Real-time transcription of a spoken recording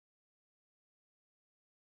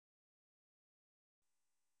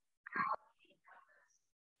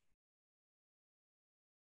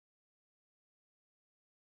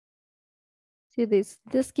See this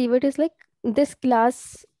keyword is like this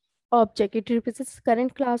class object. It represents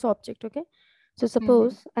current class object. Okay. So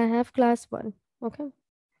suppose I have class 1. Okay.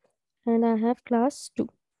 And I have class 2.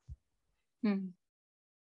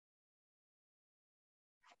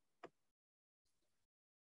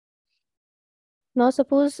 Now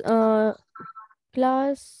suppose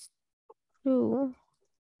class 2.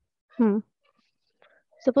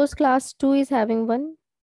 Suppose class 2 is having one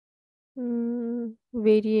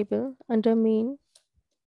variable under main.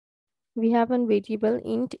 We have one variable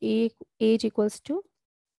int age equals to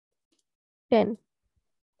 10.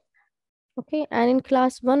 Okay, and in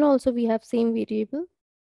class 1 also we have same variable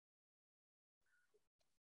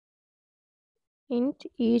int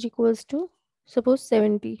age equals to suppose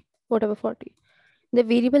 70, whatever 40. The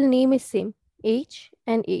variable name is same, age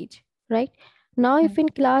and age, right? Now if in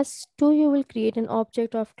class 2 you will create an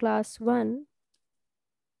object of class 1,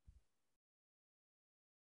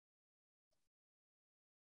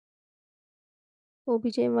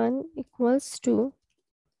 obj1 equals to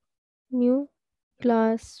new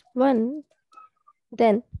class 1,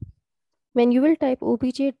 then when you will type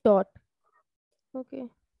obj dot, okay,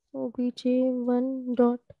 obj1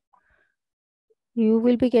 dot, you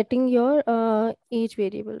will be getting your age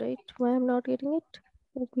variable, right? Why I'm not getting it?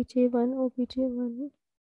 obj1.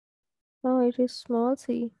 Oh, it is small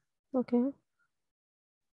c. Okay.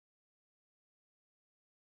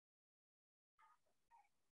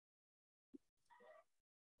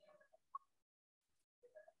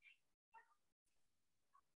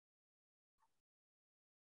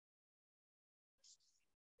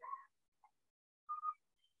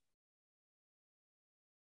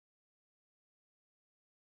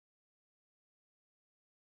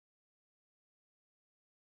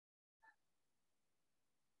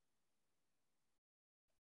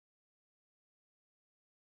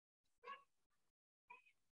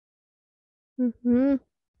 Mm-hmm.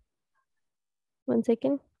 1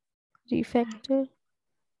 second. Refactor.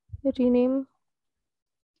 Rename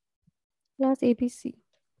class ABC.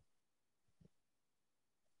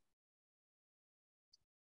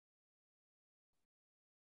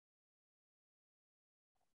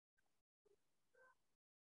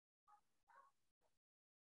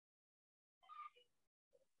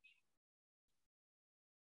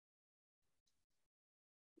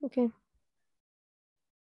 Okay.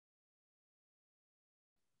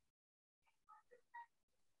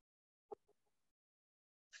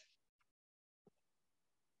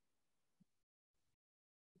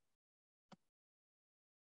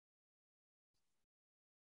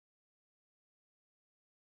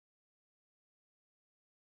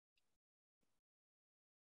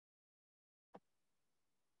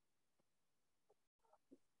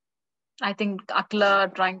 I think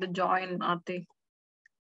Akla trying to join Aarti.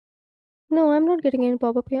 No, I'm not getting any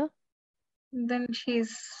pop-up here. Then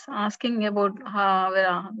she's asking about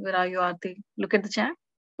where are you, Aarti? Look at the chat.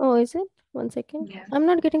 Oh, is it? 1 second. Yeah. I'm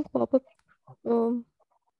not getting pop-up.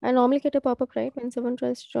 I normally get a pop-up, right? When someone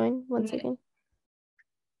tries to join. 1 Yeah. second.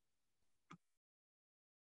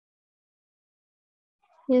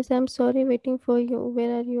 Yes, I'm sorry, waiting for you.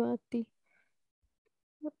 Where are you, Aarti?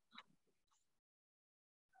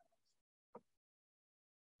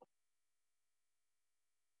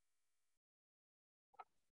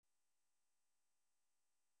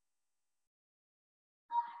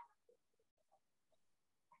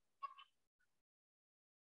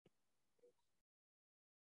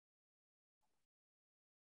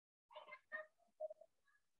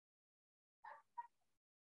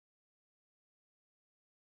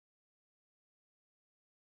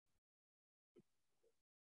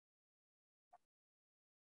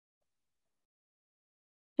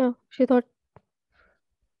 Oh, she thought.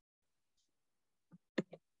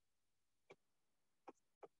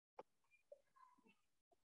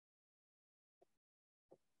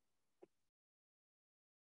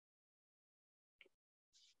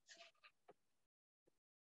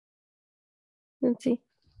 Let's see.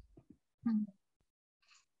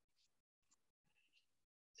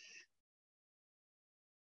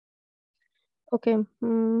 Okay.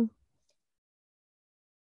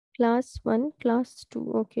 Class 1, class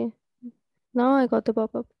 2. Okay. Now I got the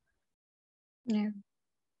pop-up. Yeah.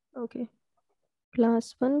 Okay.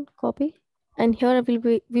 Class 1, copy. And here we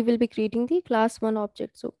will be creating the class 1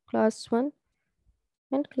 object. So class 1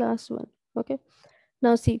 and class 1. Okay.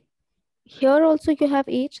 Now see, here also you have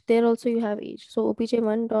age, there also you have age. So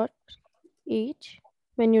obj1 dot age,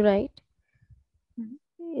 when you write,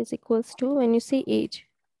 is equals to, when you say age.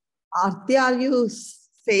 Aarti, are you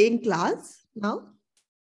saying class now?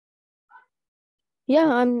 Yeah,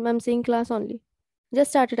 I'm saying class only.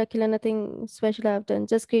 Just started, Akhila, nothing special I've done.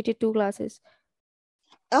 Just created 2 classes.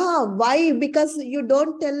 Why? Because you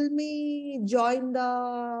don't tell me join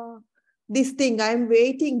this thing. I'm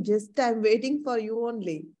waiting. I'm waiting for you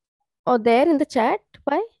only. Or there in the chat?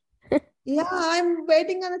 Why? Yeah, I'm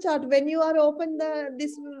waiting on the chat. When you are open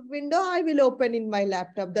this window, I will open in my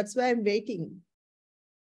laptop. That's why I'm waiting.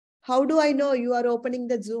 How do I know you are opening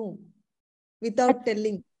the Zoom without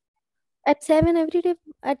telling? At 7 every day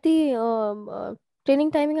at the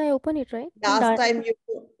training timing, I open it, right?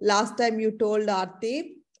 Last time you told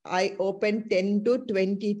Aarti, I opened 10 to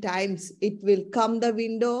 20 times. It will come the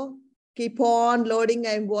window, keep on loading.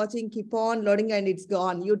 I'm watching, keep on loading, and it's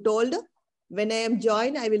gone. You told when I am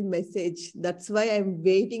joined, I will message. That's why I'm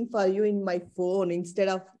waiting for you in my phone instead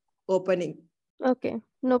of opening. Okay,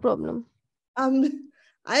 no problem.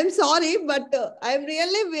 I'm sorry, but I'm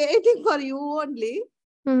really waiting for you only.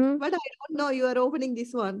 Mm-hmm. But I don't know you are opening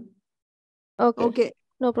this one. Okay. Okay.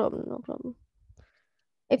 No problem, no problem.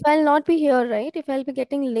 If I'll not be here, right? If I'll be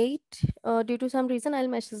getting late due to some reason, I'll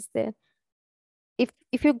message there.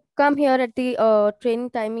 If you come here at the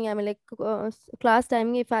training timing, I mean like class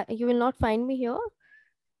timing, if you will not find me here,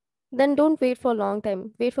 then don't wait for a long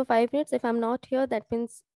time. Wait for 5 minutes. If I'm not here, that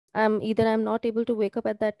means I'm not able to wake up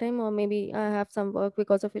at that time, or maybe I have some work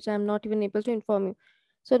because of which I'm not even able to inform you.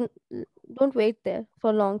 So don't wait there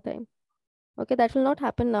for a long time. Okay, that will not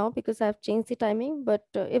happen now because I've changed the timing. But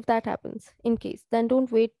if that happens, in case, then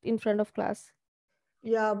don't wait in front of class.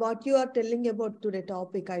 Yeah, what you are telling about today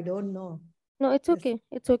topic, I don't know. No, it's Yes. okay.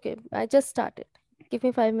 It's okay. I just started. Give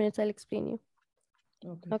me 5 minutes. I'll explain you.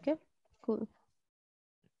 Okay. Okay, cool.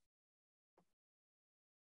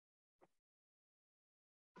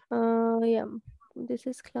 Yeah, this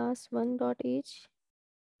is class 1.h.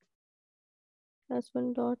 Class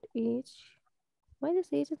 1.h. Why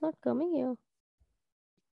this age is not coming here?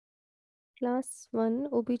 Class 1,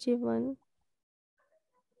 OBJ1.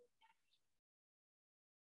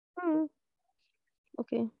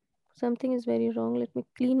 Okay, something is very wrong. Let me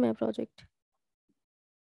clean my project.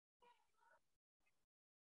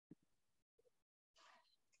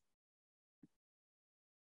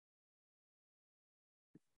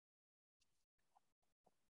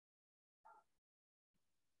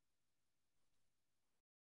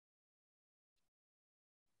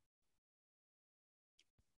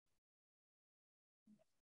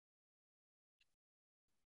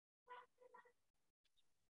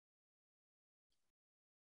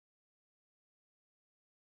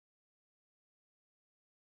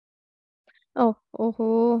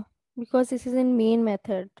 Oh, because this is in main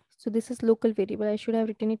method. So this is local variable. I should have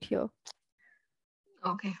written it here.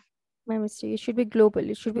 Okay. My mistake. It should be global.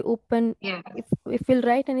 It should be open. Yeah. If we'll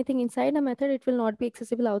write anything inside a method, it will not be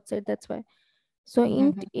accessible outside. That's why. So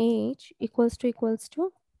int age equals to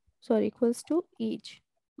age.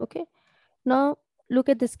 Okay. Now look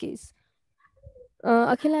at this case.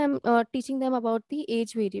 Akhil, I'm teaching them about the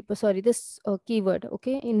age variable. Sorry, this keyword.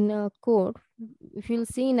 Okay, in code, if you'll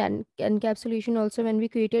see in encapsulation also, when we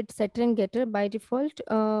created setter and getter, by default,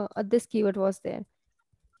 this keyword was there.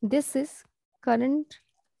 This is current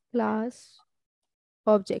class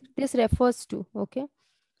object. This refers to, okay.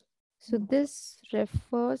 So this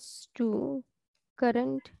refers to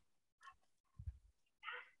current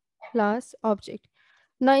class object.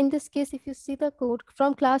 Now in this case, if you see the code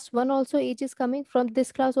from class 1 also age is coming, from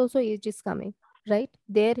this class also age is coming, right?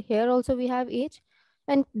 There, here also we have age,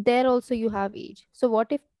 and there also you have age. So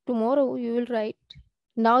what if tomorrow you will write,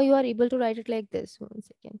 now you are able to write it like this. One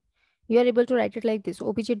second. You are able to write it like this,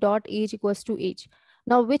 obj dot age equals to age.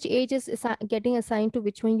 Now which age is getting assigned to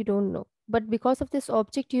which one, you don't know. But because of this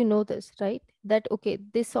object, you know this, right? That, okay,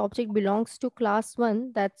 this object belongs to class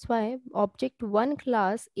 1. That's why object 1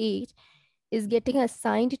 class age is getting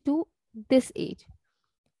assigned to this age,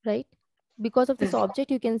 right? Because of this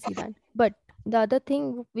object, you can see that. But the other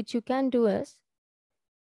thing which you can do is,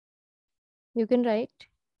 you can write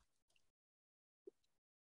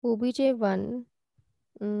obj1.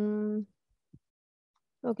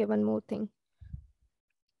 Okay, one more thing.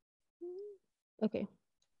 Okay,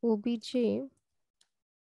 obj1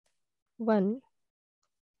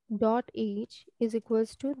 dot age is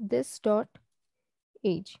equals to this dot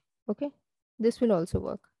age. Okay, this will also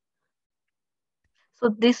work. So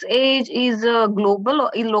this age is global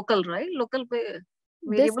or local, right? Local This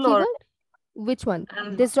variable keyword, or which one?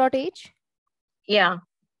 This dot age? yeah.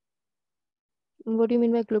 What do you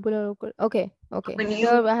mean by global or local? Okay. When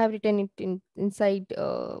Here you I have written it inside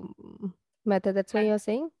method. That's why you're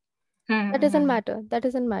saying. That doesn't matter. That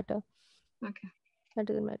doesn't matter. Okay. That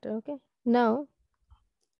doesn't matter. Okay. Now,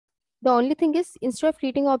 the only thing is, instead of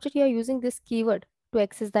creating object, you are using this keyword to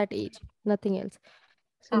access that age. Nothing else.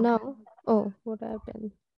 So Okay. now, oh, what I've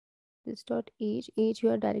done. this dot age you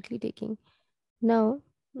are directly taking. Now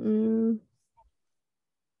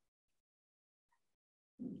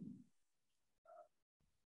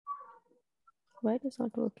why it is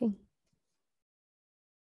not working?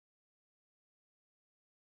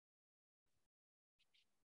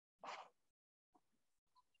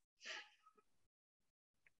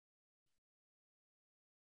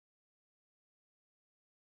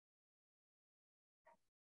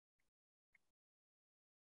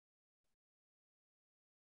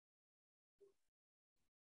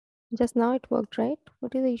 Just now it worked, right?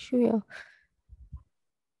 What is the issue here?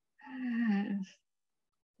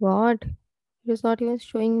 What? It is not even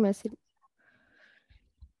showing message.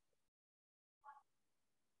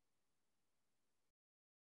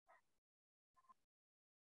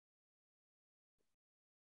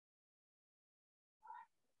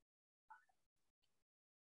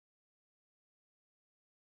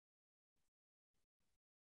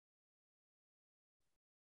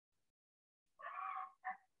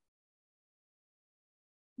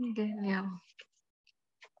 Again, yeah.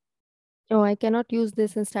 Oh, I cannot use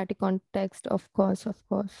this in static context. Of course.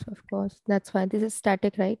 That's why this is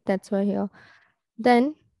static, right? That's why here.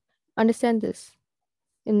 Then understand this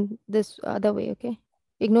in this other way, okay?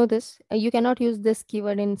 Ignore this. You cannot use this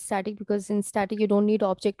keyword in static because in static you don't need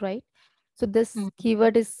object, right? So this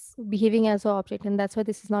keyword is behaving as an object, and that's why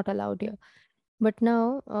this is not allowed here. But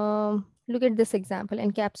now look at this example,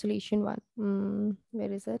 encapsulation one.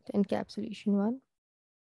 Where is it? Encapsulation one.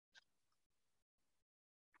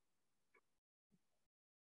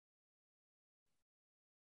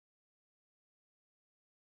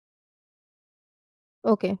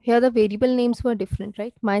 Okay, here the variable names were different,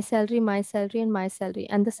 right? My salary, and my salary.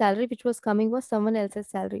 And the salary which was coming was someone else's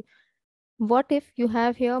salary. What if you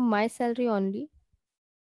have here my salary only?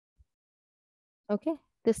 Okay,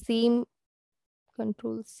 the same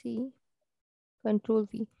control C, control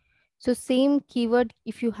V. So same keyword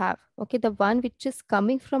if you have, okay, the one which is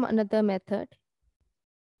coming from another method,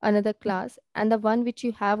 another class, and the one which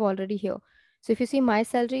you have already here. So if you see my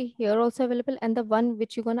salary here also available, and the one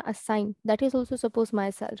which you're gonna assign, that is also suppose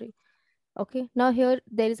my salary. Okay, now here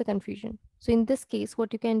there is a confusion. So in this case,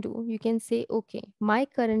 what you can do, you can say, okay, my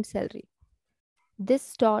current salary,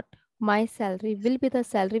 this dot my salary will be the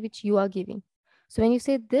salary which you are giving. So when you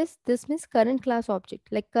say this means current class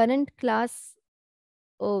object, like current class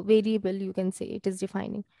variable, you can say it is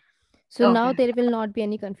defining. So now Okay. there will not be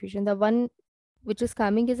any confusion. The one which is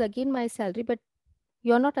coming is again my salary, but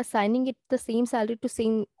you're not assigning it the same salary to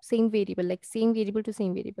same variable, like same variable to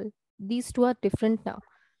same variable. These two are different now.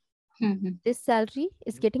 This salary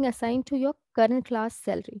is getting assigned to your current class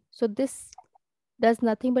salary. So this does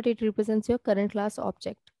nothing but it represents your current class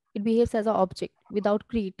object. It behaves as an object without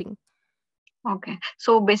creating. Okay.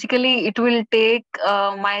 So basically, it will take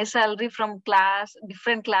my salary from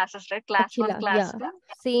different classes, right? Class one, Akhila, class yeah, two.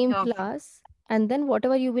 same Okay. class, and then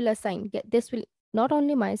whatever you will assign, this will not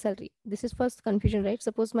only my salary. This is first confusion, right?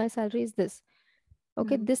 Suppose my salary is this.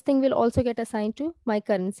 Okay, this thing will also get assigned to my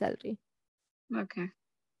current salary. Okay.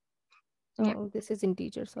 Oh, Yep. this is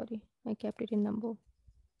integer. Sorry, I kept it in number.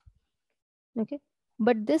 Okay,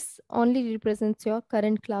 but this only represents your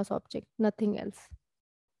current class object, nothing else.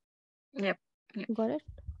 Yep. Yep. Got it?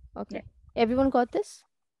 Okay. Yeah. Everyone got this?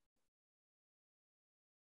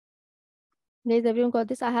 Guys, everyone got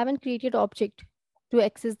this? I haven't created object to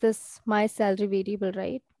access this my salary variable,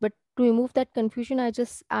 right? But to remove that confusion, I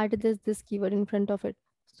just added this keyword in front of it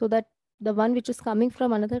so that the one which is coming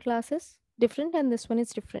from another class is different and this one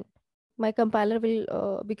is different. My compiler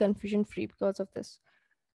will be confusion free because of this.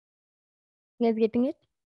 You guys getting it?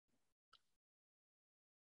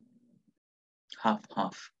 Half.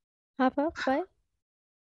 Half. Why?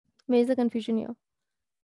 Where is the confusion here?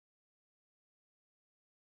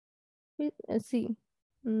 See.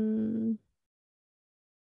 Let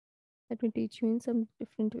me teach you in some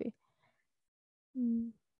different way.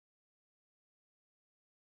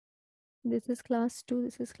 This is class 2,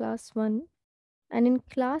 this is class 1. And in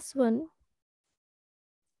class 1,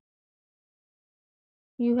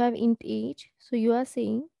 you have int age. So you are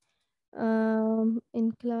saying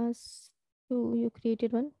in class 2, you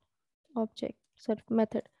created one object, sort of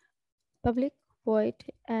method, public void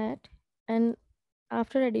add, and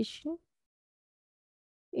after addition,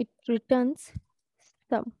 it returns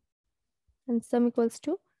sum. And sum equals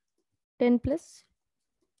to 10 plus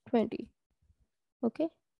 20. Okay.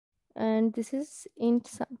 And this is int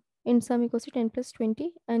sum. Int sum equals to 10 plus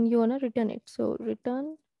 20, and you want to return it. So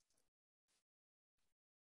return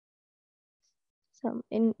sum.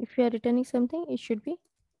 And if you are returning something, it should be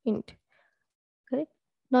int. Correct.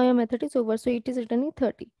 Now your method is over. So it is returning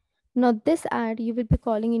 30. Now this add you will be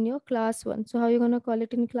calling in your class 1. So how are you going to call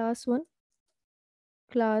it in class 1?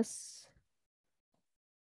 Class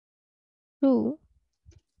 2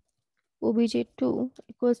 obj2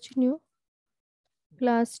 equals to new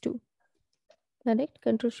class 2. Correct?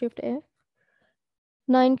 Control Shift F.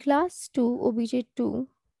 Now in class 2 obj2,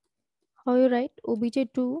 how you write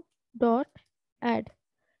obj2 dot add,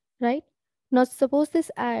 right? Now suppose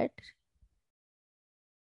this add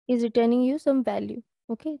is returning you some value.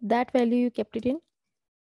 Okay, that value you kept it in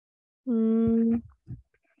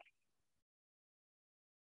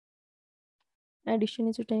addition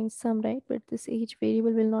is returning some, right? But this age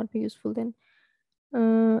variable will not be useful then.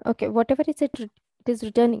 Okay, whatever it is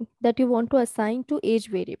returning that you want to assign to age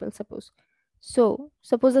variable, suppose. So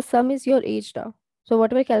suppose the sum is your age now. So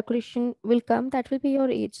whatever calculation will come, that will be your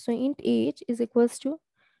age. So int age is equals to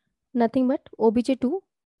nothing but obj2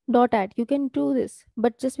 dot add. You can do this,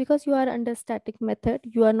 but just because you are under static method,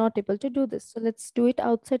 you are not able to do this. So let's do it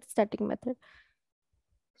outside static method.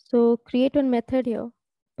 So create one method here,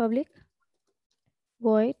 public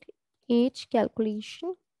void age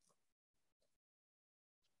calculation.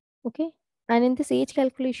 Okay, and in this age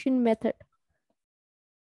calculation method,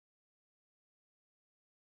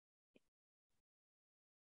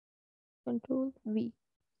 Control V.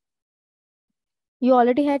 You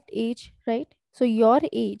already had age, right? So your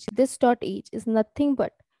age, this dot age is nothing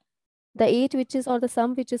but the age which is, or the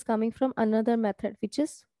sum which is coming from another method, which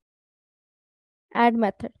is add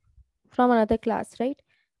method from another class, right?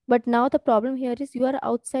 But now the problem here is you are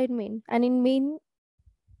outside main, and in main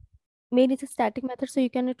is a static method, so you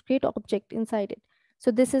cannot create object inside it.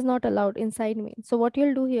 So this is not allowed inside main. So what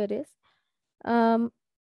you'll do here is,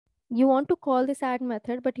 you want to call this add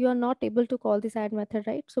method, but you are not able to call this add method,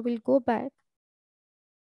 right? So we'll go back.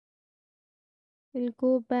 We'll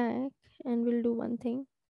go back and we'll do one thing.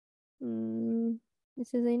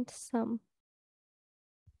 This is int sum.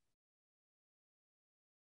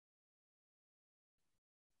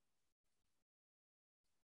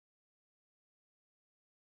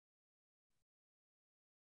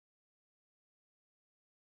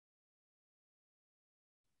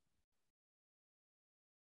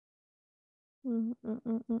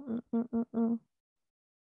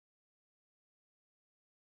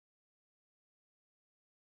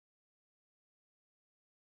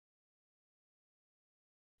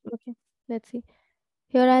 Okay, let's see.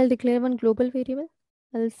 Here I'll declare one global variable.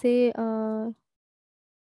 I'll say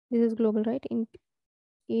this is global, right? Int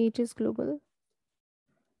age is global.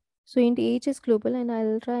 So int age is global, and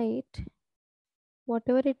I'll write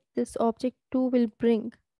whatever this object 2 will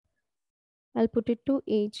bring, I'll put it to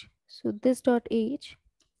age. So this dot age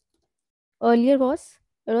earlier was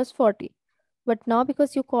 40, but now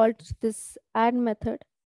because you called this add method,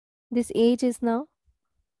 this age is now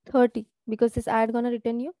 30, because this add gonna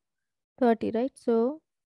return you 30, right? So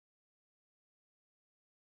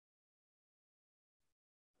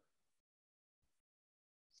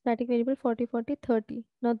static variable 40 40 30.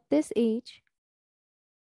 Now this age,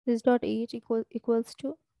 this dot age equals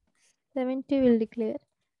to 70 will declare,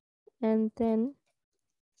 and then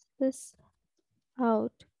this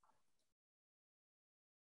out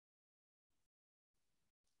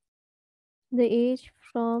the age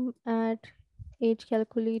from add age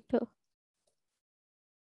calculator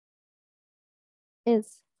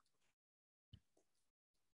is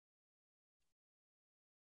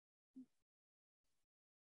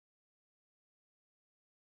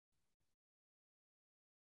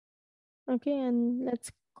okay. And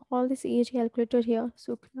let's call this age calculator here.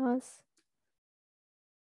 So class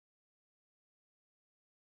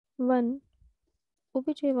 1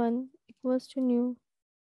 obj1 equals to new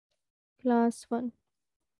class 1,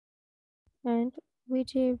 and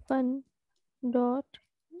obj1 dot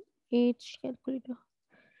age calculator.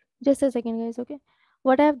 Just a second, guys. Okay,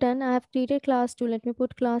 what I've done, I have created class 2. Let me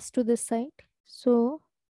put class 2 this side. So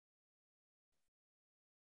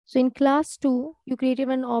in class 2 you created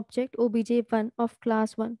an object obj1 of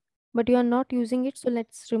class 1, but you are not using it, so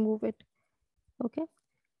let's remove it. Okay,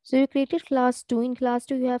 so you created class 2. In class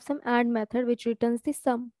 2 you have some add method which returns the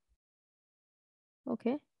sum.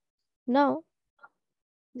 Okay, now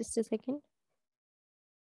just a second.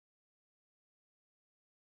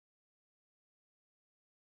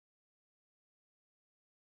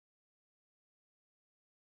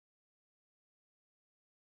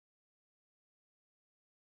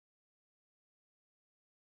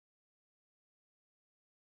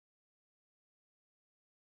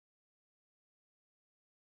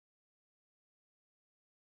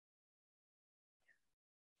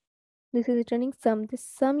 This is returning sum. This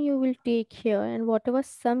sum you will take here, and whatever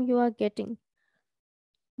sum you are getting,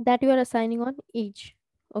 that you are assigning on each.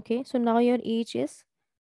 Okay, so now your age is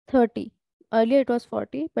 30. Earlier it was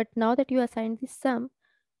 40, but now that you assigned this sum,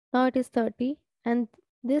 now it is 30, and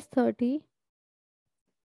this 30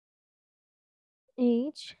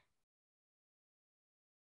 age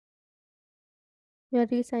you are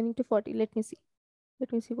reassigning to 40. Let me see.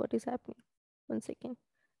 Let me see what is happening. 1 second.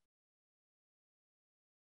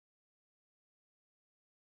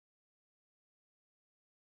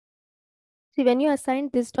 See, when you assign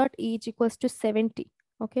this dot age equals to 70,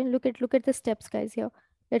 okay, look at the steps, guys, here.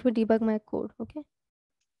 Let me debug my code, okay?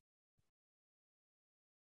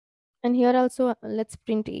 And here also, let's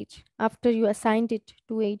print age. After you assigned it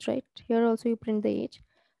to age, right? Here also you print the age.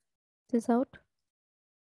 This out.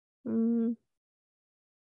 Mm.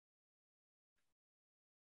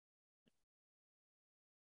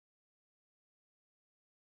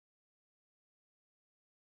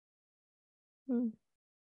 Mm.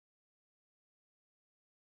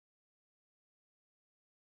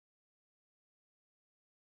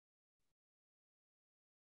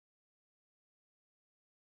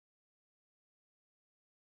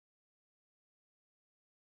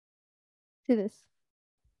 See this.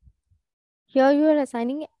 Here you are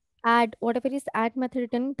assigning add, whatever is add method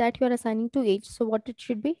returning, that you are assigning to age. So what it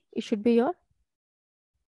should be? It should be your,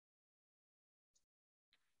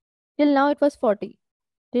 till now it was 40.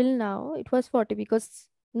 Till now it was 40 because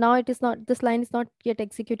now it is not, this line is not yet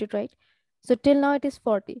executed, right? So till now it is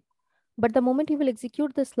 40. But the moment you will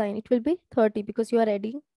execute this line, it will be 30 because you are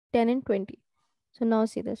adding 10 and 20. So now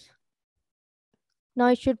see this. Now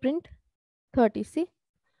it should print 30, see?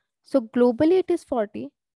 So globally it is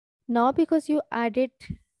 40. Now because you added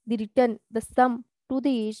the return, the sum to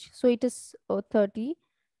the age, so it is 30.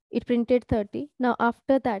 It printed 30. Now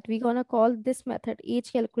after that, we're gonna call this method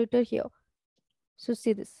age calculator here. So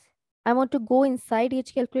see this. I want to go inside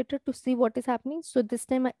age calculator to see what is happening. So this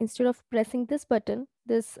time, instead of pressing this button,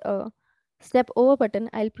 this step over button,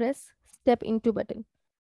 I'll press step into button.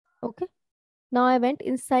 Okay. Now I went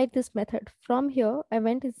inside this method. From here, I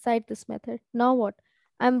went inside this method. Now what?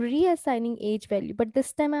 I'm reassigning age value, but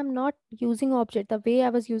this time I'm not using object the way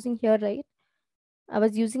I was using here, right? I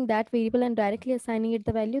was using that variable and directly assigning it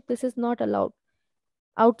the value. This is not allowed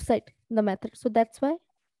outside the method. So that's why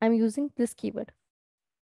I'm using this keyword.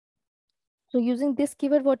 So using this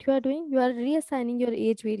keyword, what you are doing, you are reassigning your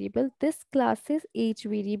age variable. This class is age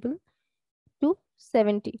variable to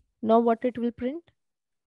 70. Now what it will print?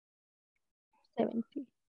 70.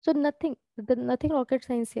 So nothing rocket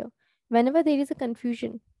science here. Whenever there is a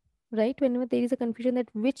confusion, right? Whenever there is a confusion that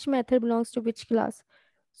which method belongs to which class.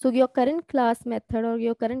 So your current class method or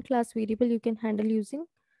your current class variable, you can handle using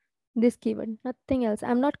this keyword, nothing else.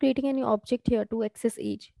 I'm not creating any object here to access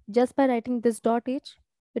age. Just by writing this dot age,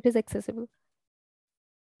 it is accessible.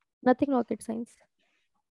 Nothing rocket science.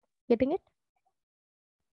 Getting it?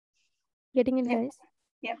 Getting it, Yep. guys?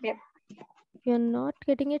 Yep. If you're not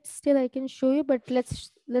getting it, still I can show you, but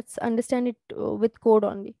let's understand it with code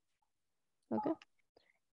only. Okay.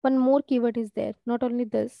 One more keyword is there. Not only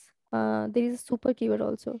this, there is a super keyword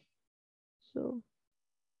also. So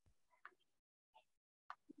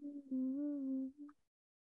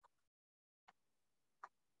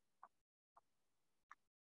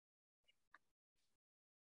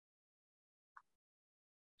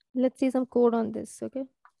let's see some code on this. Okay.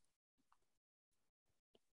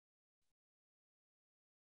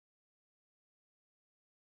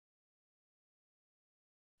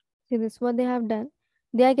 See this, what they have done.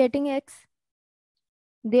 They are getting X.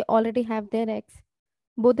 They already have their X.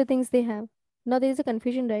 Both the things they have. Now there is a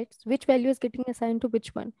confusion, right? Which value is getting assigned to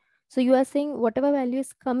which one? So you are saying whatever value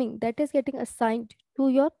is coming, that is getting assigned to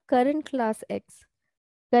your current class X.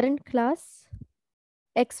 Current class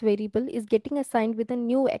X variable is getting assigned with a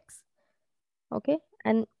new X. Okay.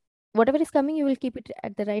 And whatever is coming, you will keep it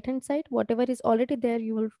at the right hand side. Whatever is already there,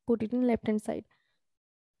 you will put it in left hand side.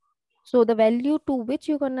 So the value to which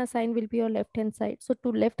you're going to assign will be your left hand side. So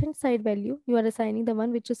to left hand side value, you are assigning the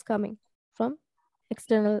one which is coming from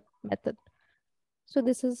external method. So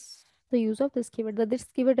this is the use of this keyword. This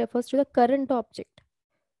keyword refers to the current object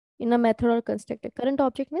in a method or constructor. Current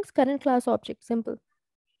object means current class object. Simple.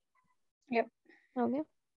 Yep. Okay.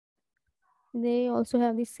 They also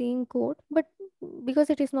have the same code, but because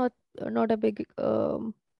it is not a big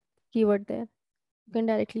keyword there, you can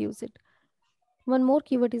directly use it. One more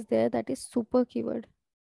keyword is there, that is super keyword.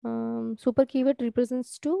 Super keyword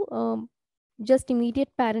represents to just immediate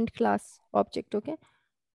parent class object. Okay.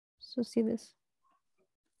 So see this.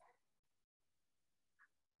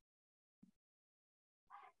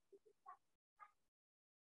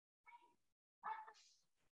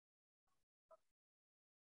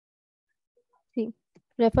 See,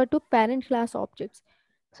 refer to parent class objects.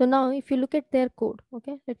 So now if you look at their code,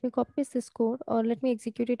 okay, let me copy paste this code or let me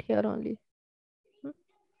execute it here only.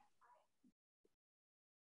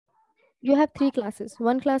 You have 3 classes,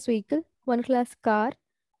 one class vehicle, one class car,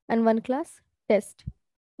 and one class test.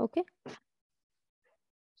 Okay.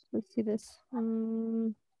 Let's see this.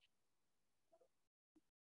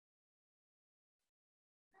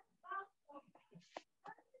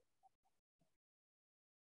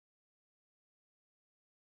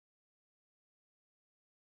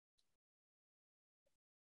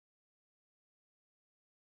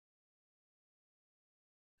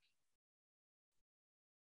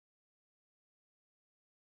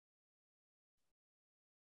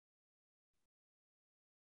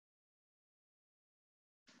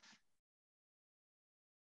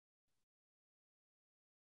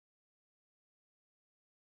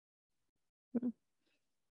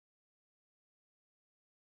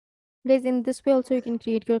 Guys, in this way also you can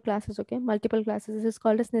create your classes, okay? Multiple classes. This is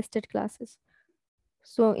called as nested classes.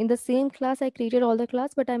 So in the same class, I created all the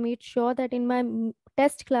class, but I made sure that in my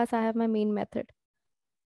test class, I have my main method.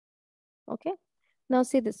 Okay. Now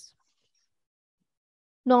see this.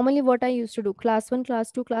 Normally what I used to do, class 1,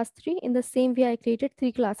 class 2, class 3, in the same way I created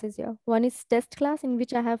 3 classes here. One is test class in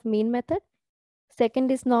which I have main method.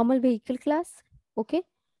 Second is normal vehicle class. Okay.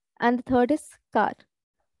 And the third is car.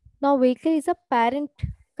 Now vehicle is a parent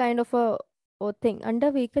kind of a thing. Under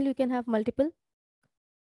vehicle, you can have multiple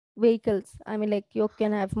vehicles. I mean, like you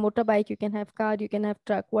can have motorbike, you can have car, you can have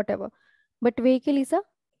truck, whatever. But vehicle is a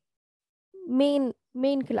main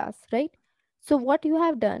class, right? So what you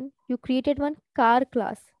have done, you created one car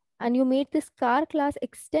class and you made this car class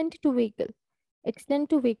extend to vehicle. Extend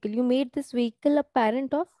to vehicle. You made this vehicle a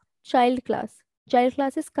parent of child class. Child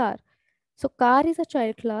class is car. So car is a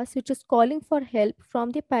child class which is calling for help from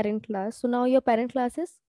the parent class. So now your parent class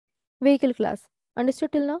is vehicle class.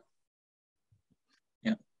 Understood till now?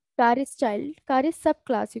 Yeah. Car is child. Car is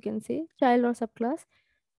subclass, you can say, child or subclass,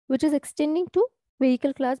 which is extending to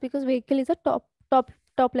vehicle class because vehicle is a top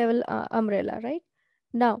level umbrella, right?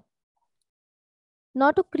 Now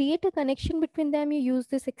to create a connection between them, you use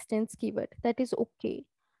this extends keyword. That is okay.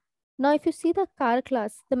 Now if you see the car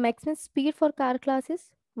class, the maximum speed for car class is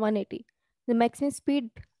 180. The maximum speed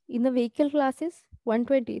in the vehicle class is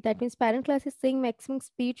 120. That means parent class is saying maximum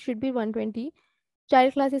speed should be 120.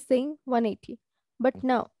 Child class is saying 180. But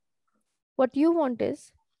now what you want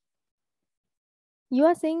is, you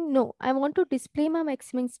are saying no, I want to display my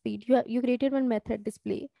maximum speed. You created one method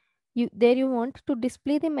display. You want to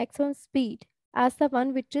display the maximum speed as the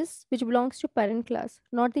one which belongs to parent class,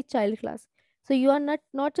 not the child class. So you are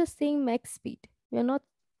not just saying max speed. You're not,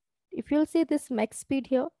 if you'll say this max speed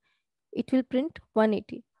here, it will print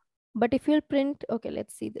 180. But if you'll print, okay,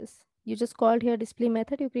 let's see this. You just called here display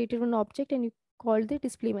method, you created one object and you called the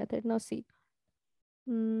display method. Now see.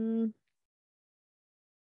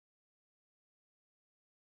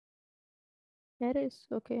 There is,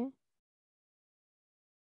 okay.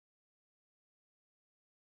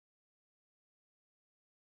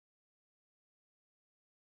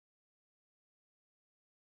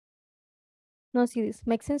 Now see this,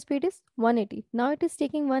 maximum speed is 180. Now it is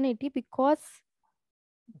taking 180 because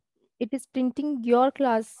it is printing your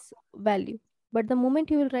class value. But the moment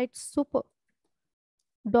you will write super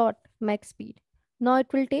dot max speed, now it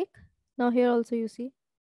will take, now here also you see,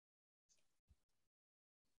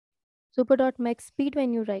 super dot max speed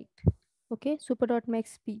when you write, okay, super dot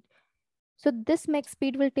max speed. So this max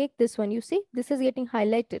speed will take this one. You see, this is getting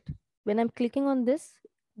highlighted. When I'm clicking on this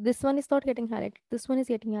one is not getting highlighted. This one is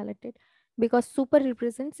getting highlighted because super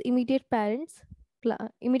represents immediate parent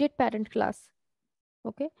class.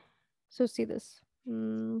 Okay. So see this.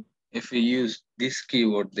 If we use this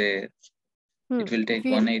keyword there, it will take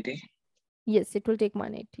 180. Yes, it will take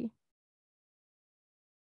 180.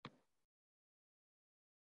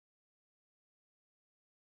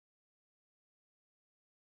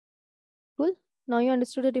 Cool. Now you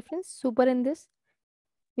understood the difference. Super in this.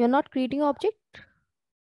 You're not creating object,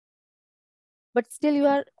 but still you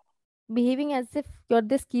are behaving as if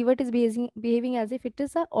this keyword is behaving as if it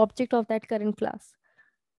is an object of that current class.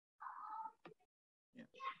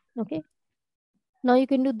 Okay. Now you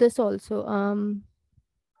can do this also.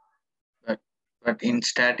 But in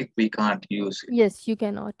static we can't use it. Yes, you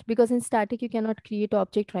cannot, because in static you cannot create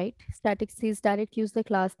object, right? Static says direct use the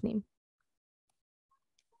class name.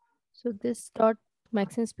 So this dot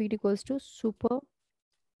maximum speed equals to super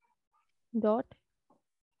dot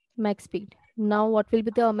max speed. Now what will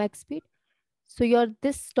be the max speed? So your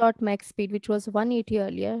this dot max speed, which was 180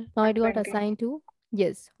 earlier, now it got assigned to,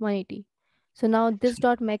 yes, 180. So now this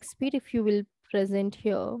dot max speed, if you will present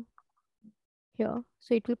here, so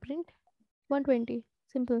it will print 120.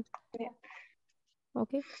 Simple. Yeah.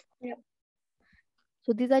 Okay. Yeah.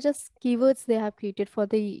 So these are just keywords they have created for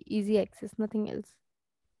the easy access, nothing else.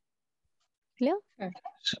 Clear?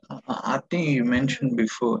 So, I think you mentioned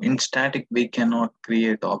before, in static, we cannot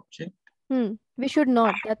create object. We should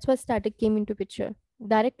not. That's why static came into picture.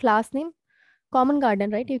 Direct class name, common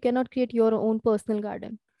garden, right? You cannot create your own personal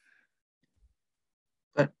garden.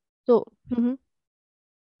 But So, in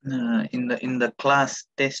the class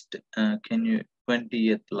test, can you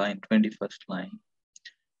 20th line, 21st line?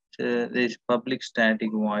 So there's public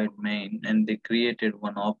static void main, and they created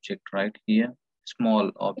one object right here,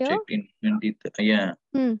 small object in 20th. Yeah.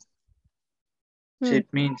 Hmm. So it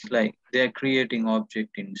means like they're creating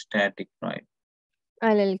object in static, right?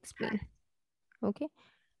 I'll explain. Okay.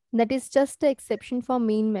 That is just the exception for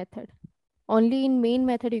main method. Only in main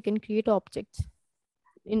method you can create objects.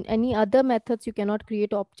 In any other methods you cannot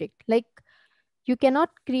create object. Like you cannot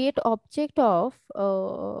create object of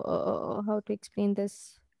how to explain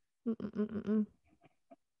this.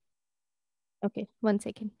 Okay, 1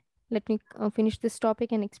 second. Let me finish this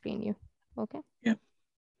topic and explain you. Okay. Yeah.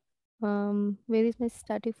 Where is my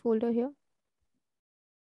static folder here?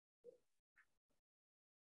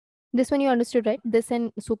 This one you understood, right? This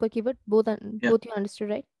and super keyword, both both you understood,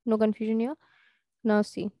 right? No confusion here. Now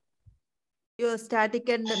see. Your static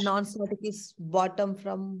and non-static is bottom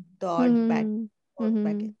from third back.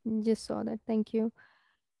 Back. Just saw that. Thank you.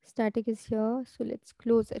 Static is here. So let's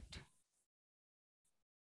close it.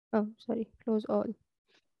 Oh, sorry. Close all.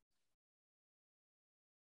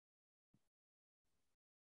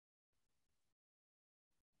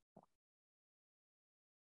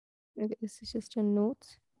 Okay, this is just a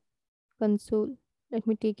notes console. Let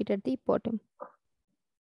me take it at the bottom.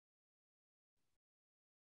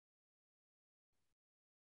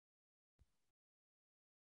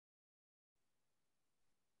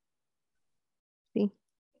 See.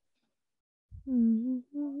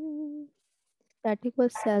 Static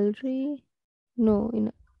was salary. No,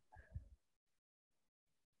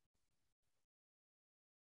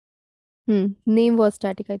 name was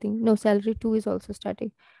static, I think. No, salary 2 is also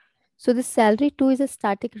static. So this salary 2 is a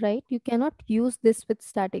static, right? You cannot use this with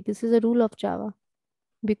static. This is a rule of Java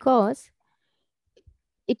because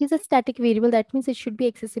it is a static variable. That means it should be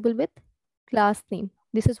accessible with class name.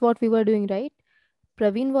 This is what we were doing, right?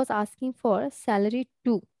 Praveen was asking for salary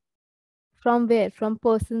 2. From where? From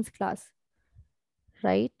person's class,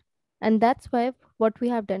 right? And that's why what we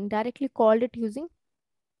have done, directly called it using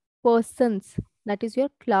persons. That is your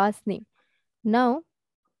class name. Now,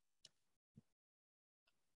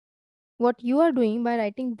 what you are doing by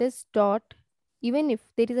writing this dot, even if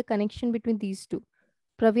there is a connection between these two,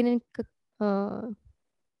 Praveen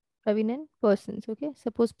and persons, okay?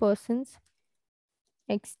 Suppose persons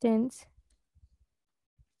extends,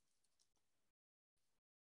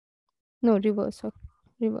 no, reverse.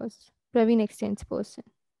 Praveen extends person.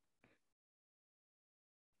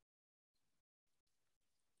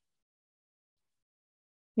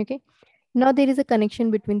 Okay. Now there is a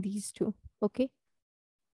connection between these two, okay?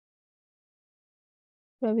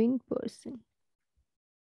 Praveen person.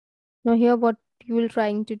 Now here what you will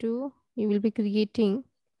trying to do, you will be creating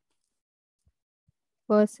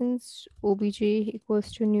persons obj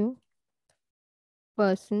equals to new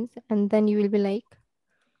persons, and then you will be like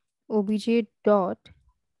obj dot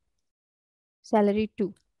salary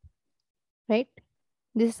 2, right?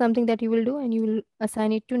 This is something that you will do, and you will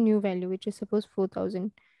assign it to new value, which is suppose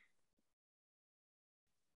 4,000.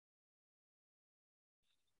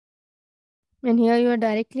 And here you are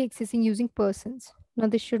directly accessing using persons. Now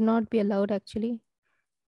this should not be allowed actually.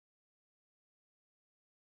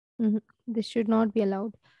 This should not be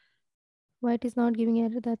allowed. Why it is not giving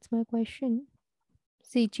error? That's my question.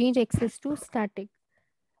 See, change access to static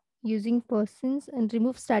using persons and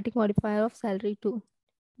remove static modifier of salary 2.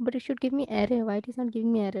 But it should give me error. Why it is not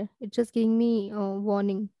giving me error? It's just giving me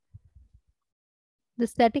warning. The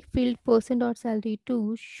static field person.salary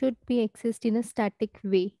 2 should be accessed in a static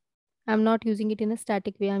way. I'm not using it in a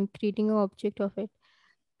static way. I'm creating an object of it.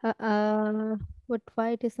 But why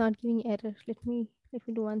it is not giving error? Let me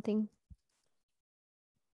do one thing.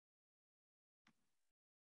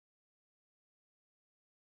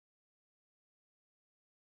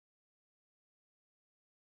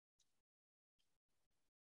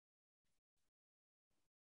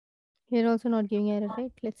 Here also not giving error,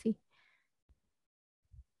 right? Let's see.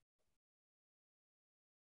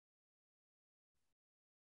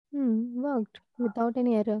 Worked without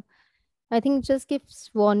any error. I think it just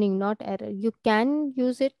gives warning, not error. You can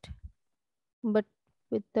use it, but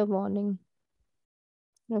with the warning.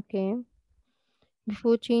 Okay.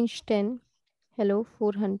 Before change 10, hello,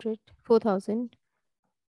 400, 4,000.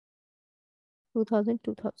 2000,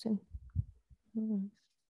 2000. Hmm.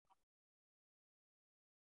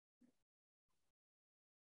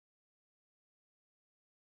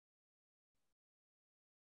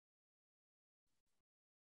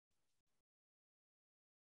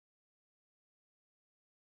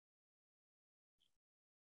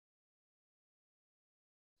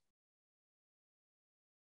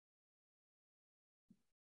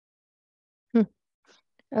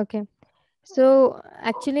 Okay. So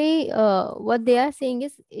actually, what they are saying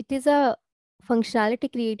is it is a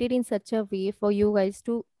functionality created in such a way for you guys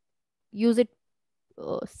to use it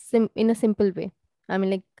in a simple way. I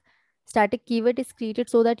mean, like static keyword is created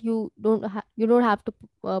so that you don't have to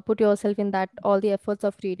put yourself in that all the efforts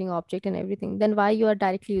of creating object and everything. Then why you are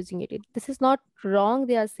directly using it? This is not wrong,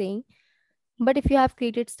 they are saying, but if you have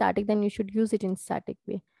created static, then you should use it in static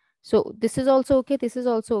way. So this is also okay, this is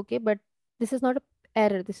also okay, but this is not a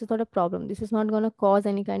error, this is not a problem, this is not going to cause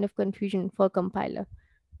any kind of confusion for compiler.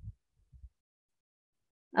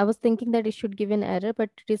 I was thinking that it should give an error, but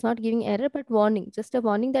it is not giving error, but warning, just a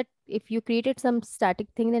warning that if you created some static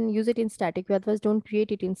thing, then use it in static way, otherwise don't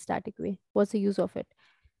create it in static way. What's the use of it?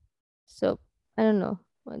 So I don't know,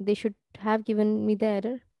 they should have given me the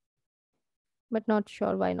error, but not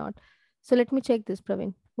sure why not. So let me check this,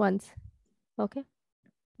 Praveen, once. Okay,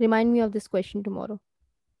 remind me of this question tomorrow.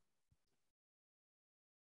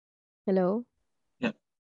 Hello.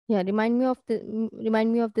 Yeah, remind me of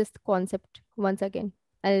this concept once again.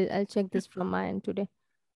 I'll check this from my end today.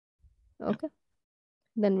 Okay,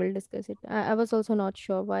 then we'll discuss it. I was also not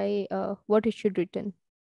sure why what it should written.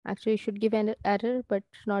 Actually, it should give an error, but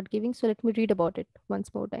not giving. So let me read about it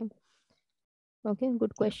once more time. Okay,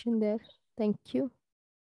 good question there. Thank you.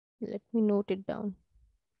 Let me note it down.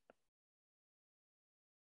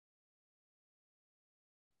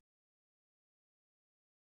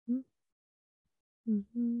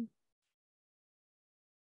 Mm-hmm.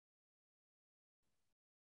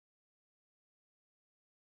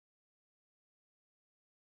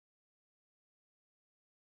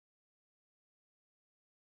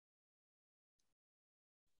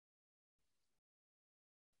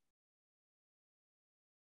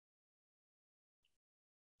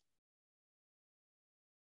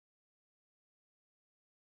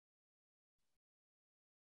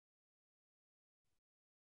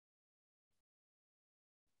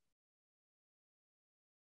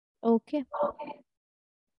 Okay.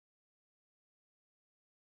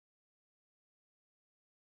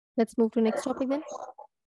 Let's move to next topic then.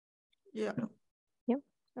 Yeah. Yeah.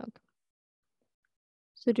 Okay.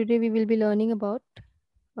 So today we will be learning about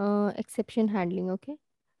exception handling. Okay.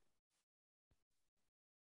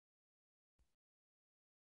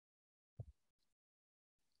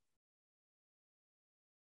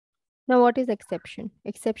 Now, what is exception?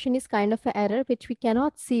 Exception is kind of an error which we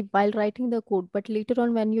cannot see while writing the code, but later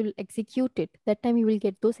on when you execute it, that time you will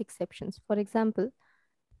get those exceptions. For example,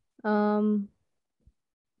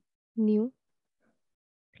 new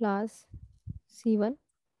class C1.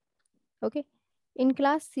 Okay. In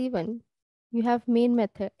class C1, you have main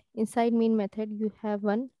method. Inside main method, you have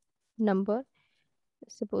one number.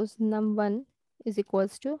 Suppose num1 is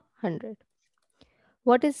equals to 100.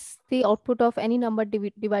 What is the output of any number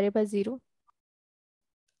divided by 0?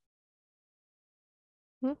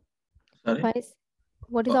 Sorry?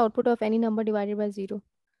 What is the output of any number divided by 0?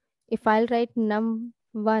 If I'll write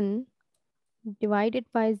num1 divided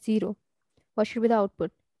by 0, what should be the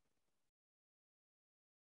output?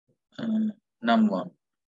 Num1.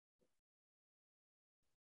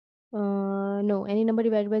 No, any number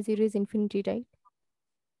divided by 0 is infinity, right?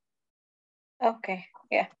 Okay.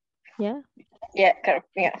 Yeah. Yeah. Yeah. Correct.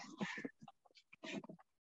 Yeah.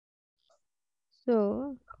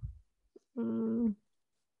 So, final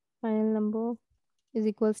number is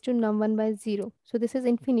equals to num1 by 0. So this is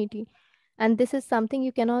infinity. And this is something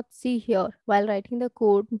you cannot see here while writing the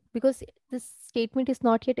code because this statement is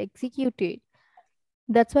not yet executed.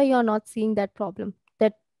 That's why you're not seeing that problem,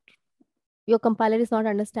 that your compiler is not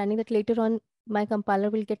understanding that later on my compiler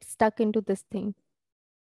will get stuck into this thing,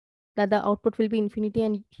 that the output will be infinity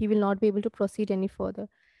and he will not be able to proceed any further,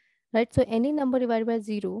 right? So any number divided by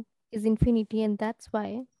 0 is infinity, and that's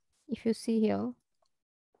why if you see here,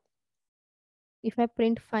 if I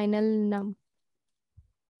print final num,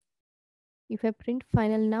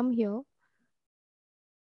 here,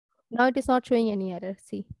 now it is not showing any error.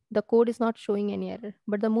 See, the code is not showing any error,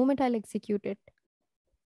 but the moment I'll execute it,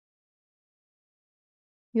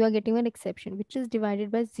 you are getting an exception, which is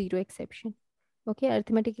divided by 0 exception. Okay,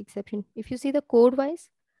 arithmetic exception. If you see the code wise,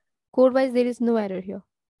 there is no error here.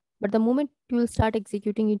 But the moment you will start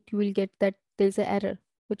executing it, you will get that there's an error,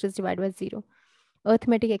 which is divided by 0.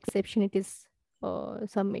 Arithmetic exception, it is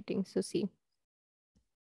submitting. So see,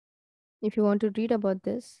 if you want to read about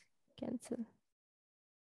this, cancel.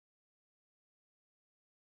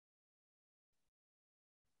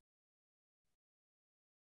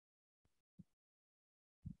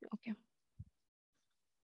 Okay.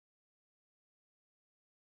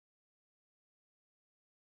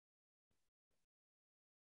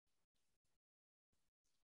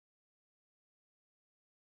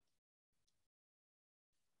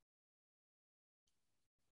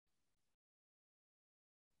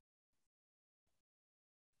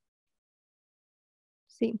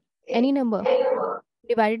 See, any number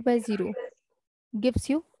divided by 0 gives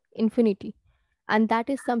you infinity, and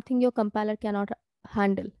that is something your compiler cannot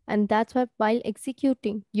handle, and that's why while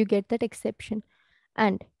executing you get that exception.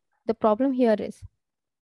 And the problem here is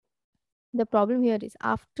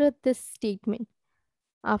after this statement,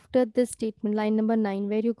 line number 9,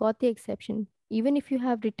 where you got the exception, even if you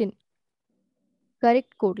have written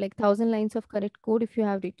correct code, like 1000 lines of correct code, if you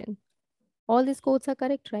have written all these codes are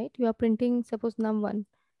correct, right? You are printing, suppose num1,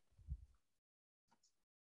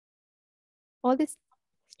 all these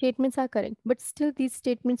statements are correct, but still these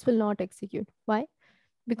statements will not execute. Why?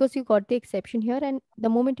 Because you got the exception here, and the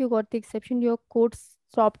moment you got the exception, your code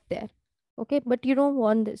stopped there. Okay, but you don't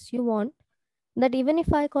want this. You want that even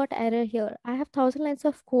if I got error here, I have 1000 lines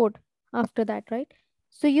of code after that, right?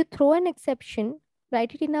 So you throw an exception,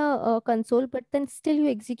 write it in a console, but then still you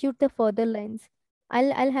execute the further lines.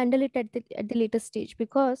 I'll handle it at the later stage,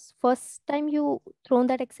 because first time you thrown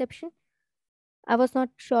that exception, I was not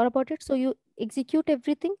sure about it. So you execute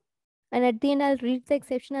everything, and at the end I'll read the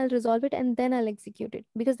exception, I'll resolve it, and then I'll execute it,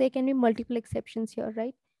 because there can be multiple exceptions here,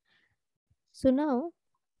 right? So now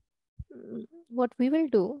what we will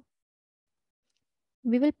do,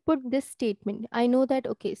 we will put this statement. I know that,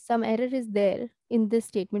 okay, some error is there in this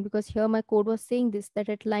statement, because here my code was saying this, that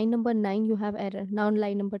at line number 9 you have error, now on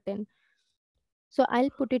line number 10. So I'll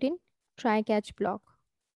put it in try catch block.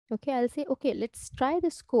 Okay, I'll say, okay, let's try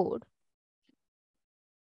this code.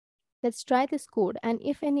 And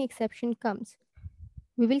if any exception comes,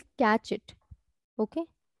 we will catch it. Okay,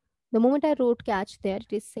 the moment I wrote catch there,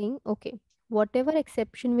 it is saying, okay, whatever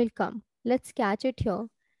exception will come, let's catch it here.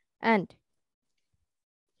 And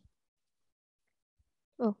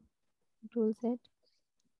control Z.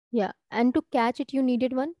 Yeah, and to catch it, you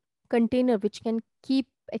needed one container which can keep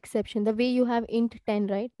exception. The way you have int 10,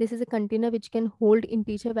 right? This is a container which can hold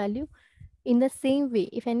integer value. In the same way,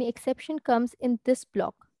 if any exception comes in this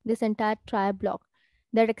block, this entire try block,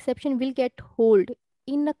 that exception will get hold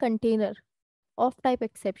in a container of type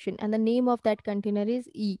exception, and the name of that container is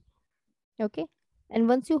E. Okay, and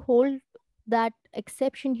once you hold that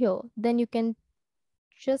exception here, then you can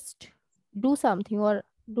just do something or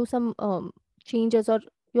do some changes, or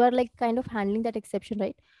you are like kind of handling that exception,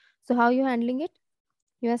 right? So how you handling it?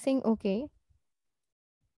 You are saying, okay,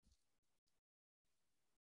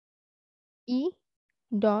 E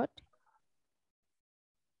dot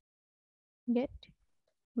get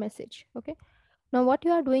message. Okay, now what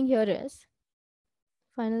you are doing here is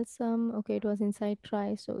final sum. Okay, it was inside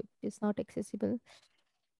try, so it is not accessible.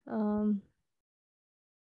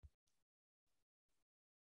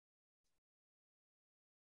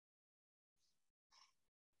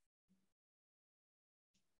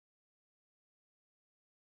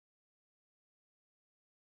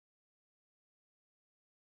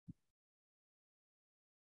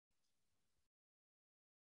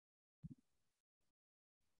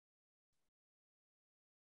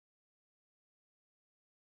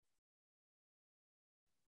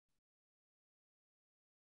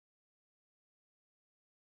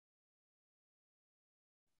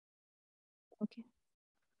 Okay,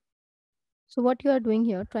 so what you are doing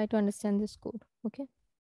here, try to understand this code. Okay,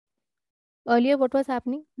 earlier what was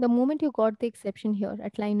happening, the moment you got the exception here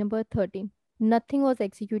at line number 13, nothing was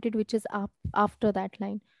executed which is up after that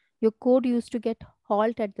line. Your code used to get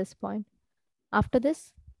halt at this point. After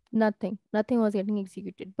this, nothing was getting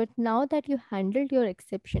executed. But now that you handled your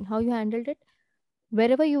exception, how you handled it,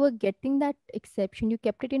 wherever you were getting that exception, you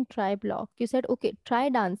kept it in try block. You said, okay, try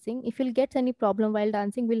dancing. If you'll get any problem while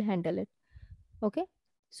dancing, we'll handle it. Okay,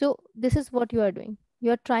 so this is what you are doing. You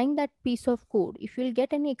are trying that piece of code. If you'll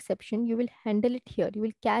get any exception, you will handle it here. You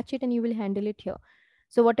will catch it and you will handle it here.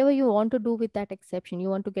 So whatever you want to do with that exception, you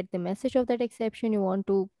want to get the message of that exception, you want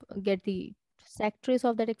to get the stack trace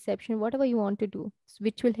of that exception, whatever you want to do,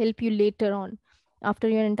 which will help you later on after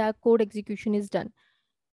your entire code execution is done.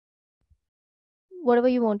 Whatever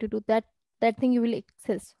you want to do, that thing you will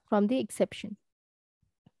access from the exception.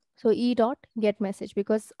 So E dot get message,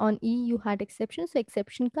 because on E you had exceptions, so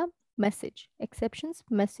exception come message, exceptions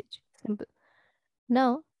message, simple.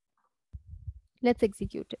 Now Let's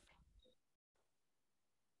execute it.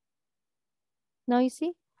 Now you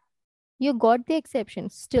see, you got the exception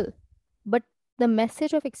still, but the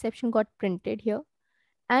message of exception got printed here.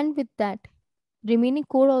 And with that, remaining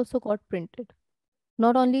code also got printed.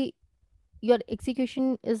 Not only your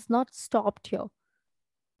execution is not stopped here.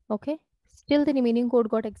 Okay. Still the remaining code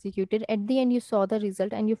got executed. At the end, you saw the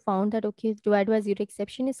result and you found that, okay, divide by zero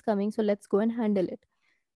exception is coming. So let's go and handle it.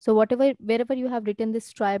 So wherever you have written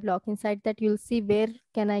this try block, inside that you'll see where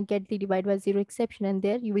can I get the divide by zero exception, and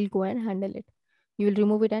there you will go and handle it. You will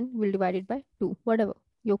remove it and will divide it by 2, whatever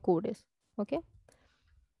your code is. Okay.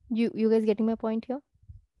 You guys getting my point here?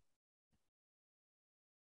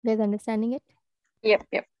 You guys understanding it? Yep.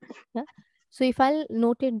 Yeah. So if I'll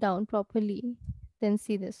note it down properly, then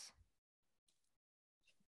see this.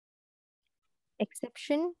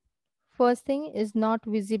 Exception, first thing, is not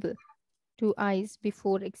visible to eyes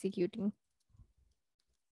before executing.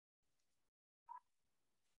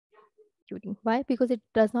 Why? Because it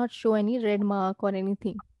does not show any red mark or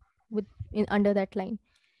anything under that line.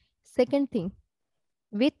 Second thing,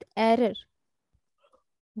 with error,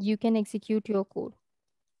 you can execute your code.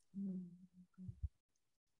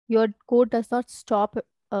 Your code does not stop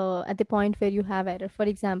at the point where you have error. For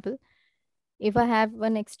example, if I have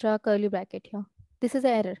one extra curly bracket here, this is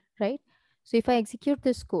an error, right? So if I execute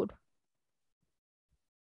this code,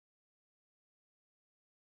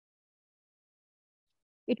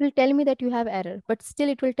 it will tell me that you have error, but still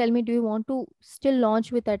it will tell me, do you want to still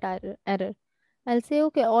launch with that error? I'll say,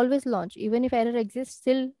 okay, always launch. Even if error exists,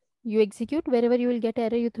 still you execute. Wherever you will get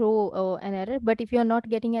error, you throw an error. But if you're not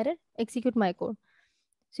getting error, execute my code.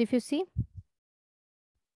 So if you see,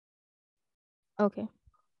 okay.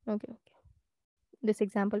 This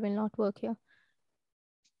example will not work here.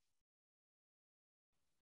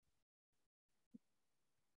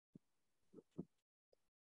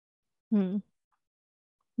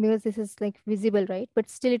 Because this is like visible, right? But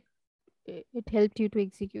still it helped you to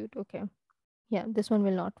execute. Okay. Yeah, this one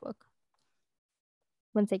will not work.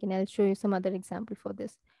 One second, I'll show you some other example for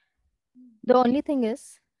this. The only thing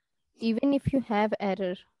is, even if you have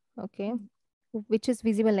error, okay, which is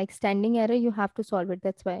visible, like standing error, you have to solve it.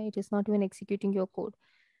 That's why it is not even executing your code.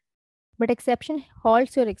 But exception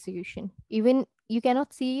halts your execution. Even you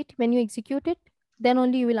cannot see it when you execute it, then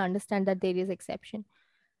only you will understand that there is exception.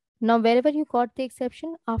 Now, wherever you got the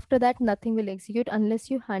exception, after that, nothing will execute unless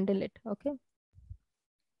you handle it. Okay.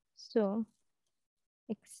 So,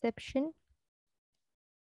 exception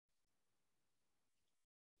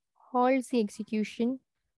halts the execution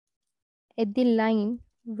at the line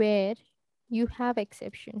where you have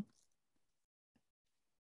exception.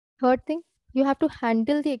 Third thing, you have to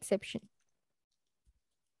handle the exception.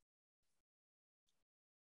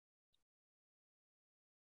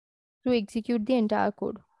 To execute the entire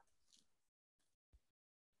code.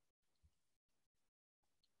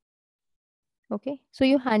 Okay, so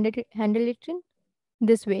you handle it in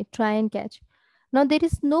this way, try and catch. Now there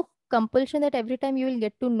is no compulsion that every time you will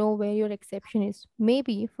get to know where your exception is.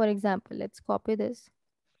 Maybe, for example, let's copy this.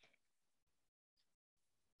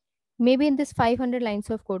 Maybe in this 500 lines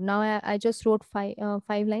of code, now I just wrote five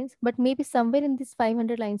lines, but maybe somewhere in this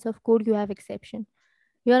 500 lines of code, you have exception.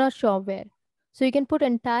 You're not sure where. So you can put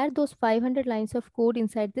entire those 500 lines of code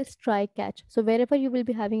inside this try catch. So wherever you will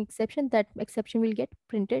be having exception, that exception will get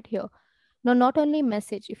printed here. Now, not only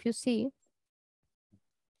message, if you see,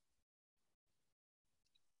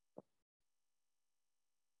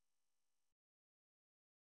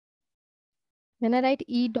 when I write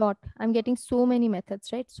e dot, I'm getting so many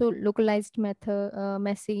methods, right? So localized method,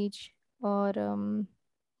 message, or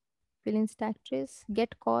fill in stack trace,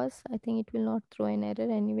 get cause. I think it will not throw an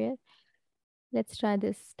error anywhere. Let's try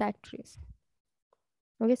this stack trace.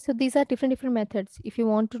 Okay, so these are different methods. If you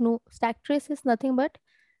want to know, stack trace is nothing but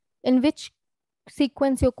in which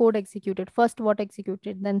sequence your code executed. First what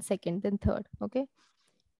executed, then second, then third. Okay.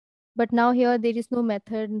 But now here there is no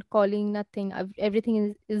method calling, nothing.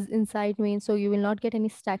 Everything is inside main, so you will not get any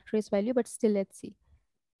stack trace value, but still let's see.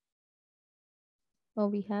 Oh,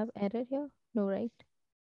 we have error here. No, right?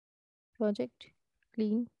 Project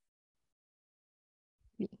clean.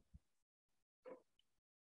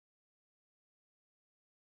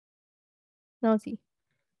 Now see,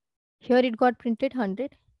 here it got printed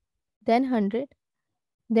 100, then 100,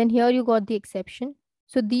 then here you got the exception.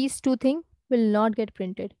 So these two things will not get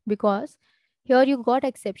printed because here you got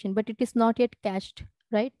exception, but it is not yet cached,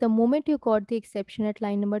 right? The moment you got the exception at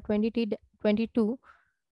line number 22,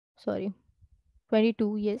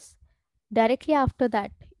 yes. Directly after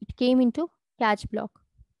that, it came into catch block.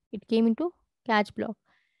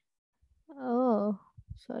 Oh,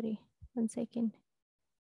 sorry. 1 second.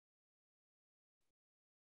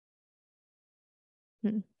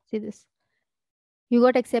 See this. You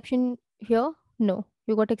got exception here? No.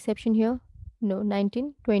 You got exception here? No.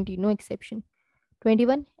 19, 20, no exception.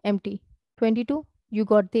 21, empty. 22, you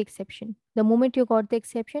got the exception. The moment you got the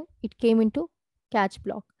exception, it came into catch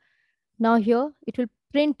block. Now here, it will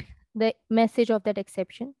print the message of that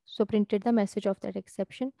exception. So printed the message of that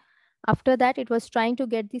exception. After that, it was trying to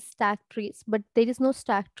get the stack trace, but there is no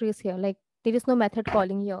stack trace here. Like there is no method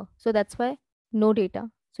calling here. So that's why no data.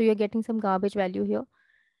 So you're getting some garbage value here.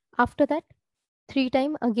 After that, 3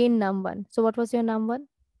 times again num1. So what was your num1?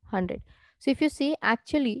 100. So if you see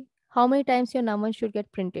actually how many times your num1 should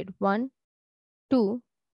get printed? 1, 2,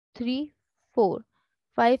 3, 4,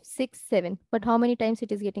 5, 6, 7. But how many times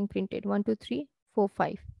it is getting printed? 1, 2, 3, 4,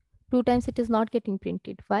 5. 2 times it is not getting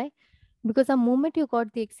printed. Why? Because the moment you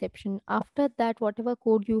got the exception, after that, whatever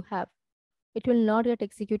code you have, it will not get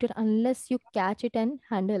executed unless you catch it and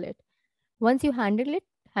handle it. Once you handled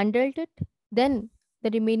it, then the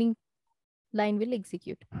remaining line will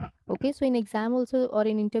execute. Okay, so in exam also or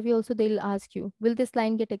in interview also, they'll ask you, will this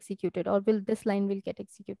line get executed or will this line will get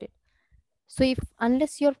executed? So if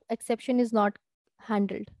unless your exception is not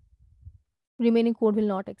handled, remaining code will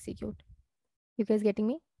not execute. You guys getting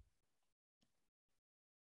me?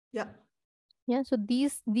 Yeah. Yeah, so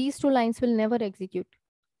these two lines will never execute.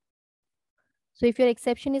 So if your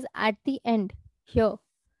exception is at the end here,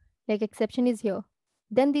 like exception is here,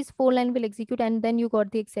 then these 4 line will execute and then you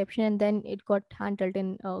got the exception and then it got handled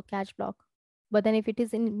in catch block. But then if it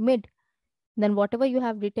is in mid, then whatever you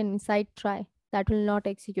have written inside try, that will not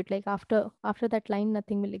execute. Like after that line,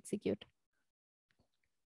 nothing will execute.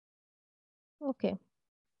 Okay.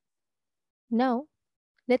 Now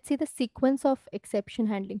let's see the sequence of exception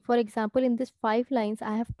handling. For example, in this 5 lines,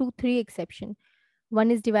 I have 2, 3 exception.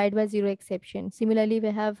 One is divide by 0 exception. Similarly,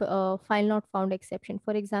 we have file not found exception.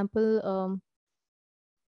 For example,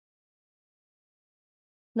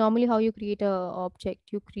 normally how you create a object,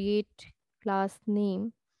 you create class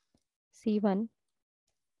name C1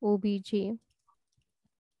 obj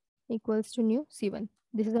equals to new C1.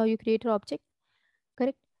 This is how you create an object,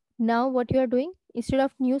 correct? Now what you are doing, instead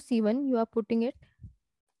of new C1, you are putting it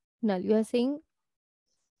null. You are saying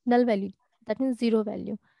null value, that means 0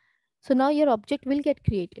 value. So now your object will get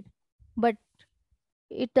created, but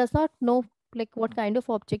it does not know like what kind of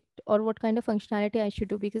object or what kind of functionality I should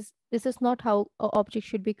do, because this is not how an object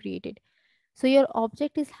should be created. So your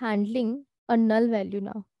object is handling a null value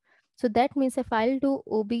now. So that means if I'll do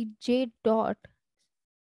obj dot,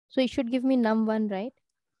 so it should give me num1, right?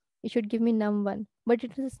 It should give me num1, but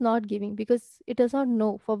it is not giving because it does not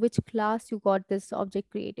know for which class you got this object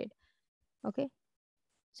created. Okay.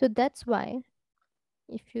 So that's why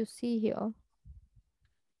if you see here,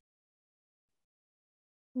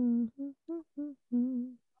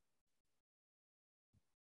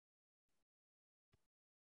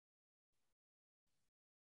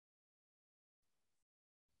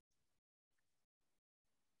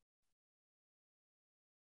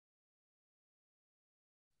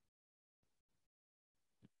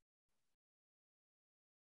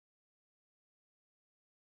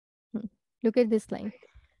 look at this line.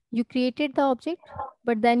 You created the object,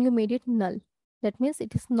 but then you made it null. That means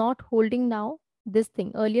it is not holding now this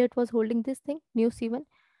thing. Earlier it was holding this thing, new C1,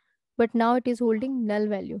 but now it is holding null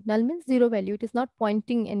value. Null means 0 value. It is not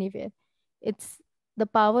pointing anywhere. It's the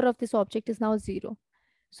power of this object is now 0.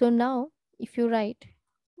 So now if you write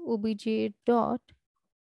obj dot,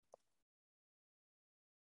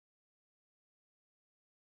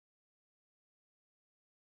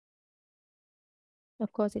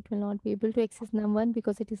 of course it will not be able to access num1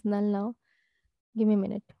 because it is null now. Give me a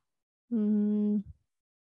minute.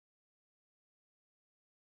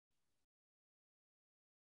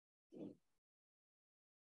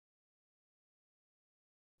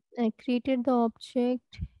 I created the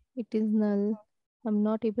object, it is null. I'm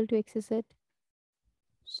not able to access it.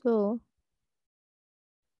 So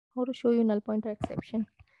how to show you null pointer exception?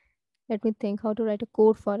 Let me think how to write a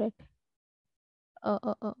code for it.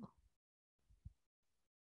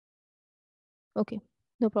 Okay,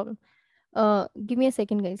 no problem. Give me a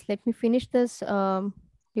second, guys. Let me finish this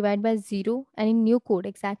divide by 0, and in new code,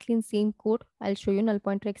 exactly in same code, I'll show you null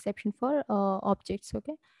pointer exception for objects.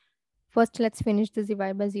 Okay. First, let's finish this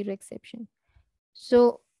divide by 0 exception.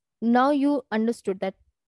 So now you understood that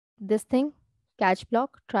this thing, catch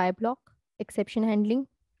block, try block, exception handling,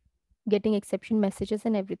 getting exception messages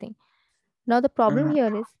and everything. Now the problem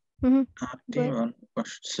here is, go ahead.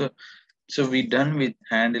 So we done with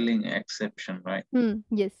handling exception, right?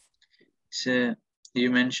 Yes. So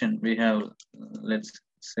you mentioned we have, let's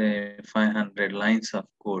say 500 lines of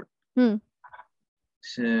code.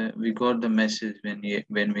 So we got the message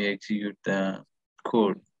when we execute the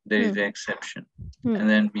code, there is Hmm. the exception. Hmm. And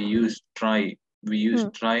then we use try. We use Hmm.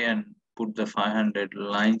 try and put the 500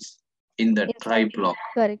 lines in the try Inside. block.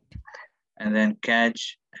 Correct. And then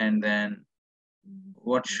catch, and then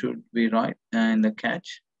what should we write in the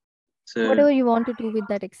catch? So Whatever you want to do with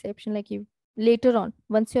that exception, like you later on,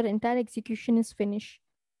 once your entire execution is finished,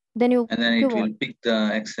 then you and then you it will want. pick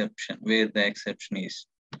the exception where the exception is.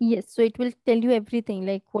 Yes, so it will tell you everything,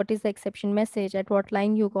 like what is the exception message, at what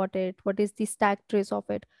line you got it, what is the stack trace of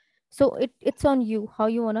it. So it's on you how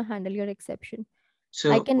you want to handle your exception. I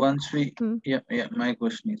So can. once we Hmm. my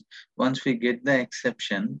question is, once we get the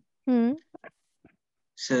exception, Hmm.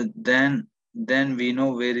 so then we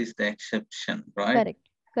know where is the exception, right? Correct.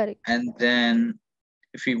 Correct. And then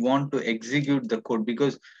if we want to execute the code,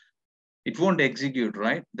 because it won't execute,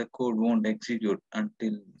 right? The code won't execute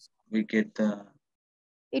until we get the.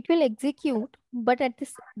 It will execute, but at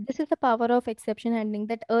this is the power of exception handling,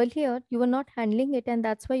 that earlier you were not handling it and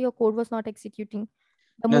that's why your code was not executing.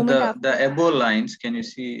 The No, moment the after above lines, can you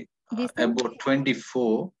see these things, above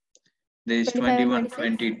 24? There is 25 and 21,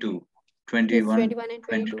 26. 22, Yes, 21, 21 and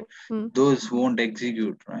 20. 22. Hmm. Those won't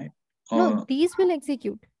execute, right? No, Or these will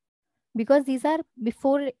execute because these are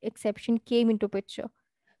before exception came into picture.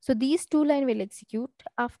 So these two line will execute.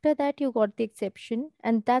 After that, you got the exception,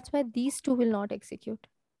 and that's why these two will not execute,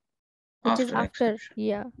 which is after after, exception.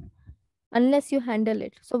 yeah, unless you handle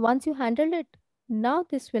it. So once you handle it, now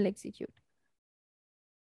this will execute.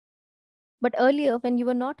 But earlier, when you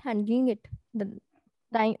were not handling it, the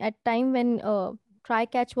time when try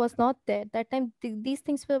catch was not there, that time these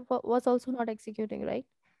things was also not executing, right?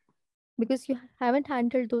 Because you haven't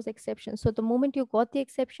handled those exceptions. So the moment you got the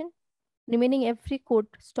exception, remaining every code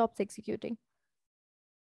stops executing.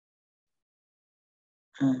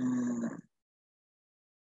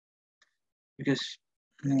 Because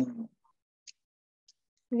You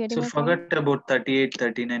getting so my point? forget about 38,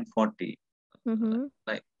 39, 40. Mm-hmm.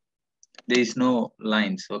 Like there is no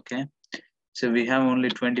lines, okay? So we have only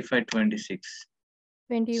 25, 26.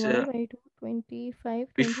 21, So 22,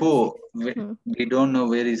 25, 26. before Hmm. we don't know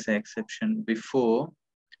where is the exception. Before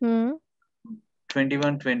Hmm.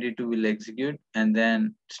 21, 22 will execute, and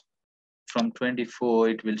then from 24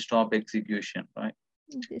 it will stop execution, right?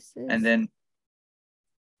 This And is, then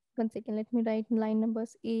 1 second, let me write line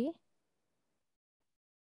numbers A,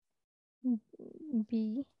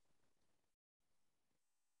 B,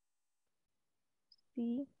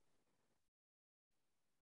 C,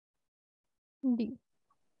 D.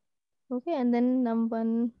 Okay, and then number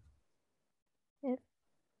 1, F,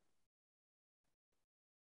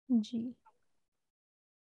 G,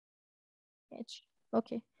 H.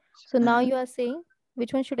 Okay. So now you are saying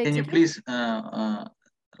which one should can you execute? please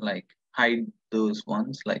like hide those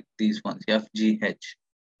ones, like these ones, F, G, H,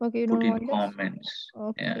 Okay, you put don't in want this? comments.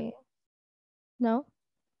 Yeah. Okay. Now?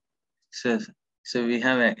 So we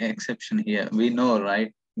have an exception here. We know,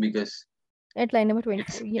 right? Because At line number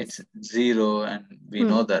 24, yes. it's 0 and we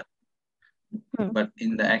know that. Hmm. But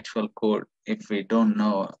in the actual code, if we don't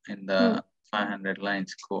know in the 500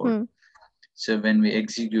 lines code, Hmm. so when we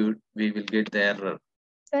execute, we will get the error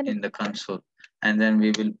Correct. in the console, and then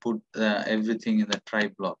we will put everything in the try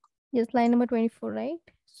block. Yes, line number 24, right?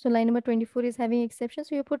 So line number 24 is having exception.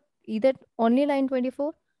 So you put either only line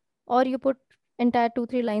 24 or you put entire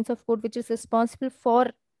 2-3 lines of code which is responsible for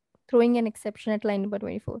throwing an exception at line number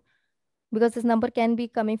 24. Because this number can be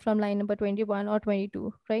coming from line number 21 or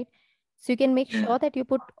 22, right? So you can make Yeah. sure that you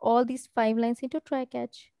put all these 5 lines into try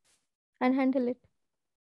catch and handle it.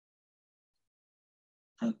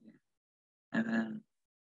 Okay. And then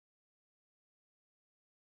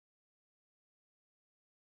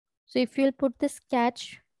So if you'll put this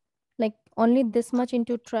catch, like only this much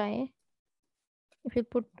into try, if you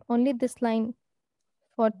put only this line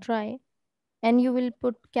for try, and you will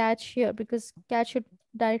put catch here because catch should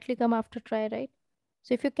directly come after try, right?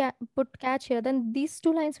 So if you put catch here, then these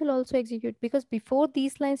two lines will also execute because before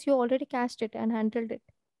these lines, you already cached it and handled it.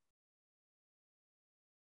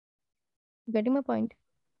 Getting my point?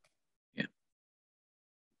 Yeah.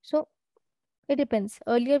 So it depends.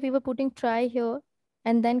 Earlier we were putting try here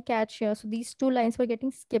and then catch here. So these two lines were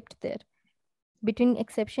getting skipped there between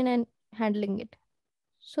exception and handling it.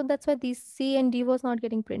 So that's why these C and D was not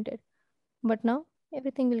getting printed. But now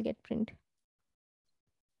everything will get printed.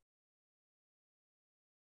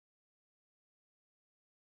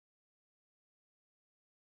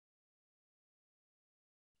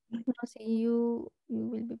 Now see, you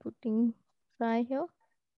will be putting try here,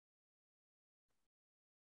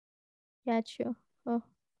 catch here. Oh,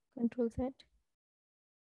 Control Z.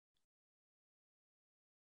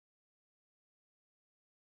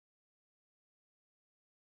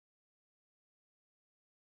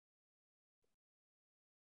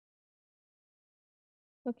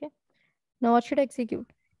 Okay. Now what should I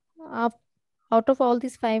execute? Out of all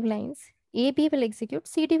these 5 lines, A, B will execute,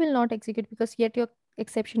 C, D will not execute because yet your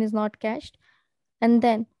exception is not cached. And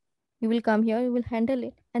then you will come here, you will handle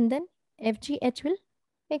it. And then F, G, H will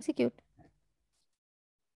execute.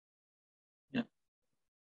 Yeah.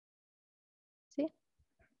 See?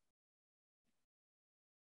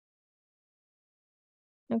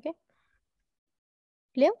 Okay.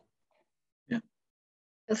 Clear?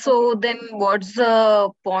 So then what's the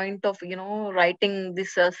point of, writing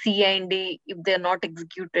this C and D if they're not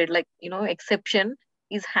executed, like, exception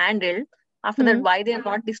is handled. After that, why they're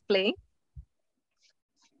not displaying?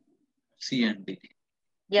 C and D.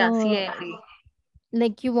 Yeah, C and D.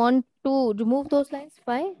 Like you want to remove those lines?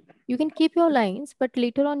 Why? You can keep your lines, but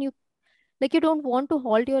later on you don't want to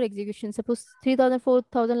halt your execution. Suppose 3,000,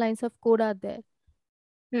 4,000 lines of code are there.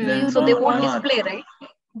 Then So they no, won't not. display, right?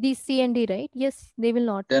 These C and D, right? Yes, they will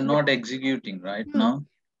not. They're not executing right now.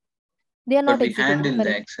 They are But not we executing. handle the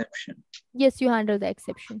Correct. exception. Yes, you handle the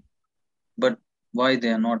exception. But why they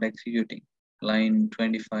are not executing? Line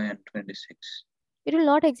 25 and 26. It will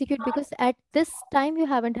not execute because at this time you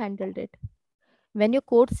haven't handled it. When your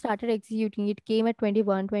code started executing, it came at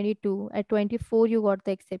 21, 22. At 24, you got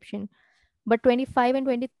the exception. But 25 and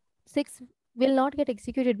 26 will not get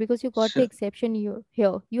executed because you got the So, exception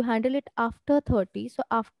here. You handle it after 30. So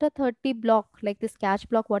after 30 block, like this catch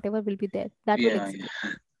block, whatever will be there, that will yeah, execute.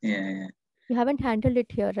 yeah. You haven't handled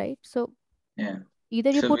it here, right? So Yeah. either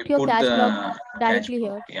you So put we your put catch block the directly catch here.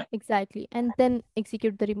 block, yeah. Exactly. And then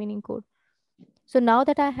execute the remaining code. So now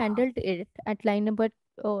that I handled it at line number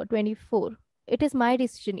 24, it is my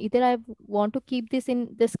decision. Either I want to keep this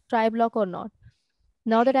in this try block or not.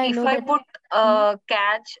 Now that I If know I that put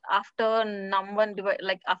catch after num1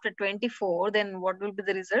 like after 24, then what will be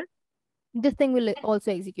the result? this thing will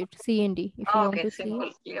also execute C and D if you want Okay, to see.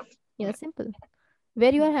 simple. Yep. Yeah, simple.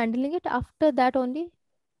 Where you are handling it after that only.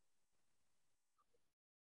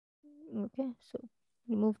 Okay, so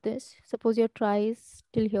remove this. Suppose your try is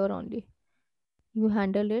still here only. You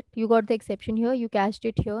handle it. You got the exception here. You cached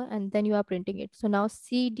it here, and then you are printing it. So now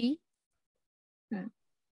CD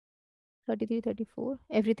 33, 34,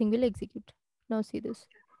 everything will execute. Now see this.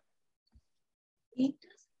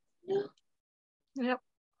 Yep.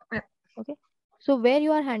 Okay. So where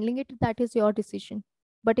you are handling it, that is your decision.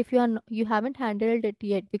 But if you haven't handled it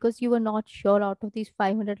yet because you were not sure out of these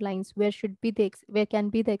 500 lines where should be where can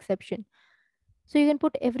be the exception. So you can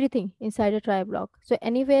put everything inside a try block. So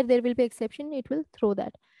anywhere there will be exception, it will throw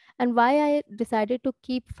that. And why I decided to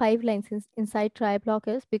keep 5 lines inside try block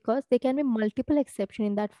is because there can be multiple exception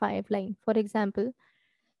in that 5 line. For example,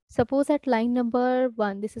 suppose at line number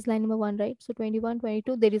 1, this is line number 1, right? So 21,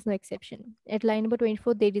 22, there is no exception. At line number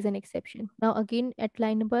 24, there is an exception. Now again at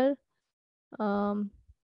line number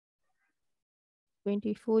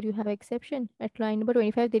 24, you have exception. At line number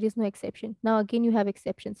 25, there is no exception. Now again you have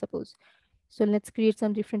exception, suppose. So let's create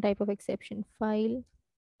some different type of exception. File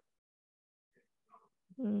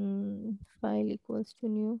file equals to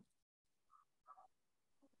new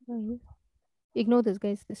file. Ignore this,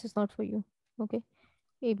 guys. This is not for you. Okay.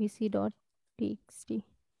 abc.txt.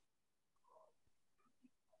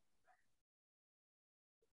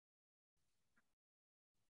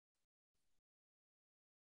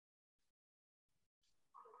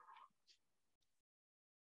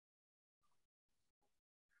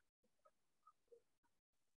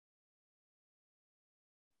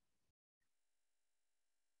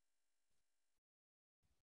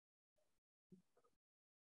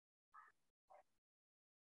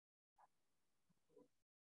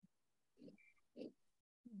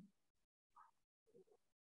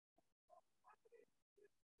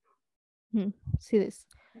 See this.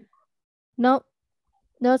 Now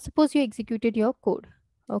suppose you executed your code.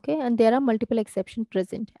 Okay, and there are multiple exceptions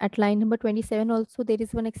present. At line number 27 also there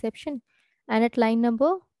is one exception. And at line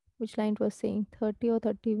number, which line it was saying, 30 or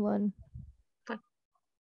 31?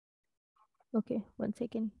 Okay, 1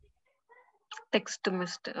 second. Text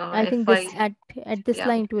missed. I think FI. this at this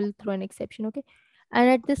line it will throw an exception. Okay, and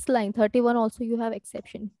at this line 31 also you have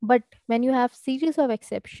exception. But when you have series of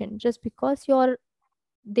exception, just because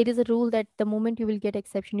there is a rule that the moment you will get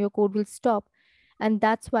exception, your code will stop, and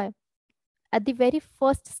that's why at the very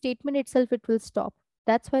first statement itself it will stop.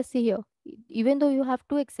 That's why see here, even though you have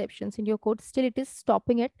 2 exceptions in your code, still it is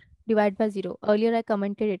stopping at divide by 0. Earlier I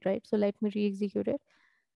commented it, right? So let me re-execute it.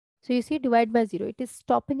 So you see divide by 0, it is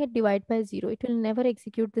stopping at divide by 0. It will never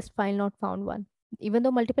execute this file not found one, even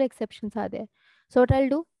though multiple exceptions are there. So what I'll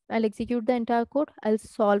do, I'll execute the entire code, I'll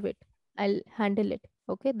solve it, I'll handle it,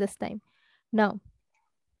 okay, this time. Now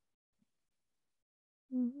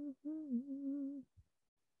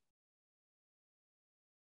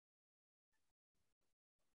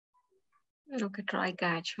Okay, try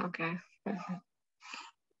catch. Okay. Mhm.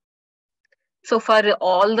 So for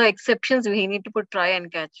all the exceptions, we need to put try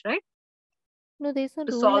and catch, right? No, there's no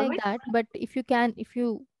To rule solve like it. that, but if you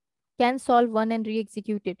can solve one and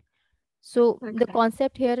re-execute it. So the Okay.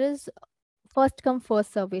 concept here is first come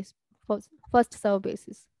first service, first serve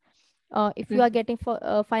basis. If you are Mhm. getting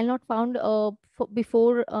file not found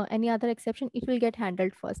before any other exception, it will get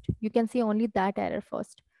handled first. You can see only that error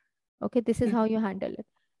first. Okay, this is how you handle it.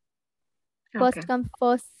 Okay. First come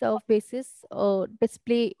first serve basis.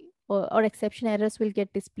 Display or exception errors will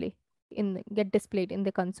get displayed in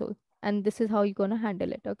the console, and this is how you're gonna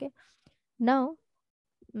handle it. Okay, now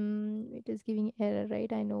it is giving error,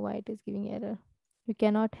 right? I know why it is giving error. You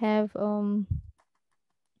cannot have finally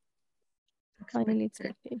Expected.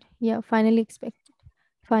 expected. Yeah, finally expected.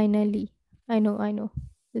 Finally, I know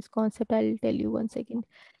this concept. I'll tell you 1 second.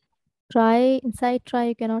 Try inside try.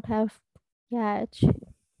 You cannot have catch.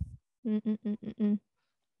 1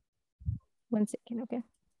 second. Okay,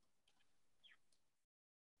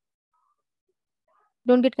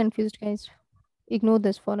 don't get confused, guys. Ignore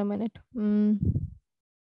this for a minute.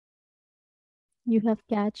 You have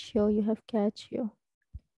catch here. You have catch here.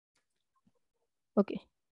 Okay,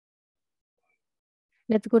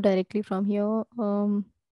 let's go directly from here.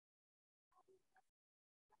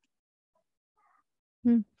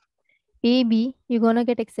 A, B, you're gonna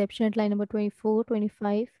get exception at line number 24,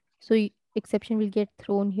 25. So exception will get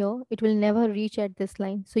thrown here. It will never reach at this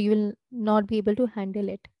line. So you will not be able to handle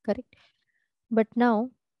it, correct? But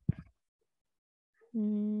now,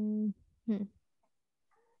 mm, hmm,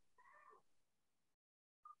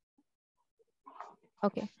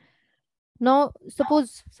 okay. Now,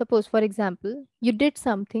 suppose for example, you did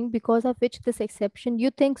something because of which this exception, you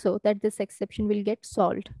think so that this exception will get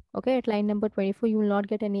solved. Okay, at line number 24, you will not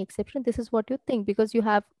get any exception. This is what you think because you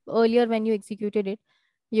have earlier when you executed it,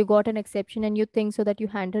 you got an exception and you think so that you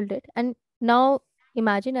handled it. And now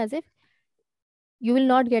imagine as if you will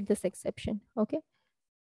not get this exception. Okay.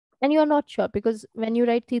 And you're not sure because when you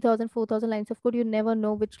write 3,000, 4,000 lines of code, you never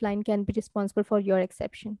know which line can be responsible for your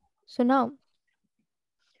exception. So now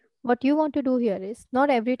what you want to do here is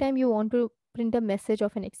not every time you want to print a message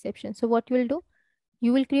of an exception. So what you will do,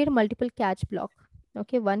 you will create multiple catch block.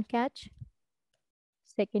 Okay, one catch,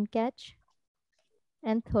 second catch,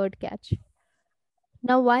 and third catch.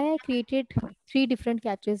 Now why I created 3 different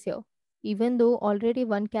catches here, even though already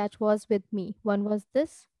one catch was with me. One was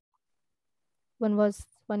this,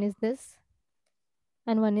 one is this,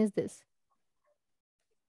 and one is this.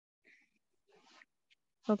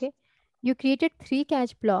 Okay, you created 3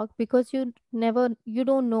 catch block because you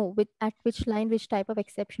don't know at which line which type of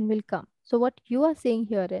exception will come. So what you are saying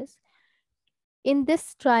here is in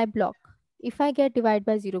this try block, if I get divide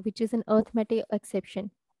by 0, which is an arithmetic exception,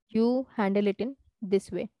 you handle it in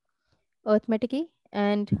this way, arithmetically.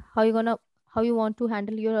 And how you want to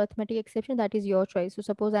handle your arithmetic exception, that is your choice. So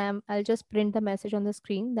suppose I'll just print the message on the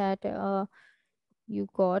screen that you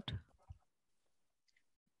got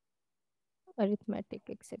arithmetic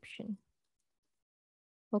exception.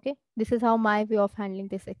 Okay, this is how my way of handling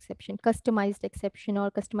this exception, customized exception or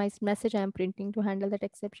customized message I'm printing to handle that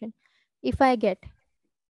exception. If I get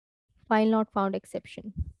file not found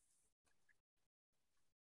exception,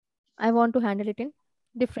 I want to handle it in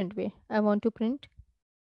different way. I want to print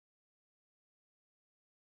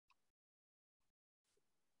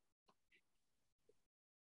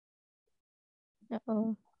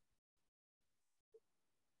uh-oh.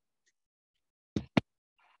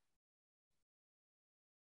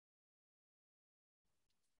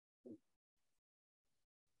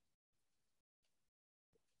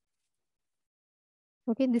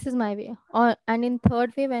 Okay, this is my way. And in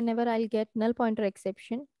third way, whenever I'll get null pointer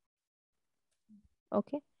exception,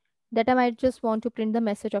 okay, that I might just want to print the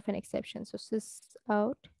message of an exception. So sys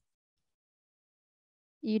out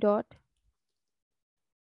e dot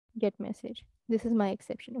get message. This is my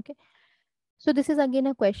exception. Okay, so this is again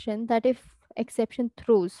a question that if exception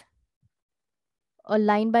throws a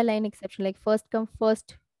line by line exception, like first come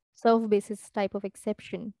first serve basis type of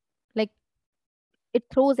exception, like it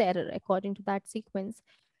throws error according to that sequence,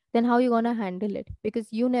 then how you gonna handle it? Because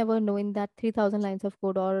you never know in that 3,000 lines of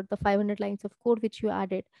code or the 500 lines of code which you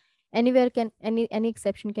added, anywhere can any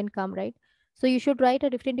exception can come, right? So you should write a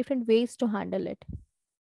different ways to handle it.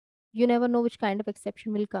 You never know which kind of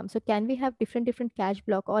exception will come. So can we have different catch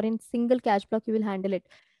block, or in single catch block you will handle it?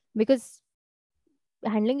 Because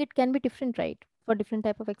handling it can be different, right, for different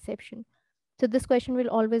type of exception. So this question will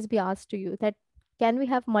always be asked to you that can we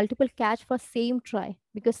have multiple catch for same try,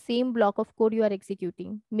 because same block of code you are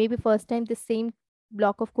executing. Maybe first time the same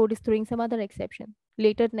block of code is throwing some other exception.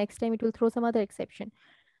 Later next time it will throw some other exception.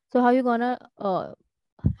 So how you gonna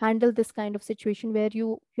handle this kind of situation where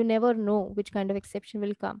you never know which kind of exception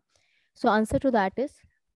will come? So answer to that is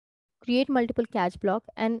create multiple catch block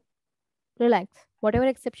and relax. Whatever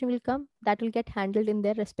exception will come, that will get handled in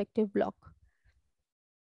their respective block.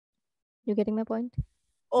 You getting my point?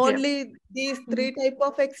 Only these three type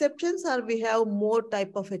of exceptions, or we have more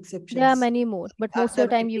type of exceptions? There are many more, but most of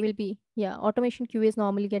the time you After will be, automation QAs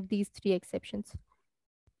normally get these three exceptions.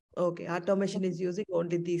 Okay, automation is using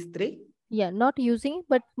only these three. Yeah, not using it,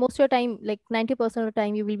 but most of the time, like 90% of the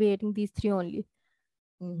time, you will be getting these three only.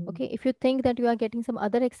 Mhm. Okay, if you think that you are getting some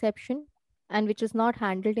other exception and which is not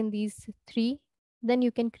handled in these three, then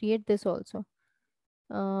you can create this also.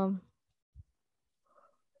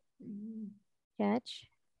 Catch,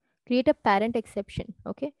 create a parent exception.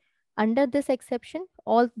 Okay, under this exception,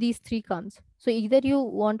 all these three comes. So either you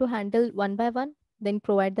want to handle one by one, then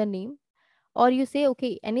provide the name, or you say,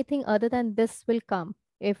 okay, anything other than this will come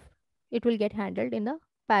if it will get handled in a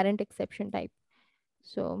parent exception type.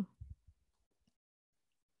 So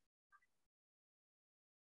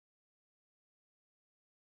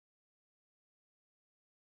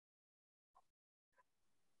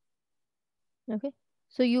okay,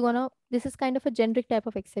 so you gonna, this is kind of a generic type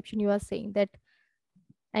of exception. You are saying that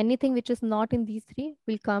anything which is not in these three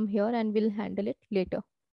will come here and we'll handle it later.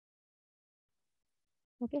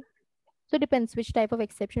 Okay, so depends which type of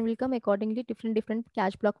exception will come. Accordingly, different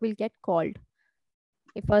catch block will get called.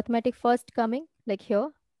 If arithmetic first coming, like here,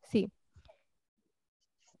 see,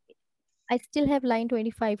 I still have line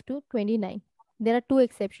 25 to 29. There are two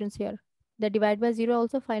exceptions here. The divide by 0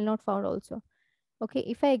 also, file not found also. Okay,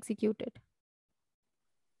 if I execute it,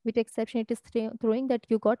 with exception it is throwing that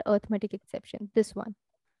you got arithmetic exception, this one.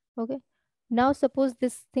 Okay, now suppose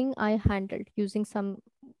this thing I handled using some,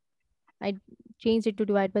 I changed it to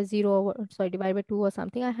divide by 0 or sorry, divide by 2 or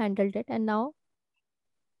something. I handled it, and now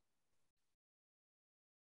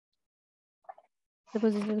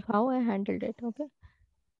suppose this is how I handled it. Okay.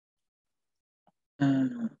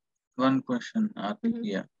 One question, Aarti,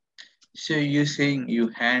 here. So you're saying you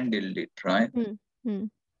handled it, right?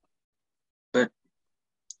 But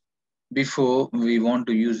before we want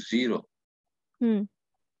to use 0.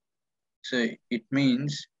 So it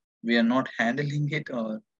means we are not handling it,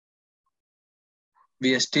 or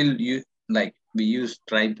we are still like we use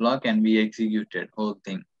try block and we executed whole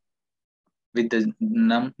thing with the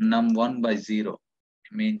num1 by 0.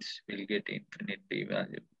 It means we'll get infinitely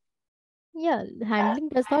valuable. Yeah, handling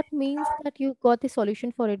does not mean that you got the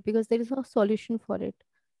solution for it, because there is no solution for it,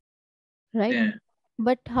 right? Yeah.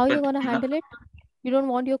 But how you're But gonna handle it? You don't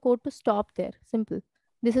want your code to stop there. Simple.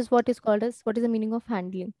 This is what is called as, what is the meaning of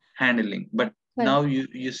handling? Handling. But Correct. now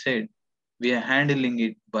you said we are handling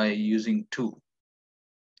it by using 2.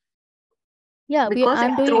 Yeah, Because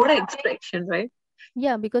I'm it doing thrown an exception, right?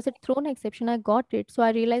 Yeah, because it thrown exception, I got it. So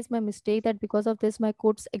I realized my mistake, that because of this, my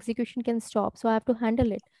code's execution can stop. So I have to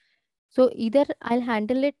handle it. So either I'll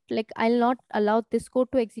handle it, like I'll not allow this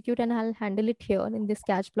code to execute and I'll handle it here in this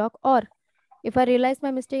catch block. Or if I realize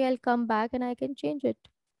my mistake, I'll come back and I can change it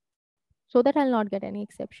so that I'll not get any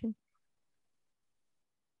exception.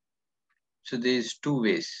 So there's two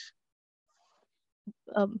ways.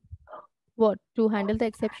 What? To handle the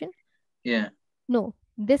exception? Yeah. No,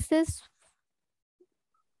 this is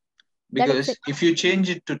because if you change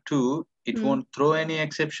it to 2, it won't throw any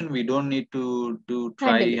exception. We don't need to do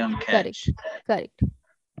try and catch. Correct.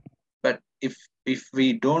 But if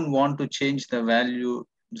we don't want to change the value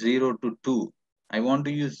 0 to 2, I want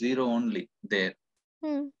to use 0 only there.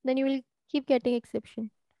 Then you will keep getting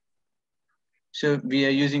exception. So we are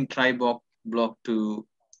using try block to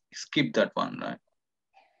skip that one, right?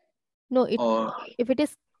 No, if it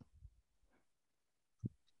is,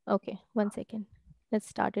 okay, 1 second. Let's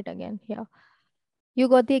start it again here. You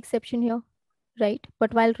got the exception here, right?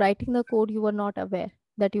 But while writing the code, you were not aware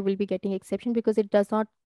that you will be getting exception, because it does not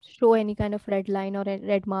show any kind of red line or a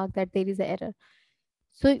red mark that there is an error.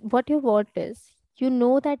 So what you want is, you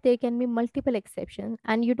know that there can be multiple exceptions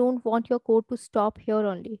and you don't want your code to stop here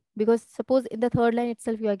only, because suppose in the third line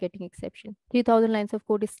itself you are getting exception, 3000 lines of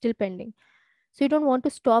code is still pending. So you don't want to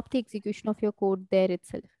stop the execution of your code there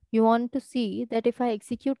itself. You want to see that if I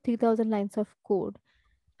execute 3000 lines of code,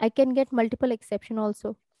 I can get multiple exception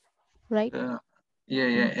also, right?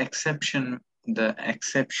 Exception. The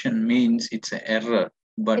exception means it's an error,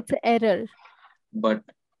 but it's an error. But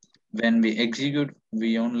when we execute,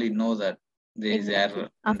 we only know that there is error.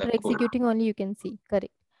 After executing only you can see.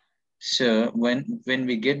 Correct. So when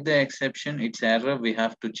we get the exception, it's error, we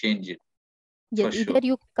have to change it. Yes, either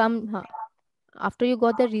you come after you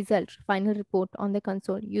got the result, final report on the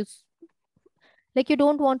console, like you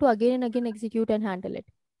don't want to again and again execute and handle it.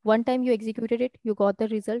 one time you executed it, you got the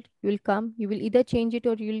result, you will come, you will either change it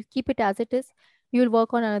or you will keep it as it is. You will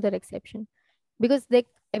work on another exception, because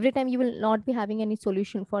every time you will not be having any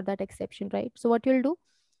solution for that exception, right? So what you'll do,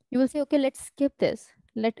 you will say, okay, let's skip this.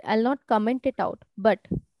 I'll not comment it out, but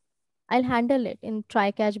I'll handle it in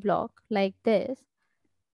try catch block like this.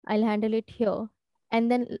 I'll handle it here.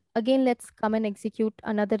 And then again, let's come and execute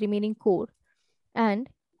another remaining code. And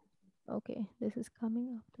okay, this is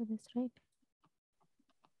coming after this, right?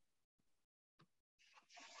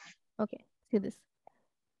 Okay, see this.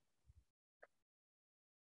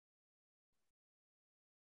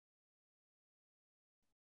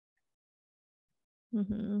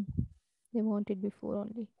 They want it before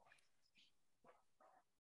only.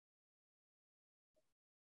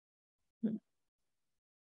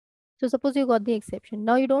 So suppose you got the exception.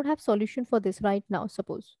 Now you don't have solution for this right now,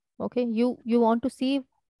 suppose. Okay, you want to see,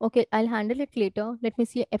 okay, I'll handle it later. Let me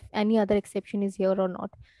see if any other exception is here or not.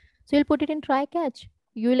 So you'll put it in try catch.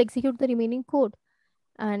 You will execute the remaining code.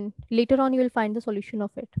 And later on, you will find the solution of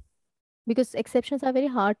it. Because exceptions are very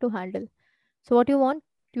hard to handle. So what you want,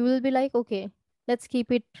 you will be like, okay, let's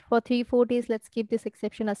keep it for 3-4 days. Let's keep this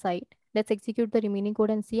exception aside. Let's execute the remaining code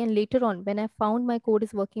and see. And later on, when I found my code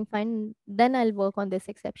is working fine, then I'll work on this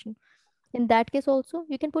exception. In that case also,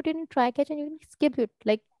 you can put it in try catch and you can skip it.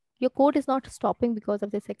 Like your code is not stopping because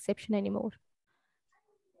of this exception anymore.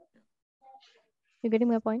 You getting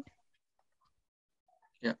my point?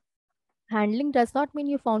 Yeah. Handling does not mean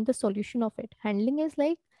you found the solution of it. Handling is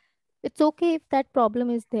like, it's okay if that problem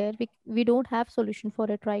is there. We don't have solution for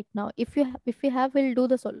it right now. If we have, we'll do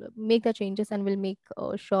make the changes and we'll make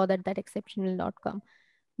sure that that exception will not come.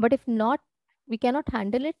 But if not, we cannot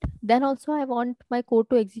handle it. Then also I want my code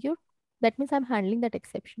to execute. That means I'm handling that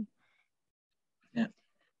exception. Yeah.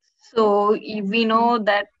 So we know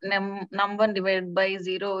that number divided by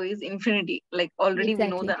 0 is infinity. Like already we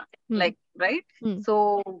know Exactly. that, like, right? Hmm.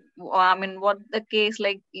 So I mean, what the case,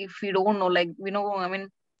 like, if we don't know, like, we know, I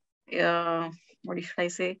mean, what should I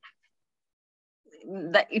say?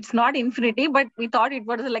 That it's not infinity, but we thought it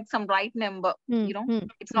was like some right number. You know,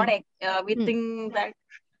 it's not. We think that.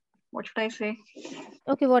 What should I say?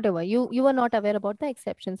 Okay, whatever. You were not aware about the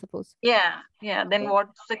exception, suppose. Yeah. Then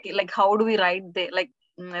what's the like? How do we write the like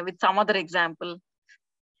with some other example?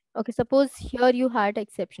 Okay, suppose here you had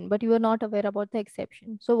exception, but you were not aware about the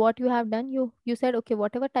exception. So what you have done, you said, okay,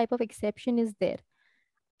 whatever type of exception is there.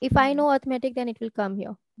 If I know arithmetic, then it will come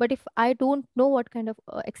here. But if I don't know what kind of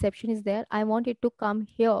exception is there, I want it to come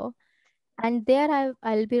here. And there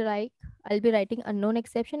I'll be writing unknown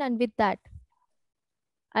exception. And with that,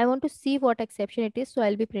 I want to see what exception it is. So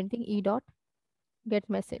I'll be printing e dot get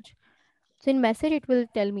message. So in message, it will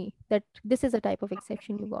tell me that this is a type of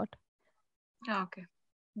exception you got. Okay.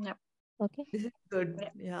 Yep. Okay. This is good.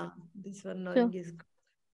 Yeah. This one So, is good.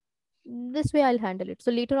 This way I'll handle it.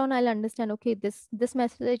 So later on I'll understand, okay, this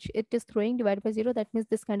message it is throwing divided by 0. That means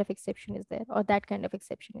this kind of exception is there, or that kind of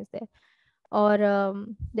exception is there. Or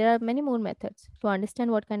there are many more methods to understand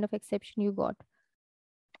what kind of exception you got.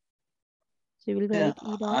 So you will write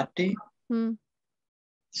e dot. Arti,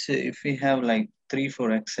 so if we have like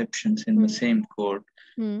 3-4 exceptions in the same code,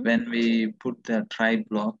 when we put the try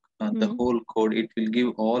block on the whole code, it will give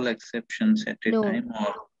all exceptions at a time,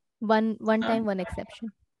 or one time one exception.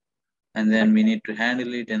 And then we need to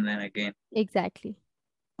handle it, and then again. Exactly.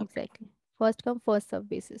 First come, first serve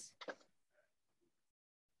basis.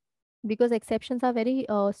 Because exceptions are very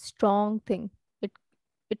strong thing.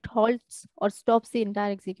 It halts or stops the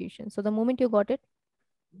entire execution. So the moment you got it,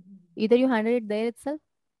 either you handle it there itself,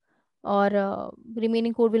 or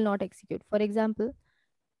remaining code will not execute. For example,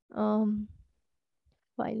 file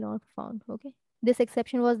not found. Okay, this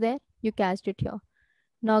exception was there, you cached it here.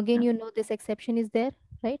 Now again, you know this exception is there,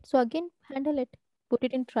 right? So again, handle it, put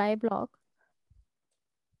it in try block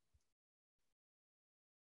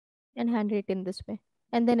and handle it in this way,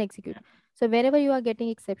 and then execute. So wherever you are getting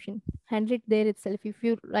exception, handle it there itself. If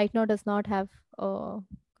you right now does not have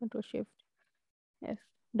Control Shift F,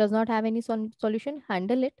 does not have any solution,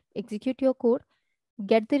 handle it, execute your code,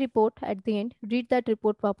 get the report at the end, read that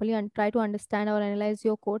report properly and try to understand or analyze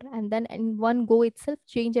your code, and then in one go itself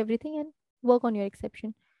change everything and work on your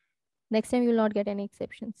exception. Next time you will not get any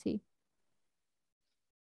exception. See,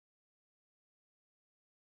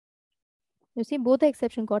 you see both the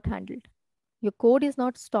exception got handled. Your code is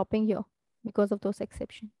not stopping here because of those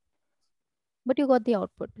exceptions. But you got the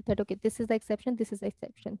output that, okay, this is the exception, this is the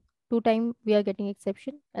exception. 2 times we are getting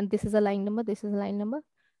exception, and this is a line number, this is a line number.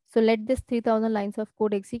 So let this 3000 lines of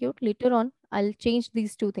code execute. Later on, I'll change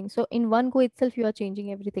these 2 things. So in one go itself, you are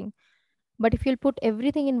changing everything. But if you'll put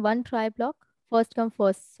everything in one try block, first come,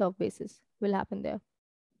 first serve basis will happen there.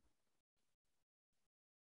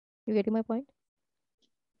 You getting my point?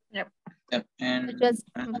 Yep. So And just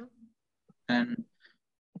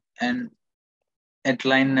and at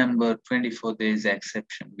line number 24 there is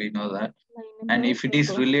exception, we know that. line And number if it is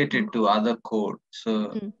 24. related to other code, so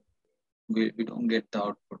Mm. we don't get the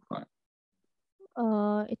output, right?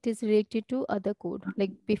 It is related to other code,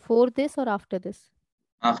 like before this or after this.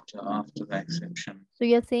 After the exception. So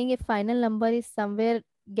you're saying if final number is somewhere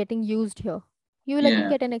getting used here, you will again Yeah.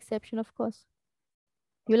 get an exception, of course.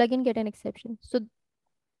 You will again get an exception. So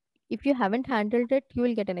if you haven't handled it, you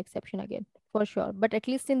will get an exception again, for sure. But at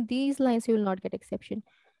least in these lines, you will not get exception.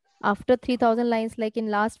 After 3000 lines, like in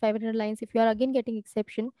last 500 lines, if you are again getting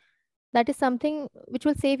exception, that is something which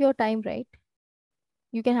will save your time, right?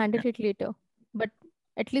 You can handle it later. But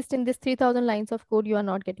at least in this 3000 lines of code, you are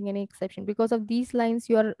not getting any exception. Because of these lines,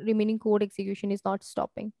 your remaining code execution is not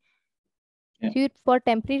stopping. Yeah. So you, for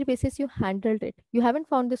temporary basis, you handled it. You haven't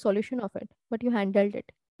found the solution of it, but you handled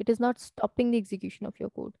it. It is not stopping the execution of your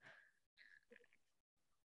code.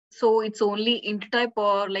 So it's only int type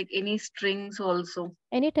or like any strings also?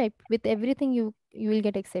 Any type, with everything you will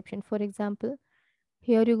get exception. For example,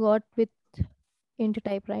 here you got with int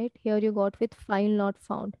type, right? Here you got with file not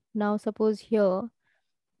found. Now suppose here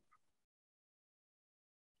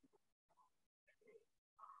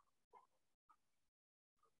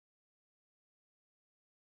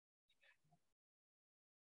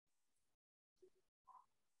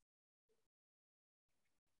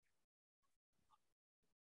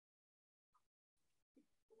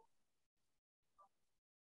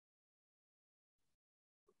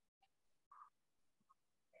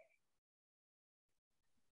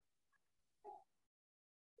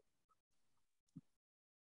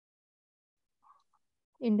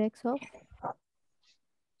index of,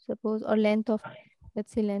 suppose, or length of,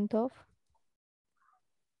 let's say length of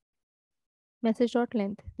message dot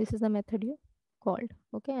length. This is the method you called,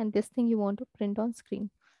 okay? And this thing you want to print on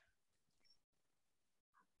screen.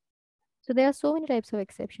 So there are so many types of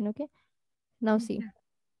exception, okay? Now see,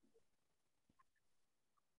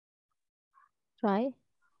 try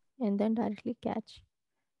and then directly catch.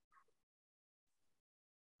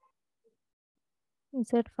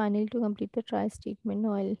 Insert finally to complete the try statement.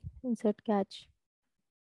 Now I'll insert catch.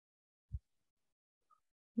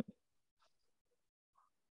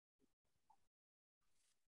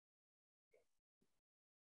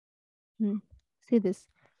 See this.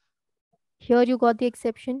 Here you got the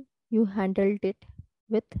exception. You handled it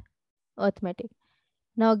with arithmetic.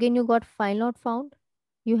 Now again you got file not found.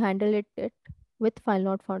 You handled it with file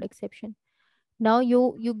not found exception. Now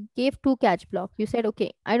you gave two catch block. You said,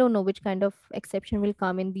 okay, I don't know which kind of exception will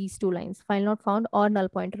come in these two lines, file not found or null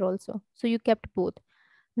pointer also. So you kept both.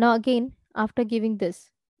 Now again, after giving this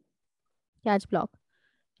catch block,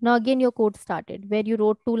 now again your code started where you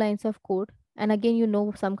wrote two lines of code, and again you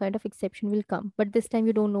know some kind of exception will come, but this time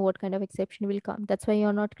you don't know what kind of exception will come. That's why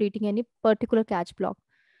you're not creating any particular catch block,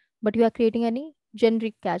 but you are creating any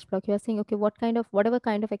generic catch block. You are saying, okay, whatever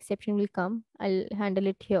kind of exception will come, I'll handle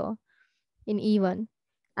it here in E1.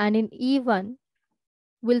 And in E1,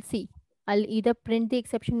 we'll see. I'll either print the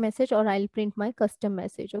exception message or I'll print my custom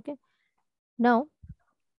message. Okay. Now,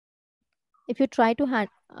 if you try to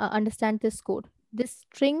understand this code, this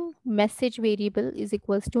string message variable is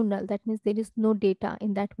equals to null. That means there is no data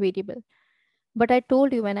in that variable. But I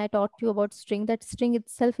told you when I taught you about string, that string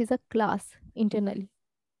itself is a class internally.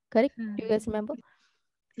 Correct? Do you guys remember?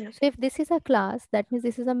 Yes. So if this is a class, that means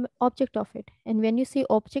this is an object of it. And when you say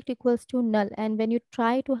object equals to null, and when you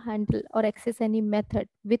try to handle or access any method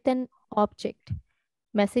with an object,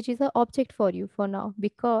 message is an object for you for now,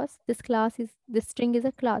 because this string is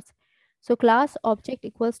a class. So class object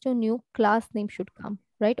equals to new class name should come,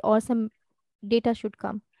 right? Or some data should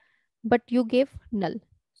come, but you give null.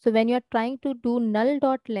 So when you are trying to do null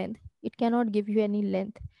dot length, it cannot give you any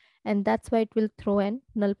length. And that's why it will throw an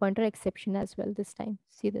null pointer exception as well this time.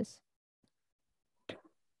 See this.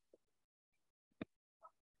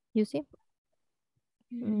 You see?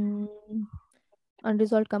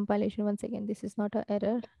 Unresolved compilation. Once again, this is not an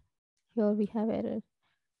error. Here we have error.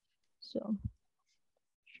 So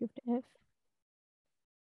Shift F.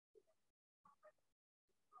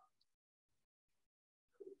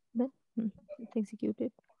 Then it's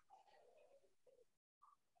executed.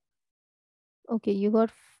 Okay, you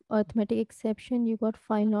got arithmetic exception. You got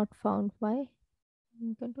file not found. Why?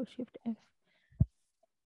 Control Shift F.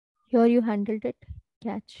 Here you handled it.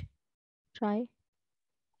 Catch. Try.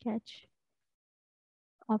 Catch.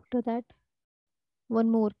 After that, one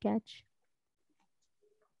more catch.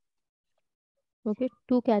 Okay,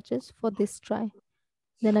 two catches for this try.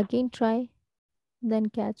 Then again try. Then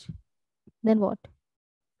catch. Then what?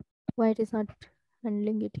 Why it is not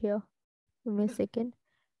handling it here. Give me a second.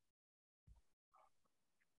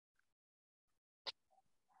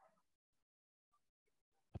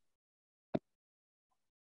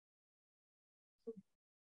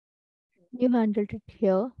 You handled it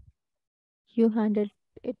here. You handled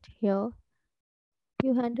it here.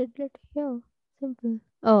 You handled it here. Simple.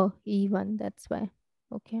 Oh, E1, that's why.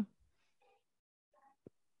 Okay.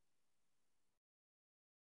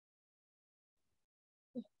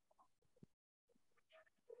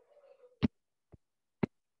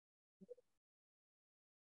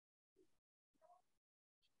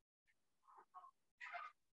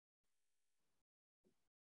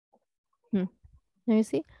 Now you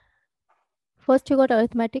see, first you got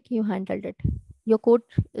arithmetic, you handled it. Your code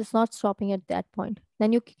is not stopping at that point.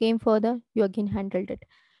 Then you came further, you again handled it.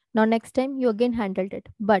 Now next time you again handled it,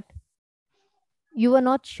 but you are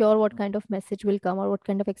not sure what kind of message will come or what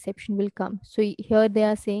kind of exception will come. So here they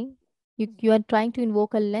are saying you are trying to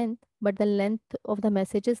invoke a length, but the length of the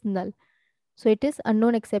message is null. So it is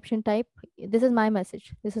unknown exception type. This is my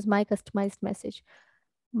message. This is my customized message.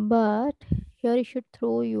 But here you should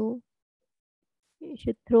throw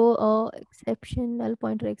a exception, null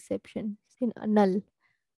pointer exception. In a null.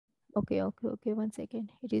 Okay. 1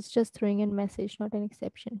 second. It is just throwing in message, not an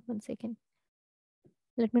exception. 1 second.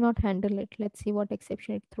 Let me not handle it. Let's see what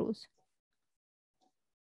exception it throws.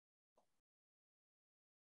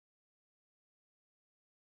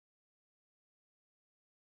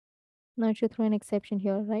 Now it should throw an exception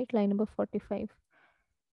here, right? Line number 45.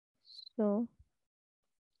 So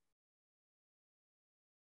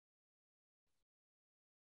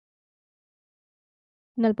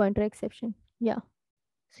null pointer exception. Yeah.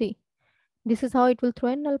 See, this is how it will throw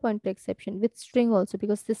a null pointer exception with string also,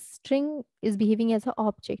 because this string is behaving as an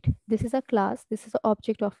object. This is a class. This is an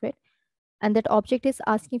object of it. And that object is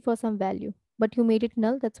asking for some value, but you made it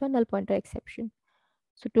null. That's why null pointer exception.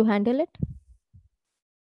 So to handle it,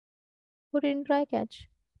 put it in try catch.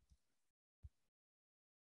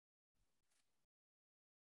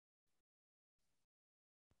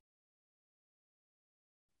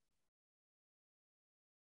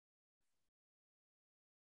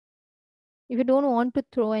 If you don't want to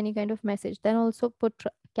throw any kind of message, then also put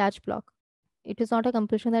catch block. It is not a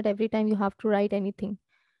compulsion that every time you have to write anything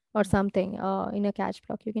or something in a catch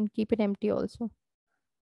block. You can keep it empty also.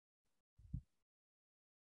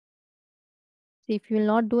 See, if you will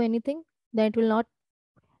not do anything, then it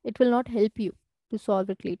will not help you to solve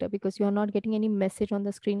it later, because you are not getting any message on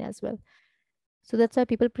the screen as well. So that's why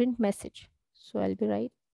people print message. So I'll be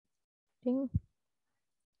writing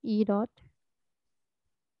e dot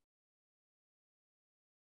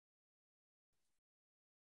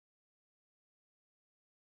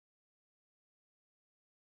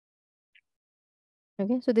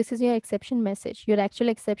okay. So this is your exception message. Your actual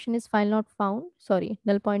exception is file not found, sorry,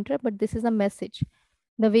 null pointer, but this is a message.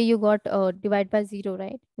 The way you got divide by 0,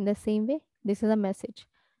 right? In the same way, this is a message.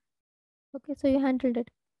 Okay, so you handled it.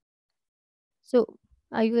 So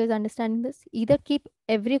are you guys understanding this? Either keep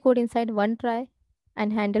every code inside one try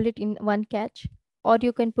and handle it in one catch, or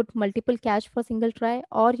you can put multiple catch for single try,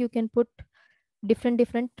 or you can put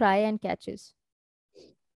different try and catches.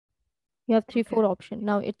 You have three, Okay. 4 options.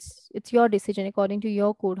 Now it's your decision according to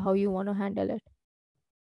your code how you want to handle it.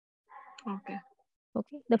 Okay.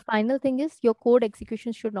 Okay. The final thing is your code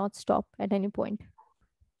execution should not stop at any point.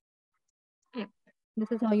 Yep.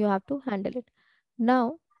 This is how you have to handle it.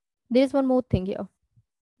 Now there's one more thing here.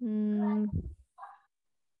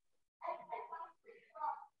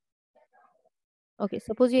 Okay,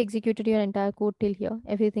 suppose you executed your entire code till here.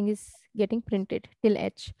 Everything is getting printed till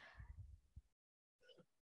H.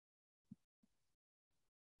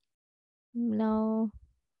 Now,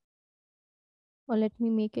 or let me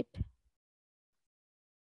make it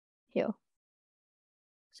here.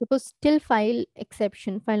 Suppose till file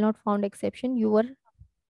exception, file not found exception, you were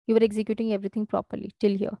executing everything properly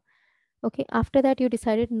till here. Okay, after that you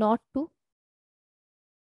decided not to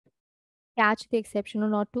catch the exception or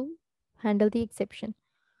not to handle the exception.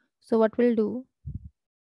 So what we'll do,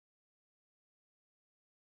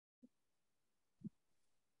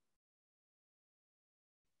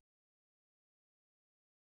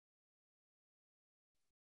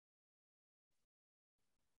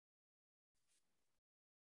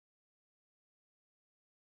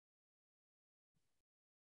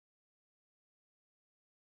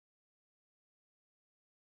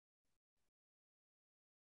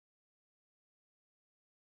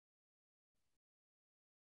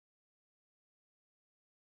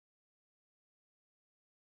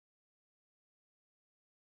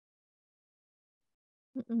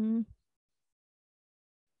 mm,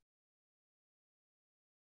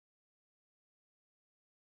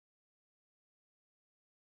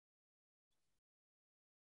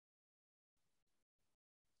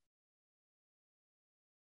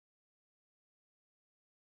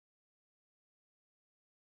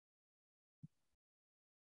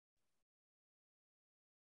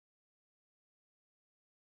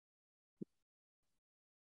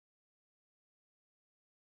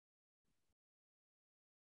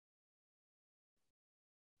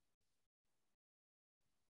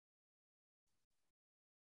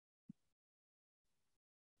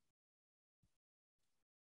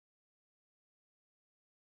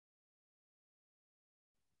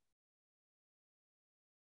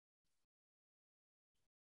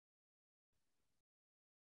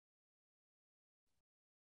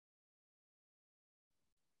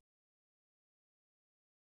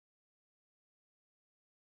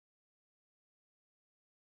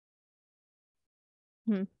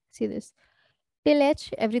 See this. Till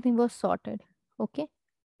H, everything was sorted. Okay.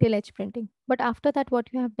 Till H printing. But after that, what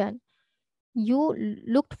you have done, you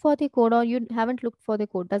looked for the code or you haven't looked for the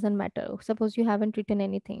code, doesn't matter. Suppose you haven't written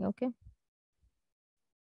anything. Okay.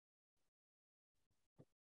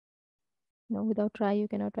 No, without try, you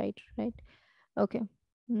cannot write, right? Okay.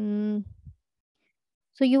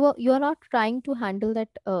 So you are not trying to handle that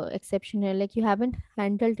exception here. Like you haven't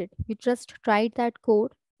handled it. You just tried that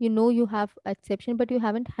code. You know you have exception, but you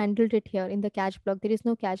haven't handled it here in the catch block. There is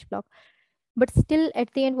no catch block. But still,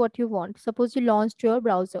 at the end, what you want? Suppose you launched your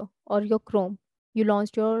browser or your Chrome. You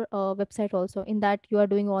launched your website also. In that, you are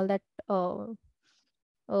doing all that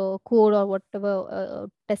code or whatever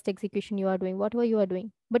test execution you are doing, whatever you are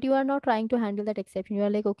doing. But you are not trying to handle that exception. You are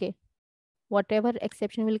like, okay, whatever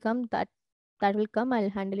exception will come, that will come. I'll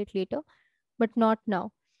handle it later, but not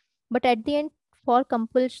now. But at the end, for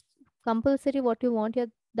compulsory, what you want here,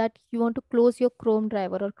 that you want to close your Chrome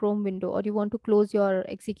driver or Chrome window, or you want to close your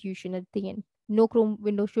execution at the end. No Chrome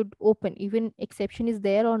window should open, even exception is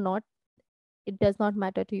there or not. It does not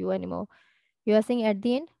matter to you anymore. You are saying at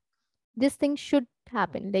the end, this thing should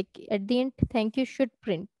happen. Like at the end, thank you should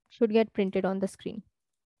get printed on the screen.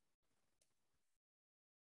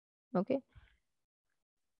 Okay.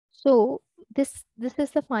 So this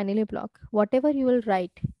is the finally block. Whatever you will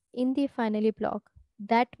write in the finally block,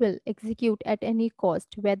 that will execute at any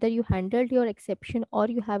cost, whether you handled your exception or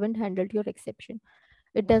you haven't handled your exception.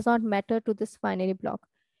 It does not matter to this finally block.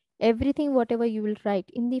 Everything, whatever you will write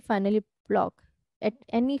in the finally block, at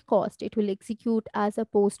any cost, it will execute as a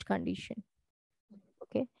post condition.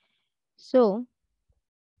 Okay. So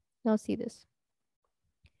now see this.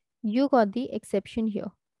 You got the exception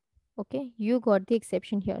here. Okay. You got the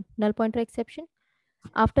exception here. Null pointer exception.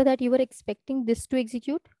 After that, you were expecting this to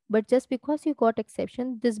execute, but just because you got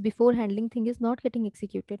exception, this before handling thing is not getting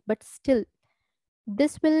executed. But still,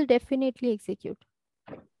 this will definitely execute.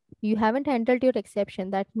 You haven't handled your exception.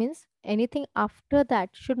 That means anything after that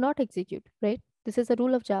should not execute, right? This is a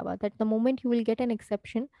rule of Java that the moment you will get an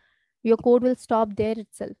exception, your code will stop there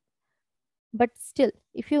itself. But still,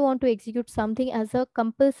 if you want to execute something as a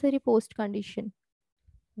compulsory post condition,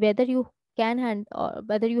 whether you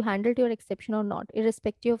whether you handled your exception or not,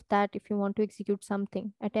 irrespective of that, if you want to execute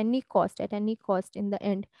something at any cost in the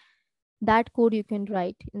end, that code you can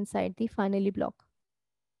write inside the finally block.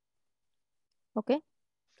 Okay.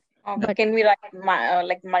 But can we write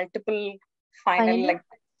like multiple finally, like,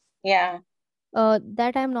 yeah.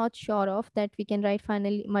 That I'm not sure of, that we can write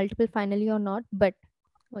multiple finally or not, but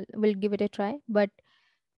we'll give it a try. But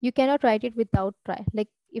you cannot write it without try. Like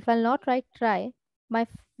if I'll not write try, my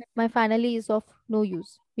finally is of no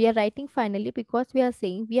use. We are writing finally because we are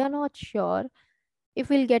saying we are not sure if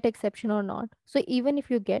we'll get exception or not. So even if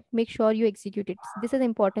you get, make sure you execute it. This is the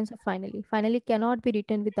importance of finally. Finally cannot be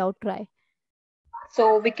written without try.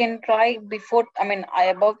 So we can try before, I mean, I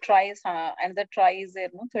above tries, and the try is there,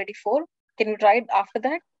 no, 34. Can we try it after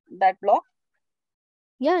that block?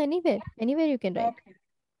 Yeah, anywhere you can write.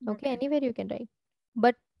 Okay, anywhere you can write.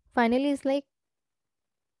 But finally is like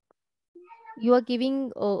you are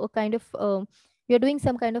giving a kind of, you're doing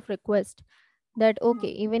some kind of request that, okay,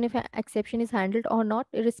 even if an exception is handled or not,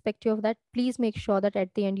 irrespective of that, please make sure that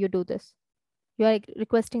at the end you do this. You are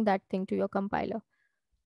requesting that thing to your compiler.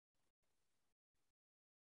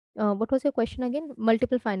 What was your question again?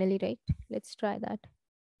 Multiple finally, right? Let's try that.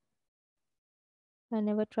 I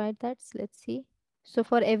never tried that. So let's see. So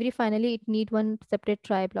for every finally, it need one separate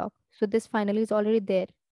try block. So this finally is already there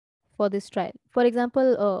for this try. For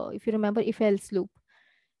example, if you remember if else loop,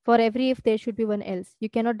 for every if there should be one else. You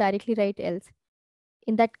cannot directly write else.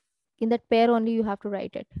 In that pair only you have to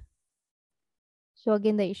write it. So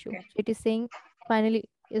again the issue. So it is saying finally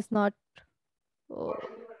is not,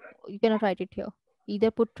 you cannot write it here.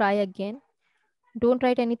 Either put try again. Don't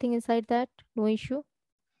write anything inside that. No issue.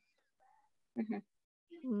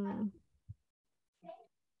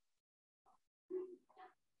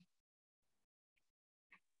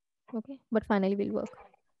 Okay, but finally will work.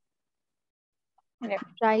 Yeah.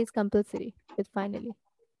 Try is compulsory with finally.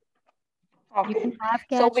 Okay. You can have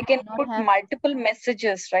catch, So we can put have multiple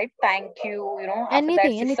messages, right? Thank you,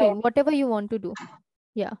 anything, whatever you want to do.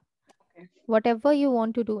 Yeah. Okay. Whatever you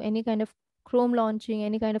want to do, any kind of Chrome launching,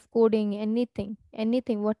 any kind of coding, anything,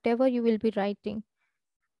 whatever you will be writing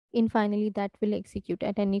in finally, that will execute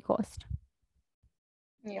at any cost.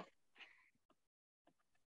 Yeah.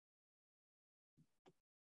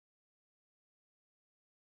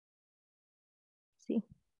 See,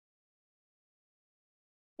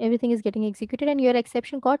 everything is getting executed and your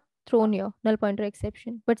exception got thrown here, null pointer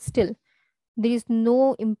exception, but still there is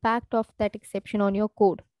no impact of that exception on your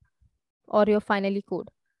code, or your finally code.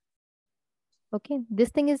 Okay, this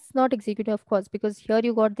thing is not executed, of course, because here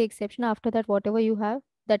you got the exception. After that, whatever you have,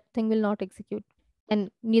 that thing will not execute, and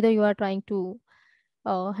neither you are trying to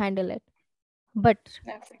handle it. But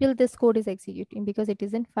Okay. still, this code is executing because it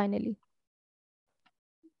isn't finally.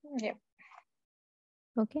 Yeah.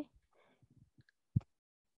 Okay.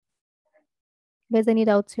 There's any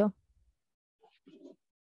doubts here?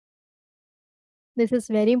 This is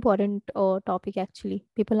very important topic actually.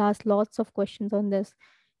 People ask lots of questions on this.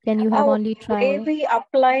 Can you have only Where try? we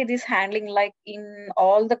apply this handling, like in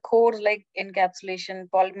all the codes, like encapsulation,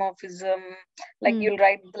 polymorphism, like you'll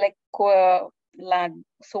write like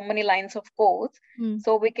so many lines of codes.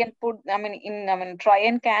 So we can put, try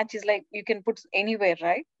and catch is like you can put anywhere,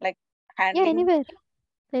 right? Like handling. Yeah,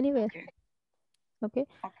 anywhere. Okay. Okay.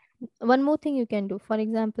 One more thing you can do. For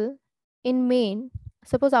example, in main,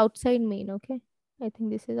 suppose outside main. Okay. I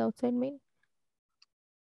think this is outside main.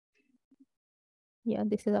 Yeah,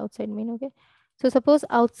 this is outside main. Okay. So suppose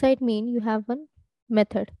outside main, you have one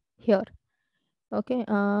method here. Okay.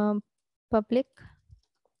 Public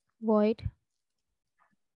void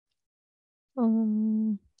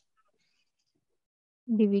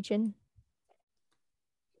division.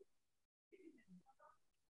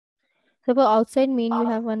 Suppose outside main, you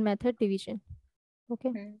have one method division.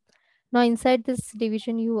 Okay. Now inside this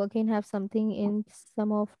division, you again have something in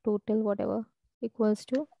sum of total whatever equals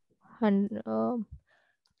to 2000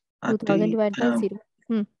 divided by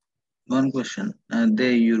 0. One question.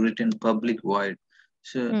 There you written public void.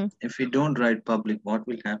 So if we don't write public, what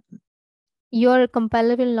will happen? Your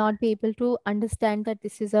compiler will not be able to understand that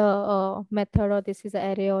this is a method or this is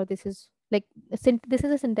an array or this is like this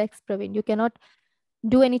is a syntax, Praveen. You cannot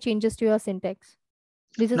do any changes to your syntax.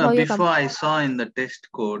 This is No, how your before I saw in the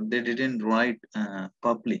test code, they didn't write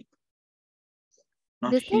public.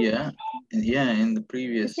 Not this here. Thing? Yeah, in the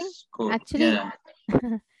previous code. Actually, Yeah.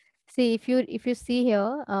 see if you see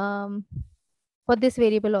here, for this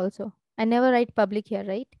variable also, I never write public here,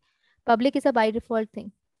 right? Public is a by default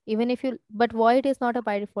thing. Even if you, but void is not a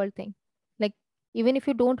by default thing. Like even if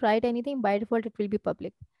you don't write anything, by default it will be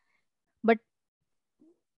public. But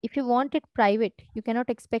if you want it private, you cannot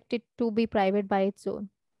expect it to be private by its own.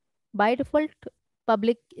 By default,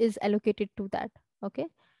 public is allocated to that. Okay.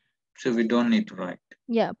 So we don't need to write.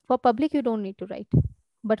 Yeah, for public you don't need to write,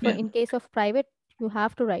 but for in case of private, you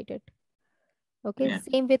have to write it. Okay.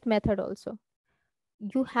 Same with method also.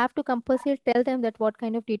 You have to compulsory tell them that what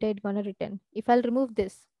kind of data it's gonna return. If I'll remove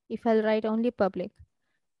this, if I'll write only public,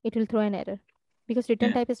 it will throw an error because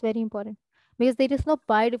return type is very important. Because there is no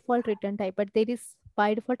by default return type, but there is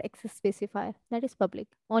by default access specifier that is public.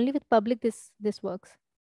 Only with public this works.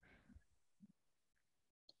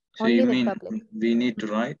 So Only you with mean public. we need to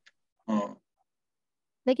write? Or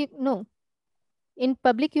Like no. In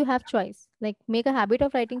public you have choice. Like make a habit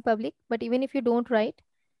of writing public, but even if you don't write,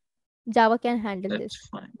 Java can handle this.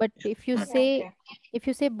 fine. But if you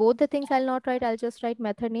say both the things I'll not write, I'll just write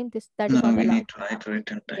method name, that is no, not we allowed. need to write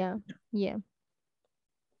return type. Yeah.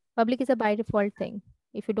 Public is a by default thing.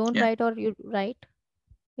 If you don't write or you write,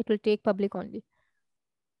 it will take public only.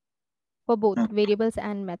 For both variables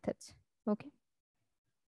and methods. Okay.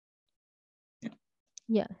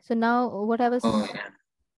 Yeah. So now what I was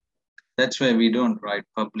That's why we don't write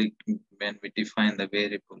public when we define the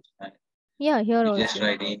variables, right? Yeah, here we also. Just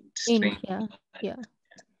write int, string. Yeah.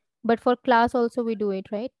 But for class also we do it,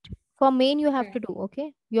 right? For main you have to do,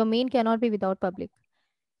 okay? Your main cannot be without public.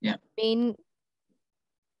 Yeah. Main,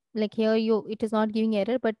 like here it is not giving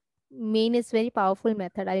error, but main is very powerful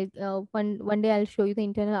method. One day I'll show you the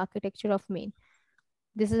internal architecture of main.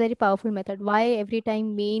 This is very powerful method. Why every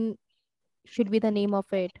time main should be the name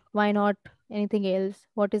of it? Why not anything else?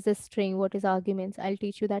 What is the string? What is arguments? I'll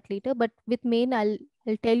teach you that later. But with main, I'll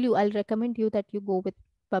recommend you that you go with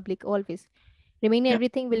public always. Remaining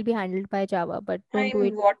everything will be handled by Java, but don't do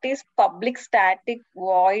it. What is public static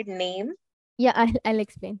void name? Yeah, I'll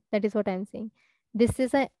explain. That is what I'm saying. This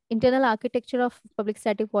is an internal architecture of public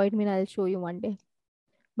static void main. I'll show you one day.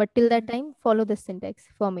 But till that time, follow this syntax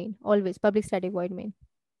for main. Always public static void main.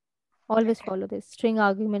 Always follow this. String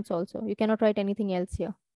arguments also. You cannot write anything else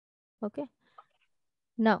here. Okay.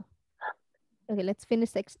 Now, okay, let's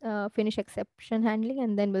finish exception handling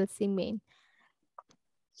and then we'll see main.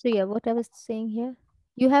 So yeah, what I was saying here,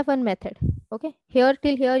 you have one method. Okay. Here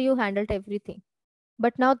till here you handled everything.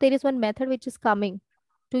 But now there is one method which is coming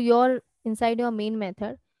to your inside your main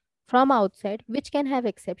method from outside, which can have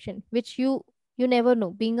exception, which you never know.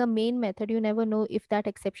 Being a main method, you never know if that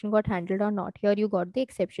exception got handled or not. Here you got the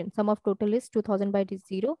exception. Sum of total is 2000 by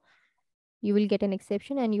 0. You will get an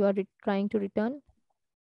exception and you are trying to return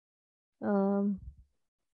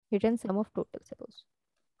Return sum of total, suppose.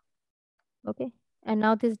 Okay. And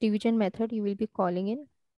now this division method you will be calling in.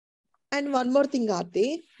 And one more thing,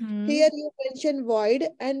 Aarti. Here you mention void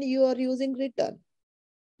and you are using return.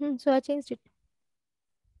 So I changed it.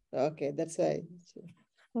 Okay, that's why.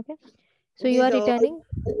 Okay. So you are These all returning.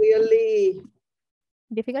 really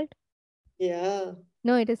Difficult? Yeah.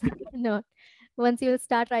 No, it is not. Once you will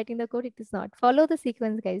start writing the code, it is not. Follow the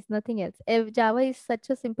sequence, guys. Nothing else. Java is such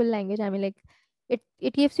a simple language. I mean, like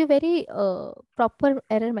it gives you very proper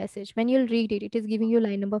error message. When you'll read it, it is giving you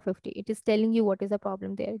line number 50. It is telling you what is the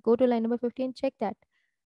problem there. Go to line number 50 and check that.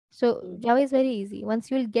 So Java is very easy.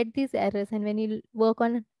 Once you will get these errors and when you'll work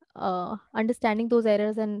on understanding those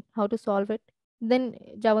errors and how to solve it, then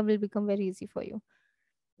Java will become very easy for you.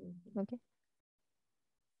 Okay.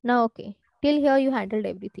 Now, okay, till here you handled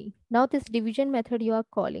everything. Now this division method you are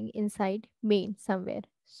calling inside main somewhere.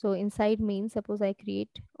 So inside main, suppose I create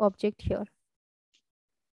object here.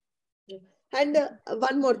 And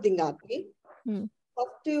one more thing, Aarti.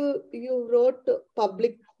 First you wrote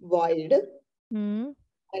public void. And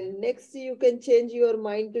next you can change your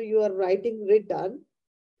mind to you are writing return.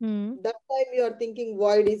 That time you are thinking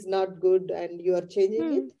void is not good and you are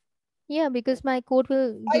changing it. Yeah, because my code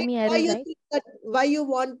will give me error, right? Why you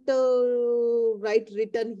want to write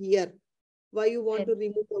return here? Why you want to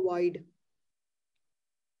remove the void?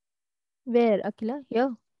 Where, Akila?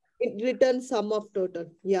 Here? It returns sum of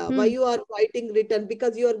total. Yeah. Why you are writing return?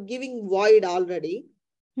 Because you are giving void already.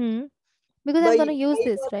 Because I'm going to use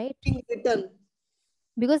this, right? Return.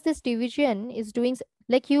 Because this division is doing,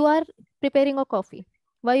 like you are preparing a coffee.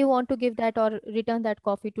 Why you want to give that or return that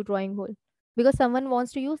coffee to drawing hole? Because someone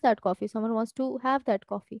wants to use that coffee. Someone wants to have that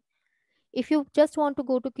coffee. If you just want to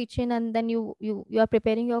go to kitchen and then you are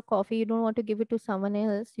preparing your coffee, you don't want to give it to someone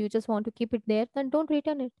else, you just want to keep it there, then don't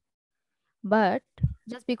return it. But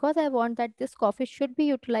just because I want that this coffee should be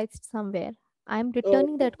utilized somewhere, I'm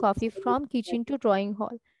returning that coffee from kitchen to drawing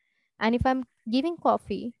hall. And if I'm giving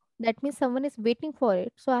coffee, that means someone is waiting for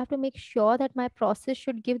it. So I have to make sure that my process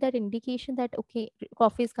should give that indication that okay,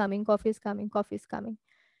 coffee is coming, coffee is coming, coffee is coming.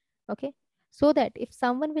 Okay. So that if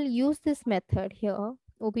someone will use this method here,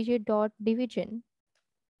 obj.division,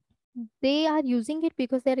 they are using it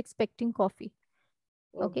because they're expecting coffee.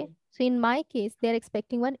 Okay. So in my case, they're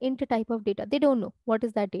expecting one int type of data. They don't know what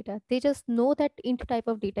is that data. They just know that int type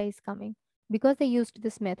of data is coming because they used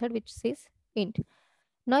this method which says int.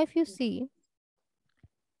 Now, if you see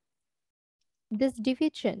this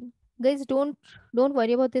division, guys, don't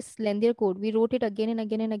worry about this lengthier code. We wrote it again and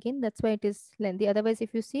again and again. That's why it is lengthy. Otherwise,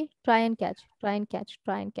 if you see, try and catch, try and catch,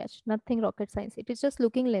 try and catch. Nothing rocket science. It is just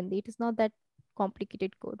looking lengthy. It is not that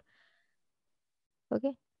complicated code.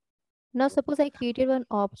 Okay. Now suppose I created one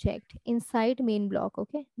object inside main block.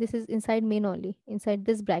 Okay, this is inside main only, inside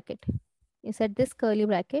this bracket, inside this curly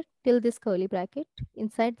bracket, till this curly bracket,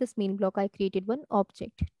 inside this main block I created one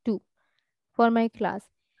object 2 for my class,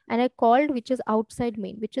 and I called which is outside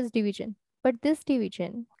main, which is division. But this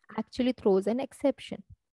division actually throws an exception,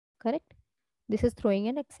 correct? This is throwing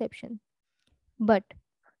an exception. But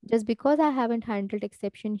just because I haven't handled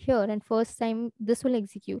exception here and first time this will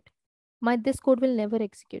execute, this code will never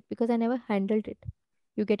execute because I never handled it.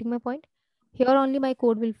 You getting my point? Here only my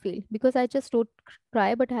code will fail because I just wrote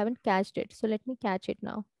try but I haven't catched it. So let me catch it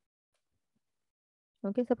now.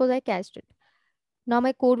 Okay, suppose I catched it. Now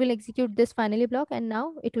my code will execute this finally block and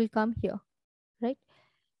now it will come here, right?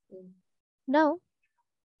 Now,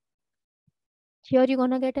 here you're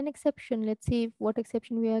gonna get an exception. Let's see what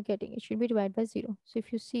exception we are getting. It should be divided by 0. So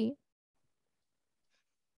if you see,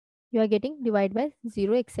 you are getting divide by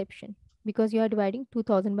 0 exception because you are dividing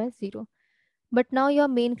 2000 by 0. But now your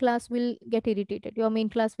main class will get irritated. Your main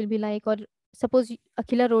class will be like, or suppose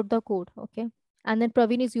Akila wrote the code, okay? And then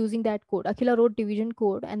Praveen is using that code. Akila wrote division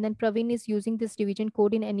code and then Praveen is using this division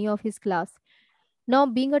code in any of his class. Now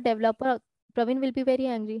being a developer, Praveen will be very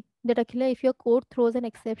angry that Akila, if your code throws an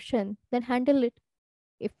exception, then handle it.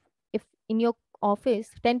 If in your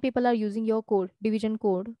office 10 people are using your code, division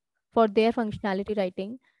code, for their functionality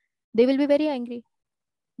writing, they will be very angry.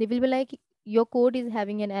 They will be like, your code is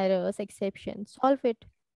having an errors, exception, solve it.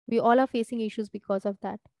 We all are facing issues because of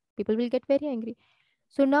that. People will get very angry.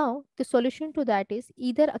 So now the solution to that is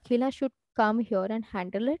either Akila should come here and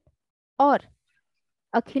handle it, or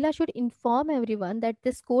Akila should inform everyone that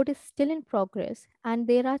this code is still in progress and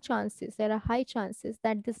there are high chances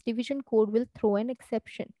that this division code will throw an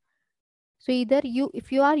exception. So either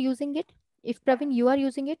if you are using it, if Praveen, you are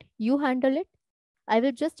using it, you handle it. I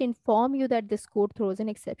will just inform you that this code throws an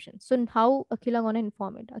exception. So how Akila gonna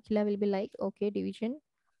inform it? Akila will be like, okay, division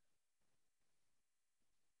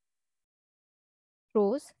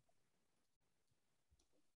throws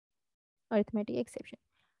arithmetic exception.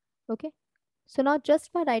 Okay. So now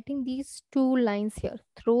just by writing these two lines here,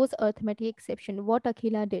 throws arithmetic exception, what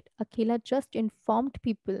Akhila did, Akhila just informed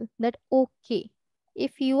people that, okay,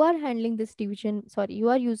 if you are handling this division, sorry, you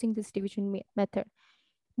are using this division method,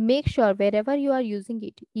 make sure wherever you are using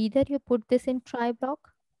it, either you put this in try block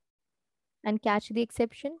and catch the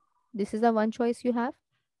exception. This is the one choice you have.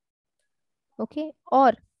 Okay.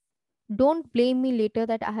 Or don't blame me later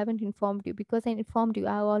that I haven't informed you, because I informed you.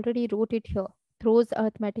 I already wrote it here. Throws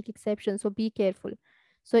arithmetic exception. So be careful.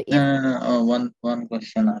 So if One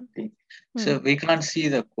question, Aarti. So hmm, we can't see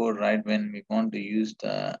the code, right, when we want to use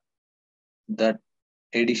that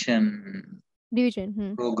addition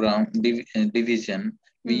division. program division.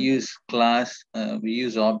 We Hmm. use class, we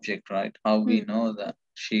use object, right? How we Hmm. know that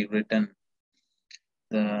she written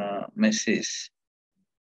the message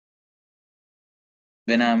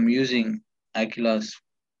when I'm using Aquila's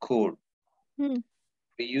code? Hmm.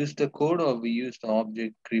 We use the code or we use the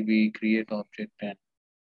object, we create object and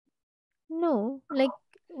No, like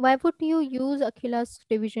why would you use Akhila's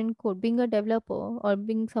division code? Being a developer or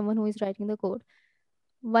being someone who is writing the code,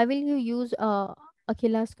 why will you use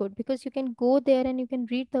Akhila's code? Because you can go there and you can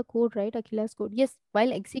read the code, right? Akhila's code. Yes,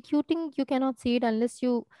 while executing, you cannot see it unless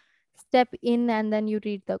you step in and then you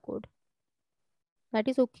read the code. That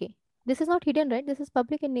is okay. This is not hidden, right? This is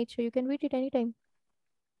public in nature. You can read it anytime.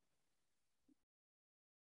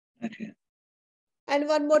 okay. And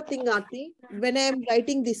one more thing, Aarti, when I am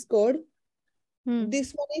writing this code, Hmm.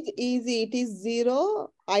 this one is easy. It is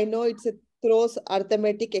 0. I know it's a throws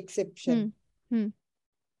arithmetic exception. Hmm.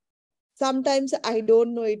 Sometimes I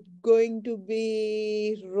don't know it going to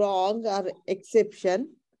be wrong or exception.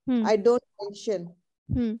 Hmm. I don't mention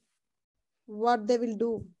Hmm. what they will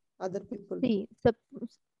do, other people. See, so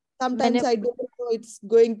Sometimes whenever, I don't know it's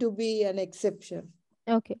going to be an exception.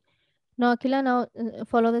 okay. Now, Akhila, now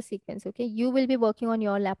follow the sequence, okay? You will be working on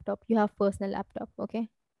your laptop. You have personal laptop, okay?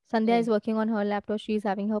 Sandhya is working on her laptop. She is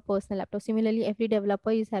having her personal laptop. Similarly, every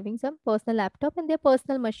developer is having some personal laptop and their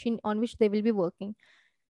personal machine on which they will be working.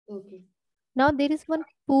 Okay. Now, there is one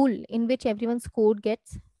pool in which everyone's code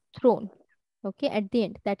gets thrown, okay? At the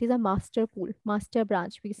end, that is a master pool, master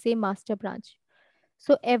branch. We say master branch.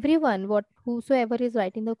 So everyone, what whosoever is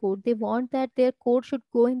writing the code, they want that their code should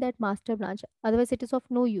go in that master branch. Otherwise, it is of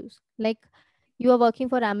no use. Like you are working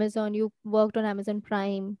for Amazon, you worked on Amazon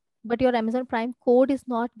Prime, but your Amazon Prime code is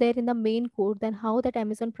not there in the main code, then how that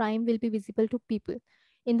Amazon Prime will be visible to people?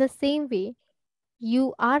 In the same way,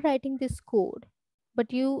 you are writing this code,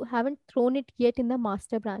 but you haven't thrown it yet in the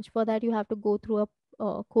master branch. For that, you have to go through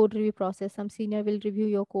a code review process. Some senior will review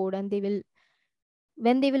your code and they will,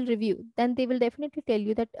 when they will review, then they will definitely tell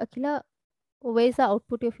you that, Akila, where's the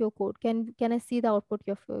output of your code? Can I see the output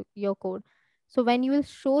of your code? So when you will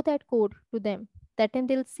show that code to them, that time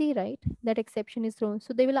they'll see, right, that exception is thrown.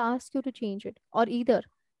 So they will ask you to change it. Or either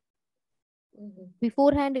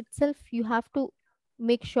beforehand itself, you have to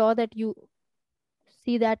make sure that you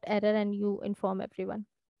see that error and you inform everyone.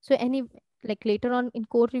 So any, like later on in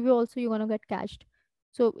code review also you're gonna get catched.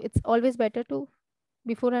 So it's always better to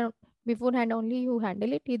beforehand beforehand only you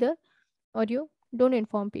handle it, either, or you don't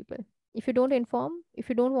inform people. If you don't inform, if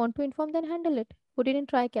you don't want to inform, then handle it, put it in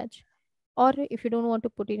try catch. Or if you don't want to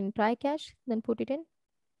put it in try catch, then put it in,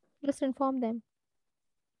 just inform them.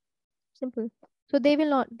 Simple. So they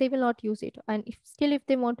will not use it, and if still if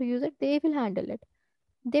they want to use it, they will handle it.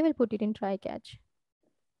 They will put it in try catch.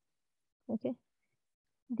 Okay,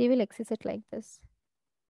 they will access it like this.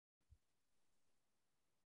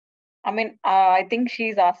 I mean, I think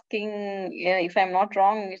she's asking, yeah, if I'm not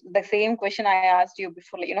wrong, the same question I asked you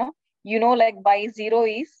before. Like, like by 0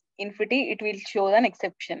 is infinity, it will show an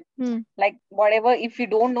exception. Like whatever, if you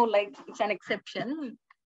don't know, like it's an exception.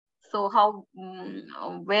 So how,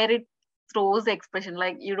 where it throws the expression,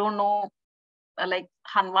 like you don't know, like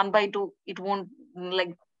 1/2, it won't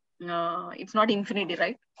like, it's not infinity,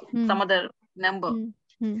 right? Some other number.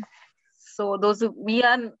 So those we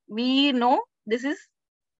know this is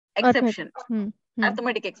exception,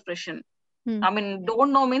 arithmetic expression. I mean,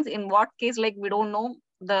 don't know means in what case, like we don't know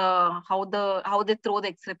how they throw the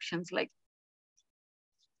exceptions, like.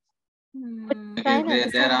 Try and They're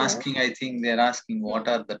understand here. asking, I think they're asking what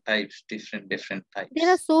are the types, different types. There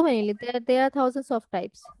are so many. There are thousands of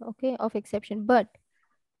types, okay, of exception. But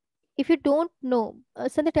if you don't know,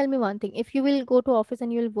 Sandhya, tell me one thing. If you will go to office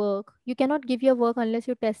and you will work, you cannot give your work unless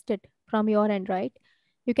you test it from your end, right?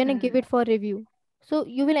 You cannot give it for review. So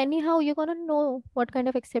you will anyhow, you're gonna know what kind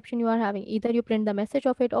of exception you are having. Either you print the message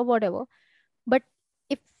of it or whatever. But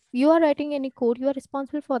if you are writing any code, you are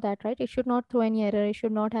responsible for that, right? It should not throw any error. It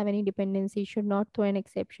should not have any dependency. It should not throw an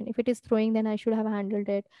exception. If it is throwing, then I should have handled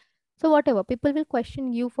it. So whatever, people will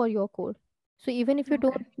question you for your code. So even if you Okay.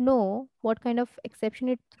 don't know what kind of exception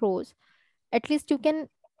it throws, at least you can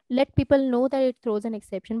let people know that it throws an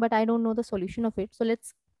exception, but I don't know the solution of it. So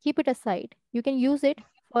let's keep it aside. You can use it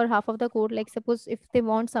for half of the code. Like suppose if they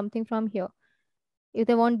want something from here, if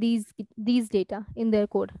they want these data in their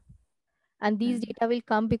code, and these Hmm. data will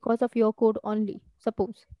come because of your code only,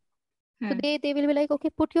 suppose. So Hmm. they will be like, okay,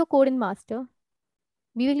 put your code in master.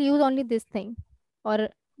 We will use only this thing or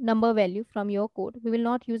number value from your code. We will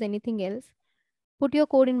not use anything else. Put your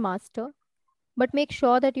code in master, but make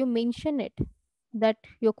sure that you mention it, that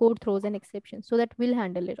your code throws an exception, so that we'll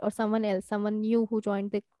handle it, or someone else, someone new who joined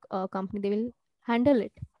the company, they will handle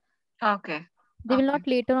it. Okay. They will Okay. not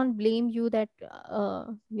later on blame you that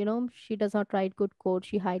she does not write good code,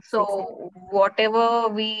 she hides exception. So whatever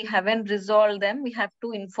we haven't resolved them, we have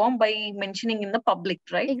to inform by mentioning in the public,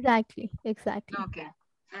 right? Exactly. Okay.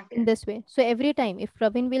 In Okay. this way, so every time if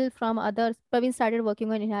Praveen started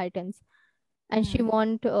working on inheritance, and Hmm. he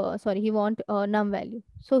want num value,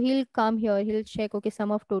 so he'll come here, he'll check, okay, sum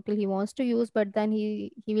of total he wants to use, but then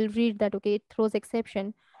he will read that, okay, it throws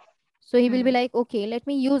exception. So he will be Hmm. like, okay, let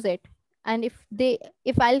me use it, and if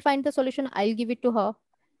I'll find the solution, I'll give it to her,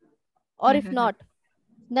 or if Hmm. not,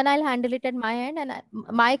 then I'll handle it at my end, and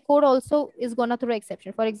my code also is gonna throw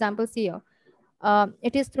exception. For example, see here,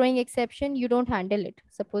 it is throwing exception, you don't handle it,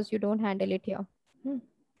 suppose you don't handle it here. Hmm.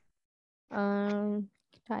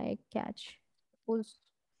 Try catch. Suppose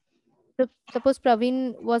suppose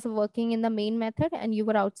Praveen was working in the main method and you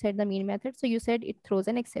were outside the main method, so you said it throws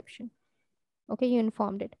an exception. Okay, you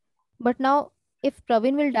informed it. But now, if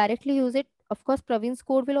Praveen will directly use it, of course, Praveen's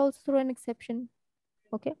code will also throw an exception.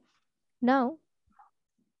 Okay, now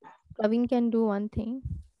Praveen can do one thing.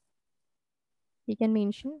 He can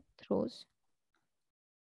mention throws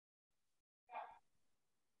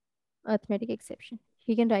arithmetic exception.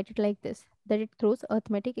 He can write it like this, that it throws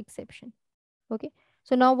arithmetic exception. Okay,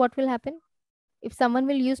 so now what will happen? If someone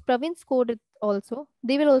will use Praveen's code also,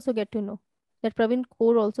 they will also get to know that Praveen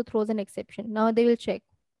code also throws an exception. Now they will check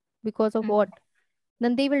because of what?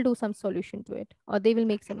 Then they will do some solution to it, or they will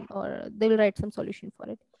make some, or they will write some solution for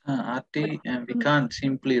it. But Arti, we Mhm. can't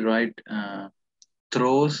simply write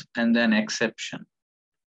throws and then exception.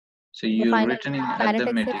 So The you final written in parent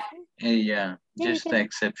arithmetic. exception, Yeah, yeah, you just the can.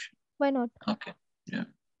 exception. Why not? Okay. Yeah.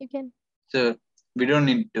 You can. So we don't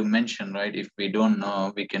need to mention, right? If we don't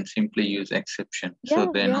know, we can simply use exception. So Yeah,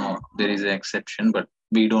 they yeah, know there is an exception, but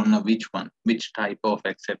we don't know which one, which type of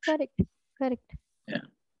exception. correct, correct. Yeah.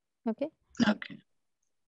 Okay. Okay.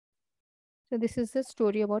 So this is the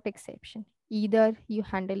story about exception. Either you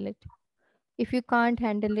handle it. If you can't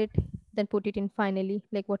handle it, then put it in finally,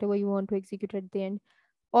 like whatever you want to execute at the end,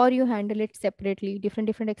 or you handle it separately, different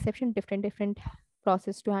exception, different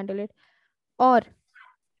process to handle it. Or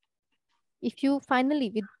if you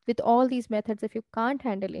finally, with all these methods, if you can't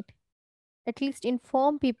handle it, at least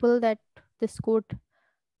inform people that this code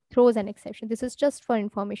throws an exception. This is just for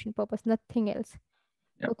information purpose, nothing else.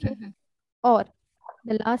 Yeah. Okay. Or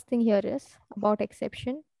the last thing here is about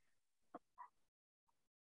exception,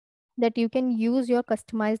 that you can use your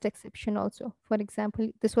customized exception also. For example,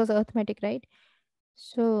 this was arithmetic, right?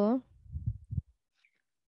 So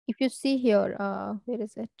if you see here, where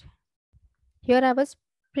is it? Here I was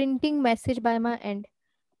printing message by my end.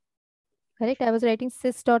 Correct. I was writing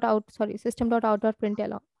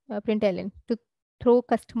system.out.println to throw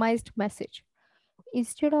customized message.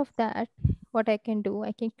 Instead of that, what I can do,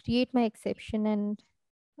 I can create my exception and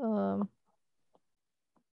um,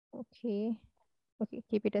 okay, okay,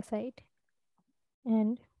 keep it aside.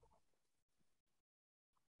 And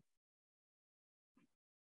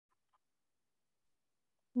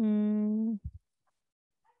mm,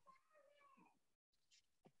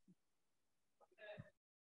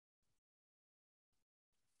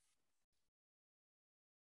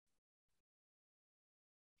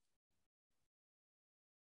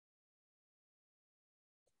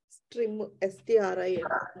 Strim, STRIM.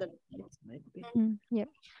 That might be. yeah,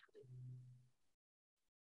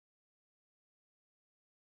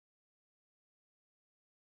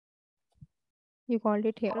 you called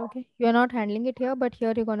it here. Okay, you are not handling it here, but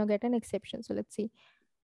here you're gonna get an exception. So let's see.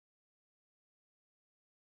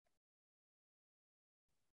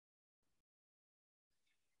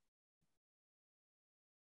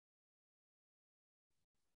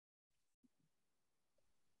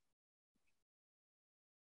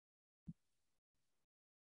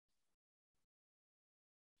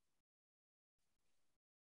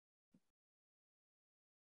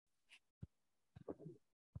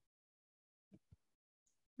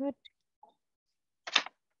 What?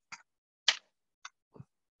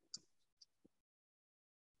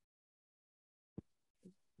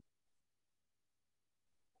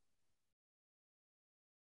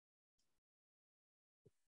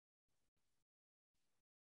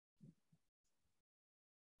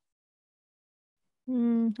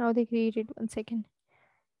 How they created, 1 second.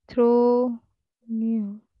 Throw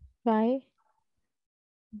new try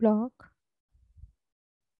block.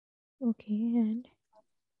 Okay, and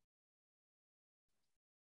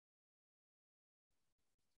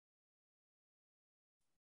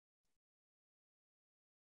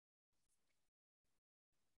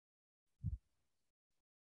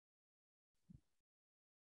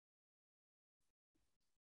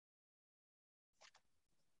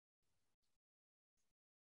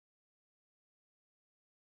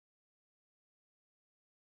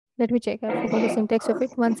let me check. I forgot the syntax of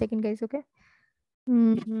it. 1 second, guys. Okay.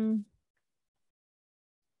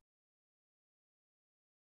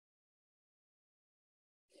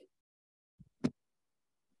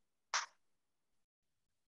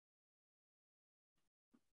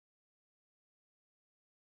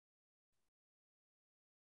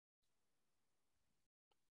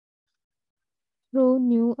 Throw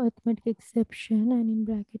new arithmetic exception, and in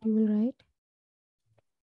bracket you will write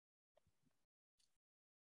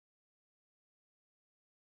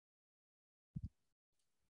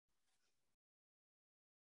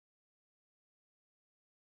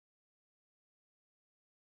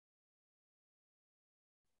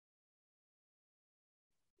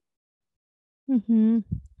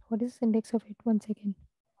what is the syntax of it? 1 second.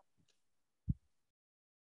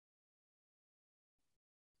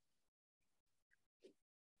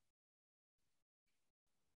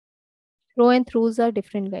 Throw and throws are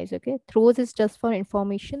different, guys. Okay, throws is just for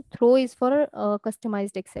information. Throw is for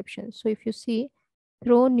customized exception. So if you see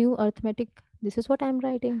throw new arithmetic, this is what I'm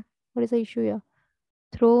writing. What is the issue here?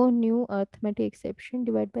 Throw new arithmetic exception,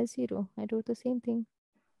 divide by 0. I wrote the same thing.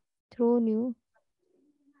 Throw new.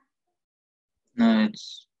 No,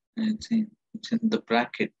 it's in the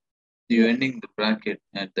bracket. You're ending the bracket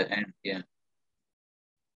at the end, yeah.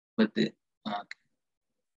 But the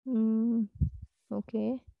okay.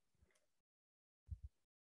 Okay.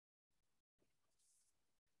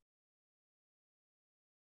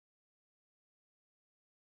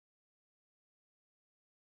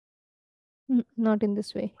 Not in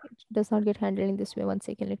this way. It does not get handled in this way. 1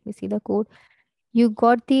 second. Let me see the code. You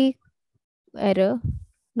got the error.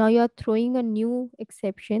 Now you are throwing a new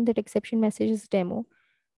exception. That exception message is demo.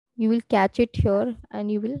 You will catch it here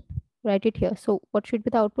and you will write it here. So what should be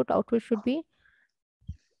the output? Output should be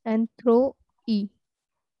and throw E.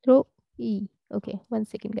 Throw E. Okay. 1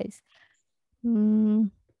 second, guys.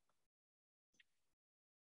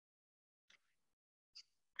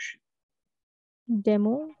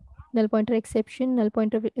 Demo. Null pointer exception. Null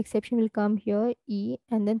pointer exception will come here. E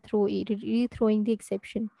and then throw E. Re-throwing the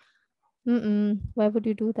exception. Why would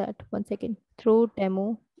you do that? 1 second. Throw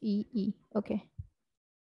demo E. Okay.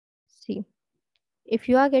 See, if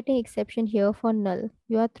you are getting exception here for null,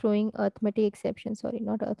 you are throwing arithmetic exception. Sorry,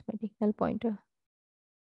 not arithmetic, null pointer.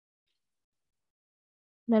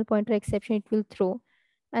 Null pointer exception it will throw.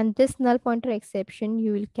 And this null pointer exception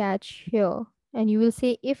you will catch here. And you will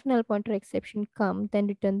say if null pointer exception come, then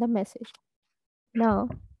return the message. Now,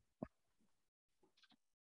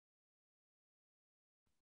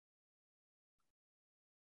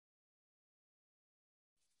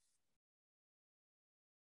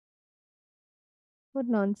 what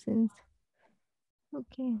nonsense.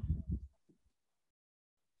 Okay.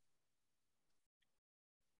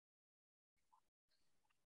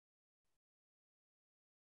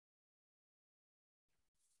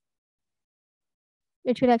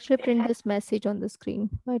 It should actually print this message on the screen.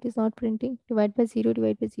 Why it is not printing? Divide by 0,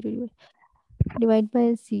 divide by 0, divide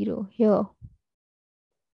by 0 here.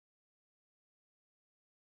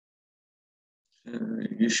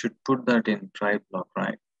 You should put that in try block,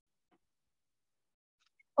 right?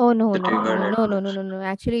 Oh no.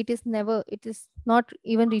 Actually, it is never, it is not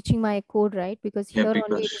even reaching my code, right? Because here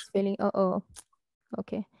only it is failing.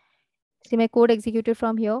 Okay. See, my code executed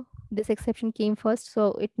from here. This exception came first,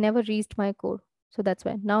 so it never reached my code. So that's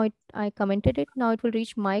why now I commented it. Now it will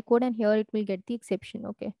reach my code and here it will get the exception.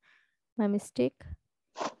 Okay. My mistake.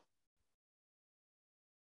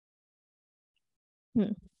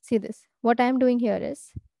 See this. What I'm doing here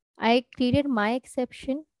is I created my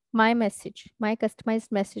exception, my message, my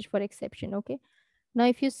customized message for exception. Okay. Now,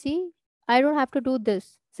 if you see, I don't have to do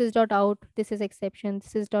this. Sys.out, this is exception,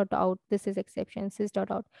 sys.out, this is exception,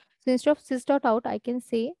 sys.out. So instead of sys.out, I can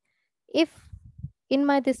say if in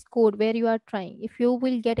my this code where you are trying, if you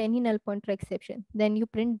will get any null pointer exception, then you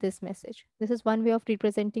print this message. This is one way of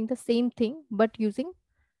representing the same thing, but using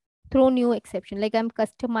throw new exception. Like I'm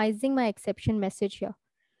customizing my exception message here.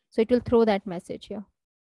 So it will throw that message here.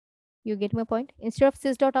 You get my point? Instead of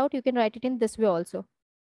sys.out, you can write it in this way also.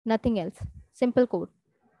 Nothing else. Simple code.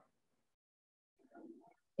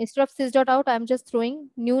 instead of sys.out, I'm just throwing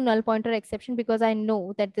new null pointer exception because I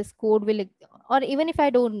know that this code will, or even if I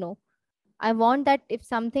don't know, I want that if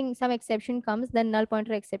some exception comes, then null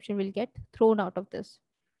pointer exception will get thrown out of this.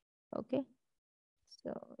 Okay.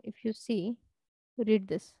 So if you see, read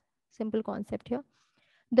this simple concept here.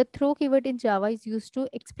 The throw keyword in Java is used to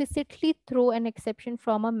explicitly throw an exception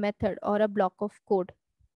from a method or a block of code.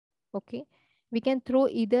 Okay. We can throw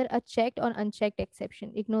either a checked or unchecked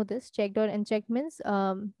exception. Ignore this. Checked or unchecked means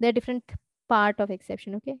they're different part of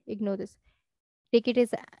exception. Okay. Ignore this. Take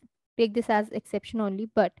this as exception only.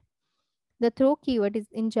 But the throw keyword is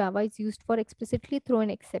in Java is used for explicitly throw an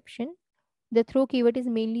exception. The throw keyword is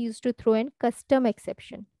mainly used to throw in custom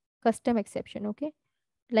exception. Okay.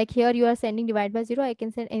 Like here you are sending divide by 0, I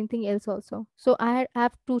can send anything else also. So I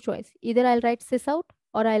have two choice. Either I'll write sysout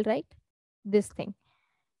or I'll write this thing.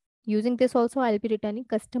 Using this also, I'll be returning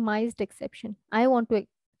customized exception. I want to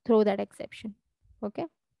throw that exception. Okay.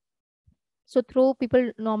 So throw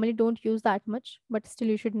people normally don't use that much, but still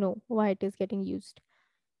you should know why it is getting used.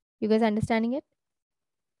 You guys understanding it?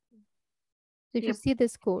 So if you see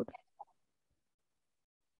this code,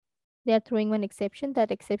 they are throwing one exception.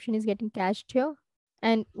 That exception is getting cached here.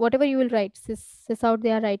 And whatever you will write, sysout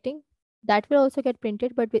they are writing, that will also get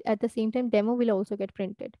printed, but at the same time, demo will also get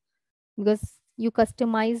printed because you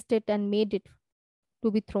customized it and made it to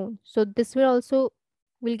be thrown. So this will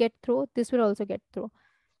get thrown. This will also get thrown.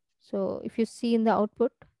 So if you see in the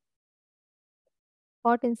output,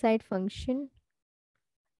 caught inside function,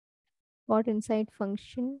 caught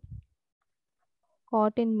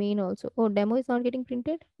in main also. Oh, demo is not getting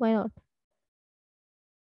printed. Why not?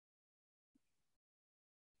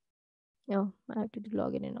 No, I have to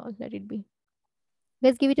log in and all. Let it be.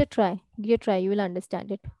 Let's give it a try. Give it a try. You will understand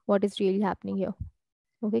it. What is really happening here.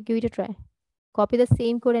 Okay, give it a try. Copy the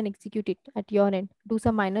same code and execute it at your end. Do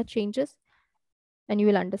some minor changes and you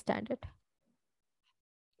will understand it.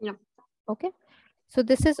 Yep. Okay. So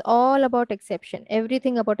this is all about exception.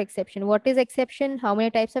 Everything about exception. What is exception? How many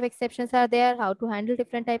types of exceptions are there? How to handle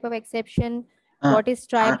different type of exception? What is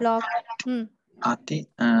try block? Aarti,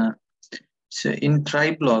 so in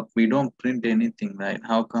try block, we don't print anything, right?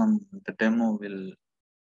 How come the demo will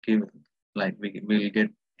give, like we will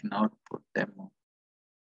get an output demo?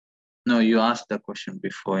 No, you asked the question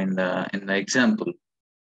before in the example.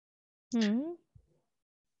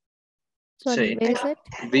 Sorry, where is it?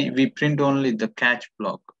 We print only the catch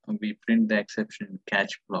block. We print the exception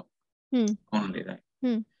catch block only,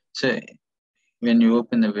 right? So when you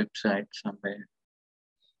open the website somewhere,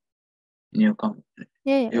 you come,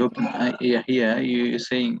 you open, here you're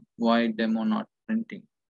saying why demo not printing?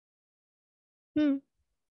 So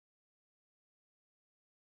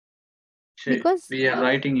Because we are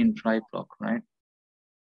writing in try block, right?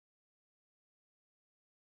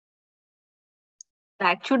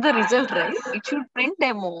 That should the result, right? It should print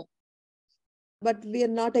demo. But we are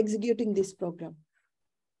not executing this program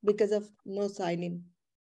because of no sign in.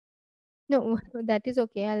 No, that is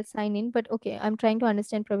okay. I'll sign in. But okay, I'm trying to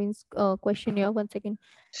understand Praveen's question here. 1 second.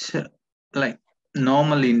 So, like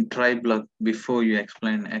normally in try block, before you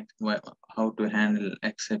explain how to handle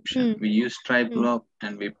exception, we use try block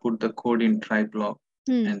and we put the code in try block,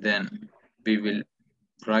 and then we will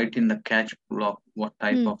write in the catch block what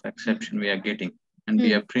type of exception we are getting, and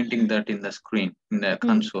we are printing that in the screen in the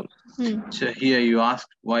console. So here you ask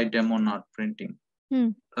why demo not printing?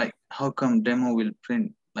 Like how come demo will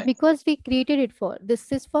print? Like because we created it for this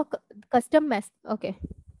is for custom mess. Okay.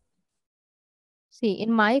 See in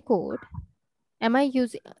my code, am I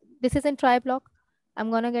using this is in try block? I'm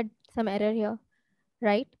gonna get some error here,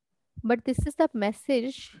 right? But this is the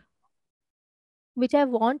message which I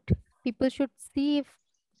want people should see if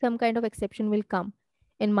some kind of exception will come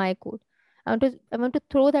in my code. I want to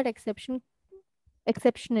throw that exception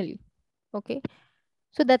exceptionally. Okay.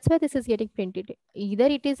 So that's why this is getting printed. Either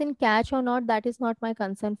it is in catch or not, that is not my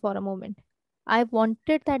concern for a moment. I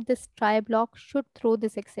wanted that this try block should throw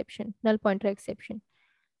this exception, null pointer exception.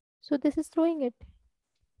 So this is throwing it.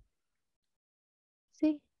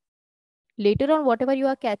 See, later on, whatever you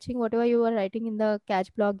are catching, whatever you are writing in the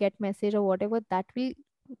catch block, get message or whatever, that will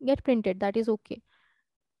get printed. That is okay.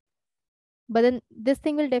 But then this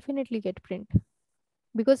thing will definitely get print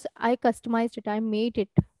because I customized it. I made it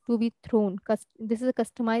to be thrown. This is a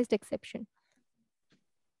customized exception.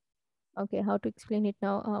 Okay, how to explain it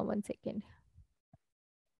now? 1 second.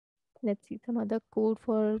 Let's see some other code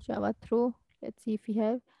for Java throw. Let's see if we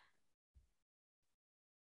have.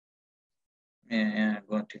 yeah,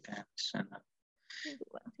 got it. I understand.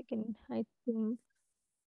 1 second. I think.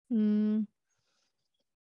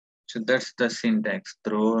 So that's the syntax.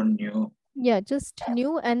 Throw new. Yeah, just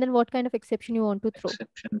new, and then what kind of exception you want to throw.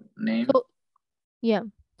 Exception name. So yeah,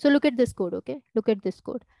 so look at this code. Okay, look at this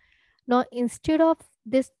code. Now instead of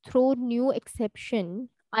this throw new exception,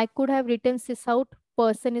 I could have written sys out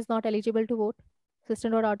person is not eligible to vote,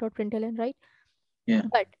 system.out.println, right? Yeah.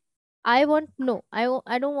 But I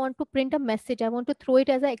don't want to print a message. I want to throw it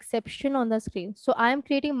as an exception on the screen. So I am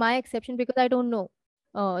creating my exception because I don't know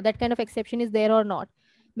that kind of exception is there or not.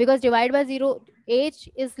 Because divide by 0, age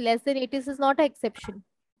is less than 18 is not an exception.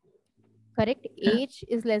 Correct? Yeah. Age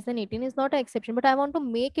is less than 18 is not an exception, but I want to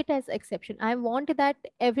make it as exception. I want that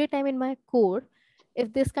every time in my code,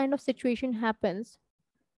 if this kind of situation happens,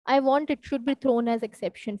 I want it should be thrown as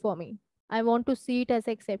exception for me. I want to see it as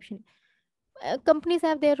exception. Companies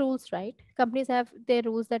have their rules, right? Companies have their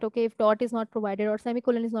rules that, okay, if dot is not provided or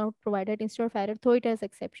semicolon is not provided, instead of error, throw it as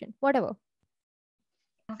exception, whatever.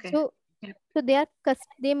 Okay. So, Yeah. so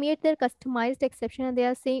they made their customized exception, and they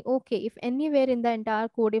are saying, okay, if anywhere in the entire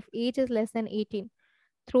code, if age is less than 18,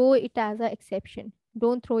 throw it as an exception.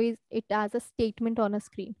 Don't throw it as a statement on a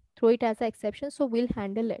screen. Throw it as an exception, so we'll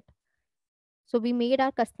handle it. So we made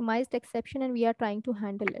our customized exception and we are trying to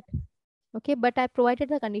handle it. Okay, but I provided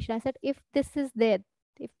the condition. I said, if this is there,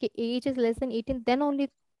 if age is less than 18, then only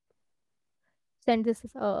send this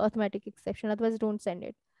arithmetic exception. Otherwise, don't send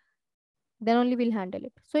it. Then only we'll handle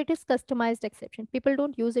it. So it is customized exception. People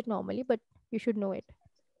don't use it normally, but you should know it.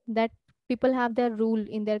 That people have their rule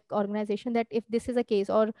in their organization that if this is a case,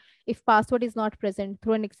 or if password is not present,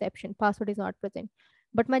 throw an exception, password is not present.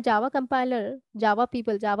 But my Java compiler, Java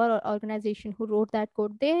people, Java organization who wrote that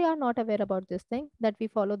code, they are not aware about this thing that we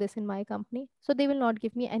follow this in my company. So they will not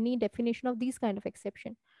give me any definition of these kind of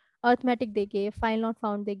exception. Arithmetic they gave, file not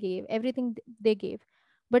found they gave, everything they gave.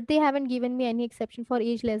 But they haven't given me any exception for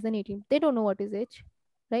age less than 18. They don't know what is age,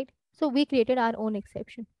 right? So we created our own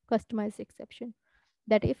exception, customized exception,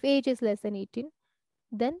 that if age is less than 18,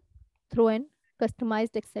 then throw in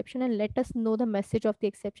customized exception and let us know the message of the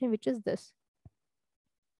exception, which is this.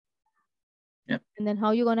 Yeah. And then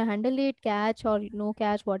how you're going to handle it, catch or no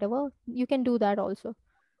catch, whatever, you can do that also.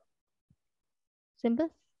 Simple.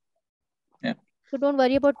 Yeah. So don't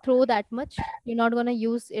worry about throw that much. You're not going to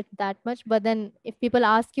use it that much. But then if people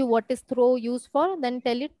ask you what is throw used for, then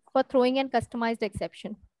tell it for throwing and customized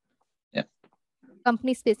exception. Yeah.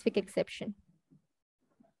 Company specific exception.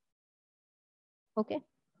 Okay.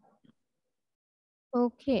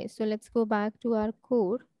 Okay. So let's go back to our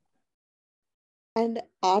code. And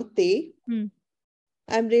Aarti,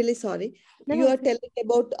 I'm really sorry. No, You no, are it's okay.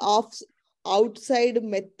 telling about outside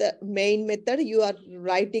method, main method. You are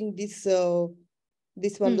writing this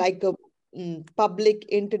this one like a public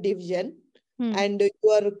interdivision, and you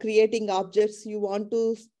are creating objects. You want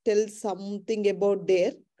to tell something about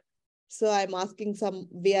there. So I'm asking some.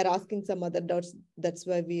 We are asking some other doubts. That's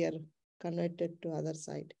why we are connected to other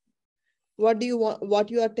side. What do you want?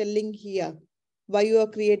 What you are telling here? Why you are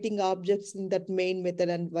creating objects in that main method,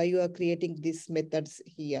 and why you are creating these methods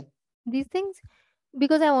here? These things,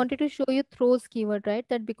 because I wanted to show you throws keyword, right?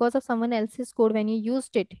 That because of someone else's code, when you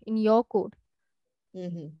used it in your code,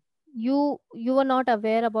 you were not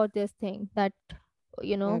aware about this thing that,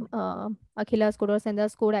 you know, Akhila's code or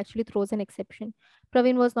Sandhya's code actually throws an exception.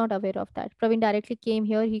 Praveen was not aware of that. Praveen directly came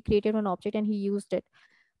here, he created an object and he used it.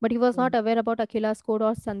 But he was not aware about Akhila's code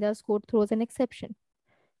or Sandhya's code throws an exception.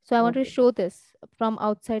 So I want to show this from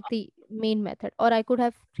outside the main method, or I could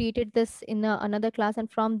have created this in another class, and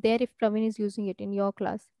from there, if Praveen is using it in your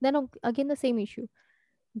class, then again the same issue,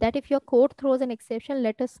 that if your code throws an exception,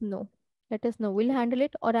 let us know. Let us know. We'll handle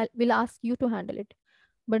it, or we'll ask you to handle it.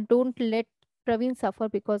 But don't let Praveen suffer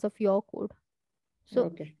because of your code.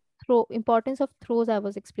 So importance of throws I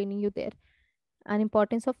was explaining you there, and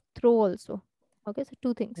importance of throw also. Okay, so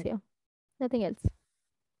two things here, nothing else.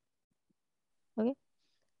 Okay.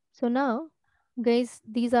 So now, guys,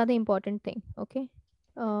 these are the important thing. Okay.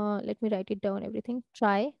 Let me write it down, everything.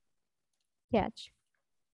 Try, catch.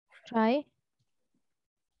 Try,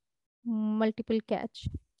 multiple catch.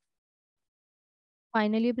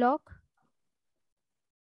 Finally block.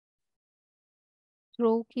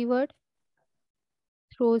 Throw keyword.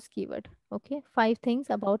 Throws keyword. Okay. 5 things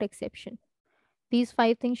about exception. These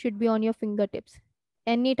 5 things should be on your fingertips.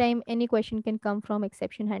 Anytime, any question can come from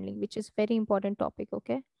exception handling, which is very important topic.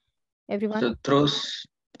 Okay. Everyone. So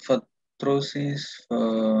throws is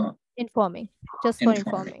Informing. Just for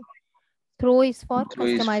informing. Throw is for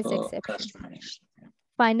customized exception.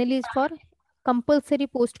 Finally is for compulsory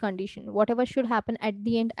post condition. Whatever should happen at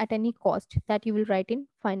the end at any cost, that you will write in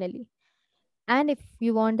finally. And if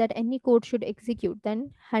you want that any code should execute,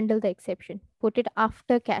 then handle the exception. Put it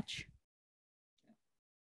after catch.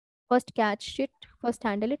 First catch it, first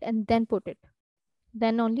handle it and then put it.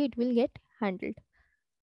 Then only it will get handled.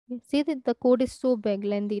 You see that the code is so big,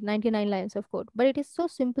 lengthy, 99 lines of code, but it is so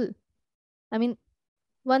simple. I mean,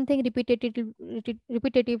 one thing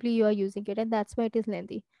repetitively you are using it, and that's why it is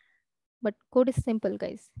lengthy. But code is simple,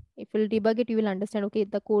 guys. If you'll debug it, you will understand, okay,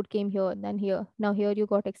 the code came here, then here. Now here you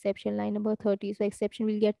got exception, line number 30. So exception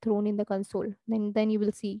will get thrown in the console. Then you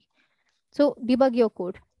will see. So debug your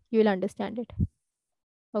code. You will understand it.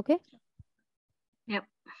 Okay? Yep.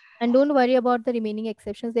 And don't worry about the remaining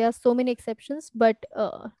exceptions. There are so many exceptions, but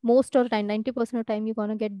most of the time, 90% of the time, you're going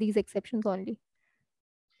to get these exceptions only.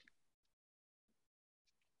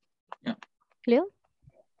 Yeah. Clear?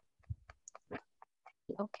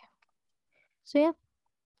 Okay. So yeah,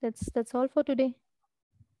 that's all for today.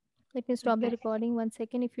 Let me stop the Okay. recording 1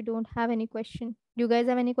 second if you don't have any question. Do you guys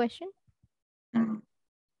have any question? Mm.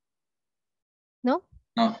 No?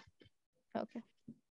 No. Okay.